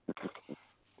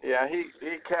 Yeah, he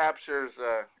captures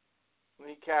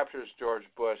George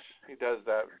Bush. He does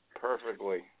that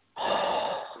perfectly.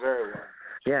 Very well.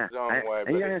 Yeah. His own way,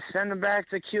 Are you going to send him back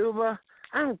to Cuba?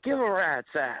 I don't give a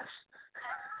rat's ass.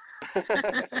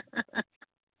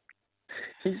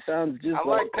 He sounds just I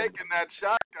like taking that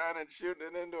shotgun and shooting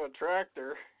it into a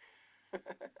tractor.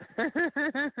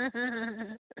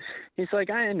 He's like,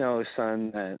 I know,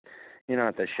 son, that you're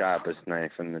not the sharpest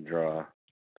knife in the drawer.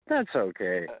 That's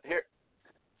okay.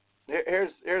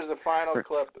 Here's the final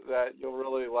clip that you'll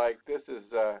really like. This is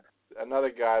another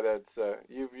guy that's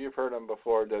you've heard him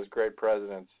before. Does great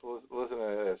presidents. Listen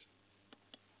to this.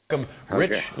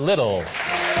 Rich Little.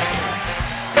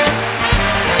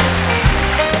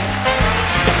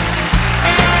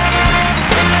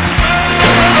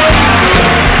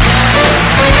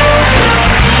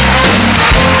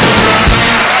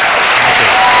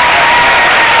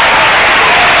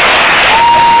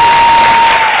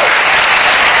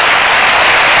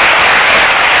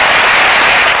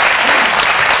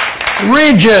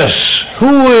 Regis,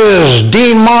 who is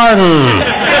Dean Martin?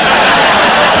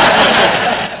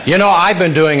 You know, I've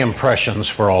been doing impressions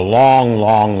for a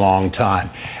long time.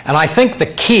 And I think the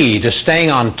key to staying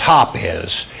on top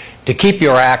is to keep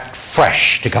your act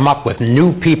fresh, to come up with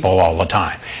new people all the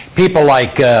time. People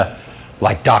like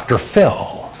Dr.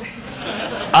 Phil.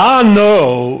 I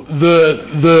know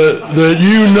that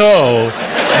you know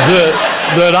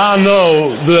that I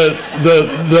know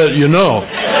that you know.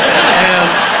 And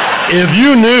if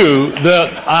you knew that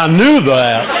I knew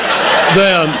that,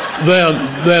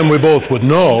 then we both would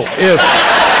know if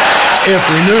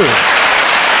we knew.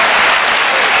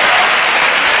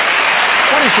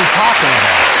 What is he talking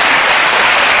about?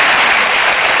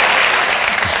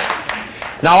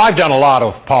 Now, I've done a lot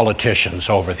of politicians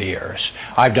over the years.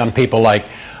 I've done people like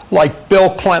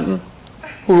Bill Clinton,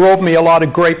 who wrote me a lot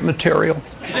of great material.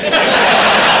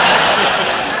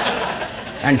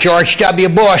 And George W.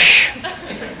 Bush.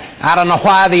 I don't know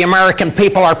why the American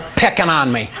people are picking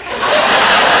on me.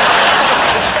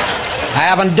 I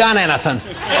haven't done anything.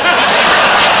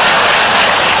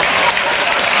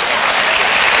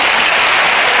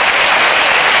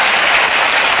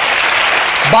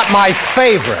 But my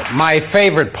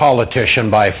favorite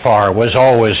politician by far was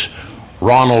always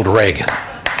Ronald Reagan.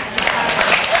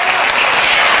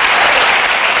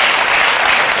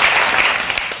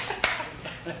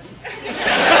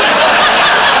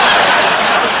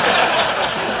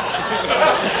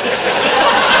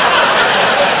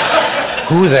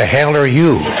 Who the hell are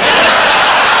you?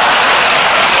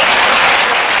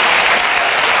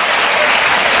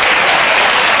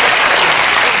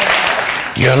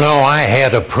 You know, I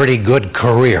had a pretty good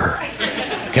career,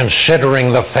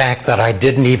 considering the fact that I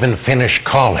didn't even finish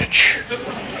college.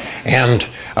 And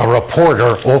a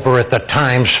reporter over at the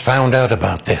Times found out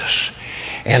about this.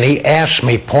 And he asked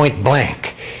me point blank.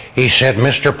 He said,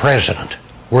 Mr. President,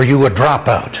 were you a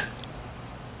dropout?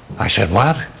 I said,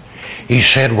 what? He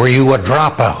said, were you a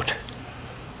dropout?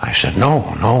 I said, no,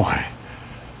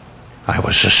 I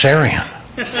was cesarean.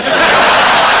 I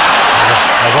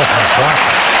wasn't a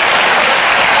dropout.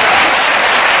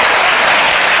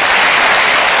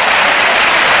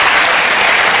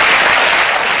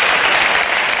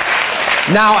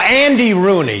 Now, Andy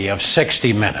Rooney of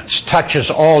 60 Minutes touches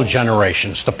all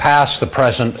generations, the past, the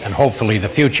present, and hopefully the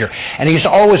future. And he's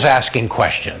always asking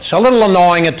questions. A little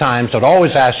annoying at times, but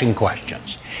always asking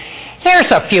questions.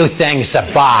 Here's a few things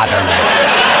that bother me.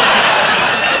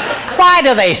 Why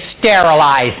do they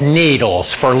sterilize needles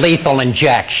for lethal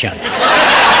injection?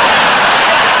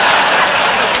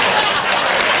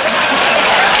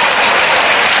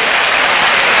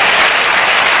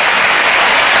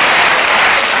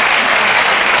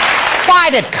 Why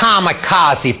did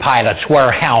kamikaze pilots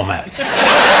wear helmets?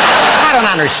 I don't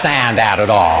understand that at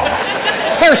all.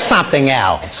 Here's something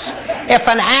else. If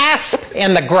an asp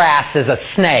in the grass is a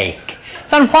snake,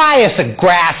 then why is a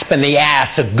grasp in the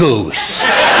ass a goose?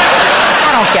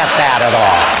 I don't get that at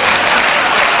all.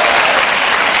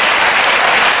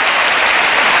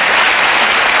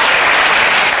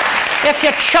 If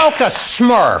you choke a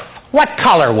Smurf, what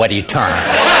color would he turn?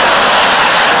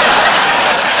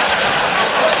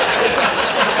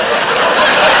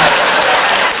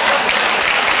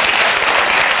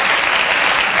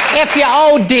 If you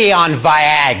OD on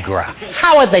Viagra,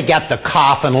 how would they get the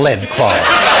coffin lid closed?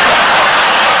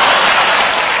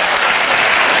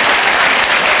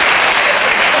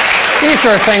 These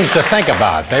are things to think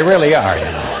about. They really are, you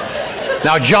know.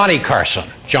 Now, Johnny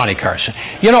Carson.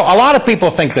 You know, a lot of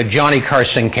people think that Johnny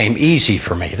Carson came easy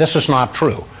for me. This is not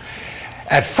true.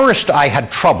 At first, I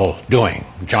had trouble doing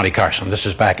Johnny Carson. This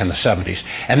is back in the 70s.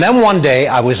 And then one day,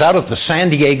 I was out at the San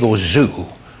Diego Zoo,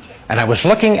 and I was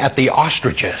looking at the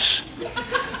ostriches.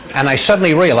 And I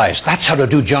suddenly realized, that's how to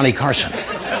do Johnny Carson.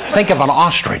 Think of an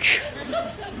ostrich.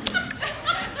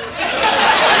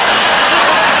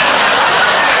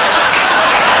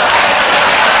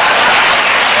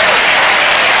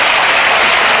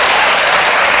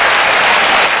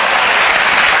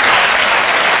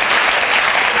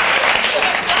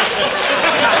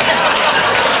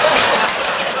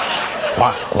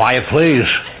 Quiet, please.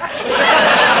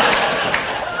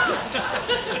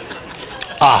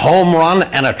 A home run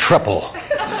and a triple.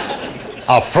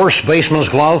 A first baseman's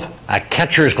glove, a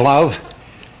catcher's glove,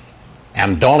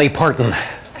 and Dolly Parton.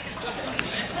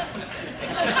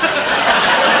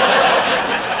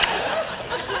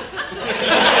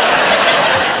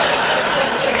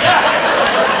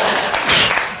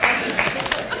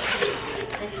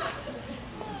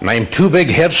 Name 2 big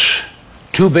hits,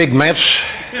 2 big Mets.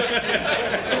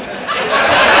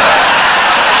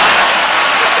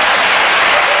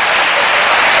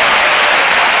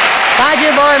 Thank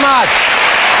you very much.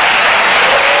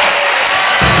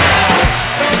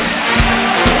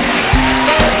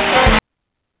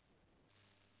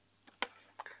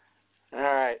 All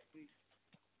right.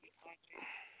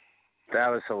 That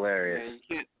was hilarious.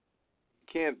 Yeah, you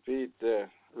can't beat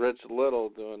Rich Little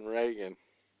doing Reagan.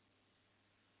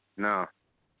 No.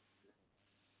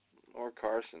 Or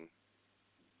Carson.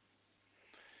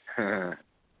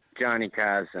 Johnny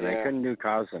Carson. Yeah. I couldn't do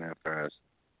Carson at first.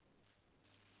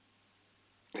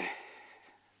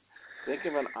 Think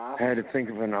of an ostrich. I had to think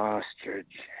of an ostrich.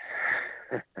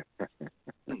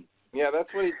 Yeah,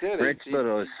 that's what he did. Rich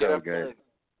Little is so good.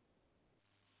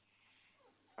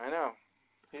 I know.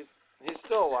 He's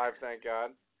still alive, thank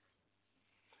God.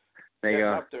 There you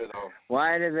go. Up there, though.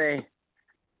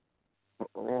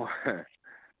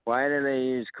 Why do they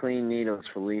use clean needles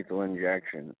for lethal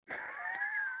injection?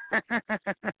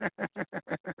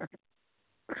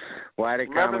 Why do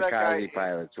kamikaze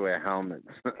pilots wear helmets?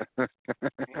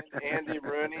 Andy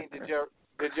Rooney, did you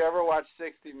ever watch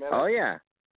 60 Minutes? Oh yeah.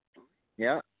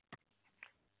 Yeah.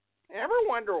 Ever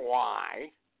wonder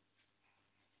why?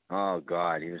 Oh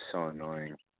God, he was so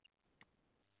annoying.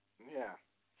 Yeah.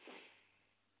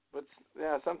 But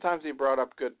yeah, sometimes he brought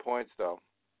up good points though.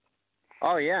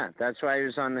 Oh yeah, that's why he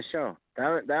was on the show.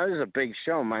 That was a big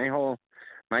show. My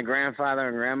grandfather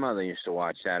and grandmother used to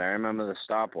watch that. I remember the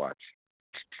stopwatch.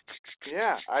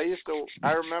 Yeah, I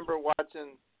remember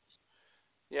watching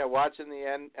the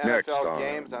NFL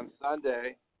games on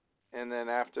Sunday, and then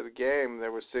after the game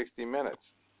there was 60 Minutes.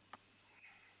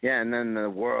 Yeah, and then the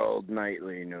World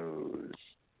Nightly News.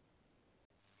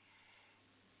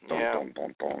 Yeah. Dun,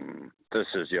 dun, dun, dun. This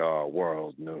is your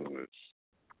World News.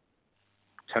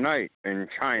 Tonight in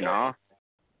China,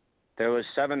 there was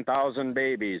 7,000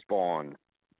 babies born.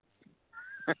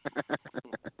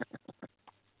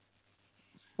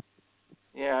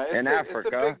 Yeah, in Africa,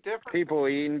 it's a big difference. People were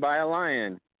eaten by a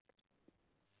lion.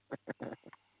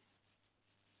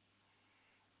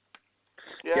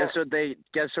 Yeah.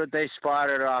 Guess what they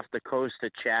spotted off the coast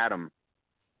of Chatham,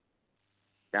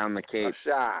 down the Cape? A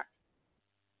shark.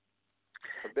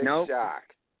 A big shark.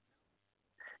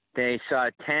 They saw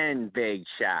 10 big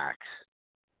sharks,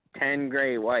 10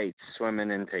 great whites swimming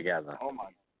in together. Oh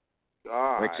my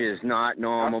God! Which is not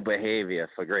normal behavior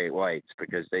for great whites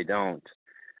because they don't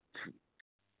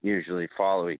usually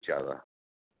follow each other.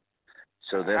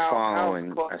 So they're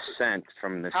following a scent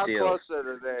from the seals.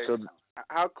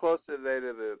 How close are they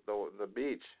to the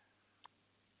beach?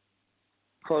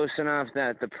 Close enough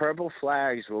that the purple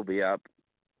flags will be up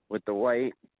with the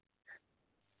white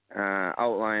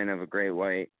outline of a great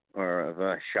white or of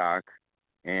a shark,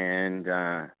 and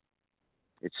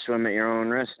it's swim at your own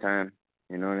risk time.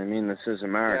 You know what I mean? This is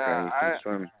America. Yeah, you can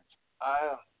swim.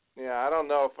 I don't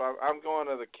know if I'm going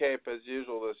to the Cape as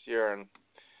usual this year, and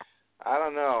I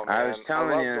don't know, man. I was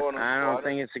telling you, I don't water.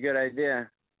 think it's a good idea.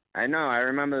 I know. I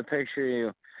remember the picture of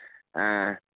you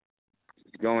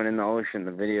going in the ocean,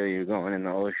 the video of you going in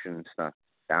the ocean and stuff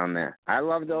down there. I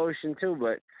love the ocean too,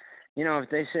 but, you know, if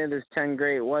they say there's 10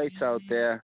 great whites out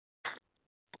there,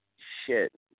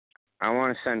 shit, I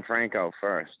want to send Frank out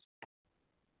first.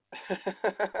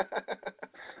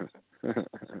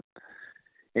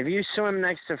 If you swim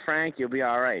next to Frank, you'll be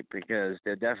all right because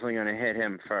they're definitely going to hit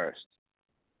him first.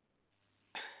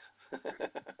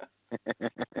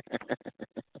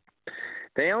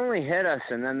 They only hit us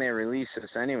and then they release us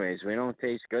anyways. We don't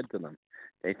taste good to them.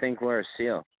 They think we're a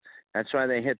seal. That's why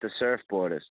they hit the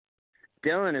surfboarders.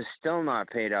 Dylan is still not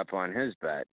paid up on his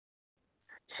bet.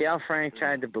 See how Frank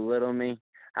tried to belittle me?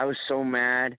 I was so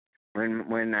mad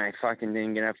when I fucking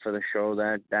didn't get up for the show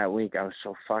that week. I was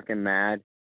so fucking mad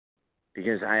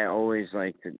because I always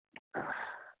liked to,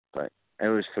 but it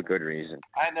was for good reason.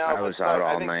 I know. I was out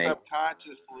all I think night.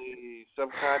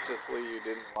 Subconsciously, you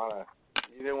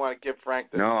didn't want to give Frank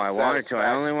the. No, I wanted to.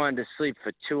 I only wanted to sleep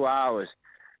for 2 hours.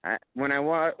 When I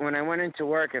went into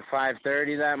work at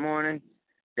 5:30 that morning,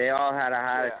 they all had a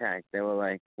heart attack. They were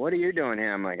like, "What are you doing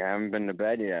here?" I'm like, "I haven't been to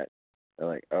bed yet." They're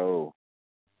like, "Oh."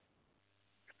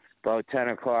 About 10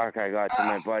 o'clock, I got to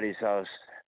my buddy's house,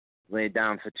 laid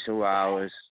down for 2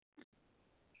 hours,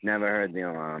 never heard the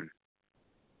alarm.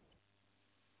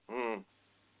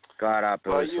 Got up, it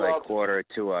was like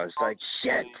 1:45. I was like,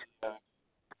 shit.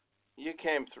 You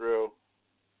came through.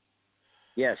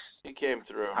 Yes. You came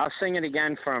through. I'll sing it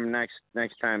again for him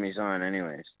next time he's on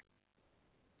anyways.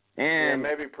 And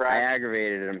maybe I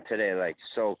aggravated him today like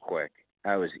so quick.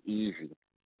 I was easy.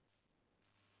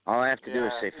 All I have to do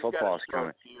is say football's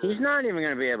coming. He's not even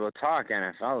going to be able to talk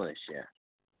NFL this year.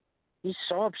 He's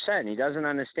so upset, and he doesn't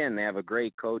understand they have a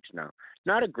great coach now.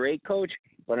 Not a great coach,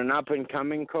 but an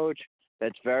up-and-coming coach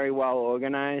that's very well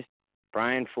organized,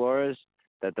 Brian Flores,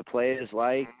 that the players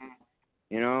like,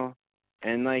 you know.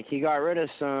 And, like, he got rid of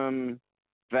some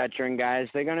veteran guys.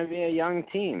 They're going to be a young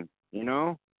team, you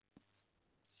know.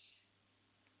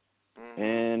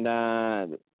 And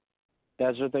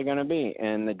that's what they're going to be.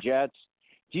 And the Jets.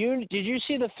 Did you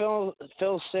see the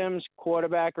Phil Simms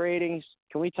quarterback ratings?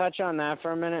 Can we touch on that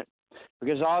for a minute?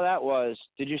 Because all that was,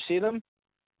 did you see them?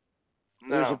 No.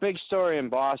 There was a big story in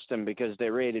Boston because they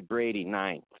rated Brady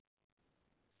 9th.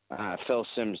 Phil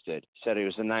Simms did. Said he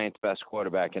was the 9th best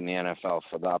quarterback in the NFL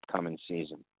for the upcoming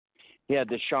season. He had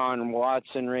Deshaun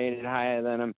Watson rated higher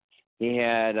than him. He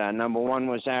had number 1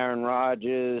 was Aaron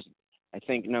Rodgers. I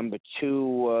think number 2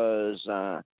 was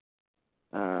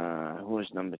who was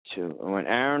number 2? It went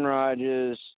Aaron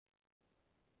Rodgers,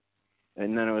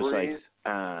 and then it was Breeze?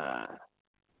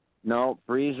 no,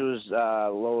 Breeze was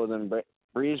lower than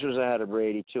Breeze was ahead of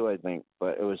Brady too, I think.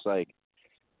 But it was like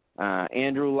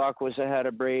Andrew Luck was ahead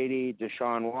of Brady,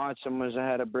 Deshaun Watson was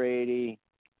ahead of Brady,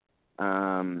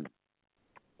 Russell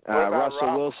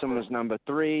Wilson was number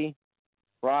 3,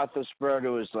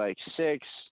 Roethlisberger was like 6.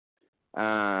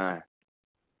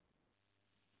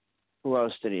 Who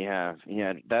else did he have?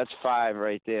 That's 5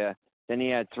 right there. Then he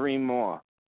had 3 more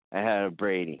ahead of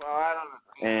Brady. Well, I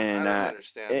don't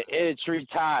understand. It's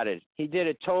retarded. He did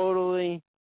it totally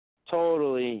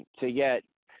to get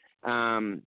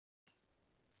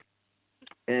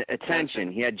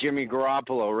attention. He had Jimmy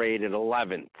Garoppolo rated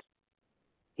 11th.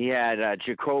 He had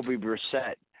Jacoby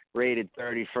Brissett rated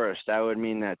 31st. That would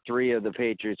mean that 3 of the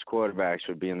Patriots quarterbacks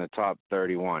would be in the top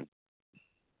 31.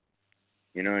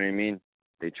 You know what I mean?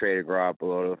 They traded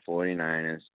Garoppolo to the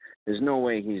 49ers. There's no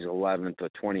way he's 11th or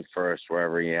 21st,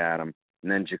 wherever he had him.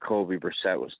 And then Jacoby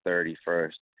Brissett was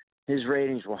 31st. His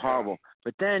ratings were horrible.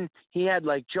 But then he had,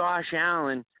 like, Josh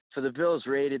Allen for the Bills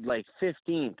rated, like,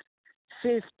 15th.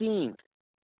 15th.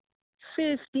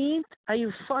 15th? Are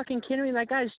you fucking kidding me? That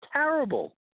guy's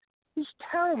terrible. He's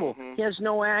terrible. He has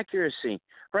no accuracy.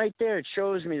 Right there, it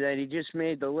shows me that he just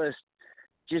made the list.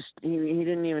 He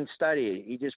didn't even study it.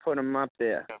 He just put him up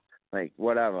there. Like,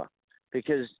 whatever.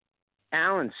 Because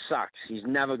Allen sucks. He's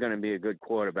never going to be a good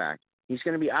quarterback. He's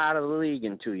going to be out of the league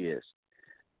in 2 years.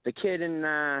 The kid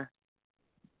on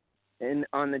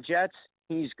the Jets,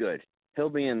 he's good. He'll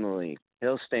be in the league.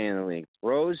 He'll stay in the league.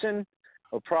 Rosen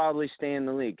will probably stay in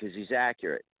the league because he's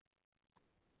accurate.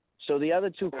 So the other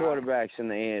 2 quarterbacks in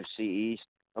the AFC East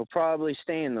will probably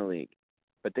stay in the league.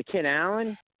 But the kid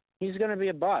Allen, he's going to be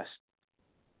a bust.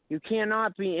 You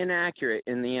cannot be inaccurate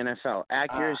in the NFL.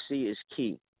 Accuracy is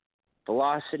key.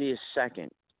 Velocity is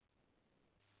second.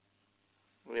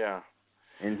 Yeah.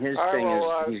 And his thing is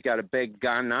he's got a big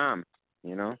gun arm,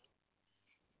 you know?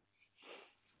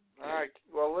 All right.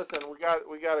 Well, listen, we got to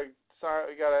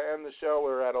end the show.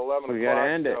 We're at 11 o'clock. We got to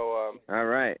end it. So, all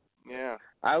right. Yeah.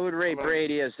 I would rate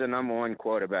Brady as the number one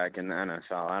quarterback in the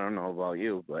NFL. I don't know about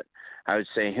you, but I would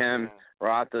say him,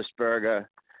 Roethlisberger,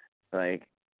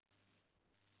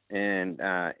 and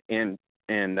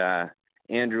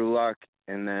Andrew Luck,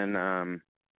 and then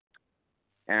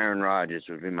Aaron Rodgers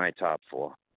would be my top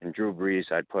 4. And Drew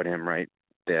Brees, I'd put him right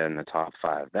there in the top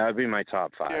 5. That would be my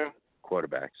top 5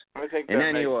 quarterbacks. I think in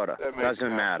any order. Doesn't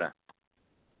sense. matter.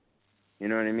 You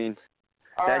know what I mean?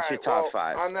 All That's right, your top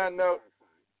 5. On that note,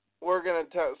 we're going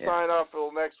to sign off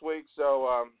till next week,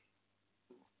 so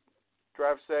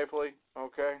drive safely,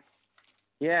 okay?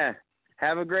 Yeah.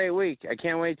 Have a great week. I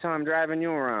can't wait till I'm driving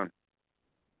you around.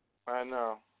 I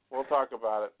know. We'll talk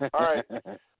about it. All right.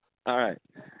 All right.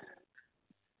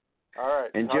 All right.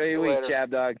 Enjoy your week,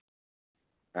 ChabDog.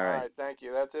 All right. Thank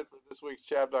you. That's it for this week's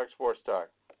ChabDog Sports Talk.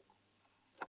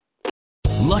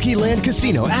 Lucky Land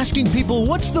Casino, asking people,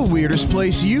 what's the weirdest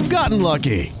place you've gotten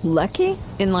lucky? Lucky?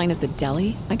 In line at the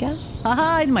deli, I guess?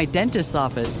 Aha, in my dentist's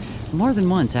office. More than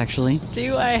once, actually.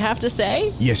 Do I have to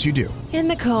say? Yes, you do. In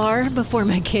the car before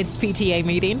my kids' PTA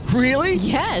meeting. Really?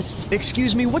 Yes.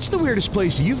 Excuse me, what's the weirdest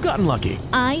place you've gotten lucky?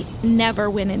 I never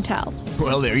win and tell.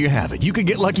 Well, there you have it. You can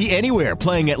get lucky anywhere,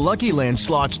 playing at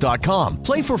LuckyLandSlots.com.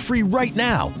 Play for free right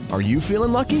now. Are you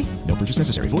feeling lucky? No purchase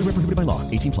necessary. Void where prohibited by law.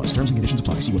 18+. Terms and conditions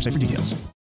apply. See website for details.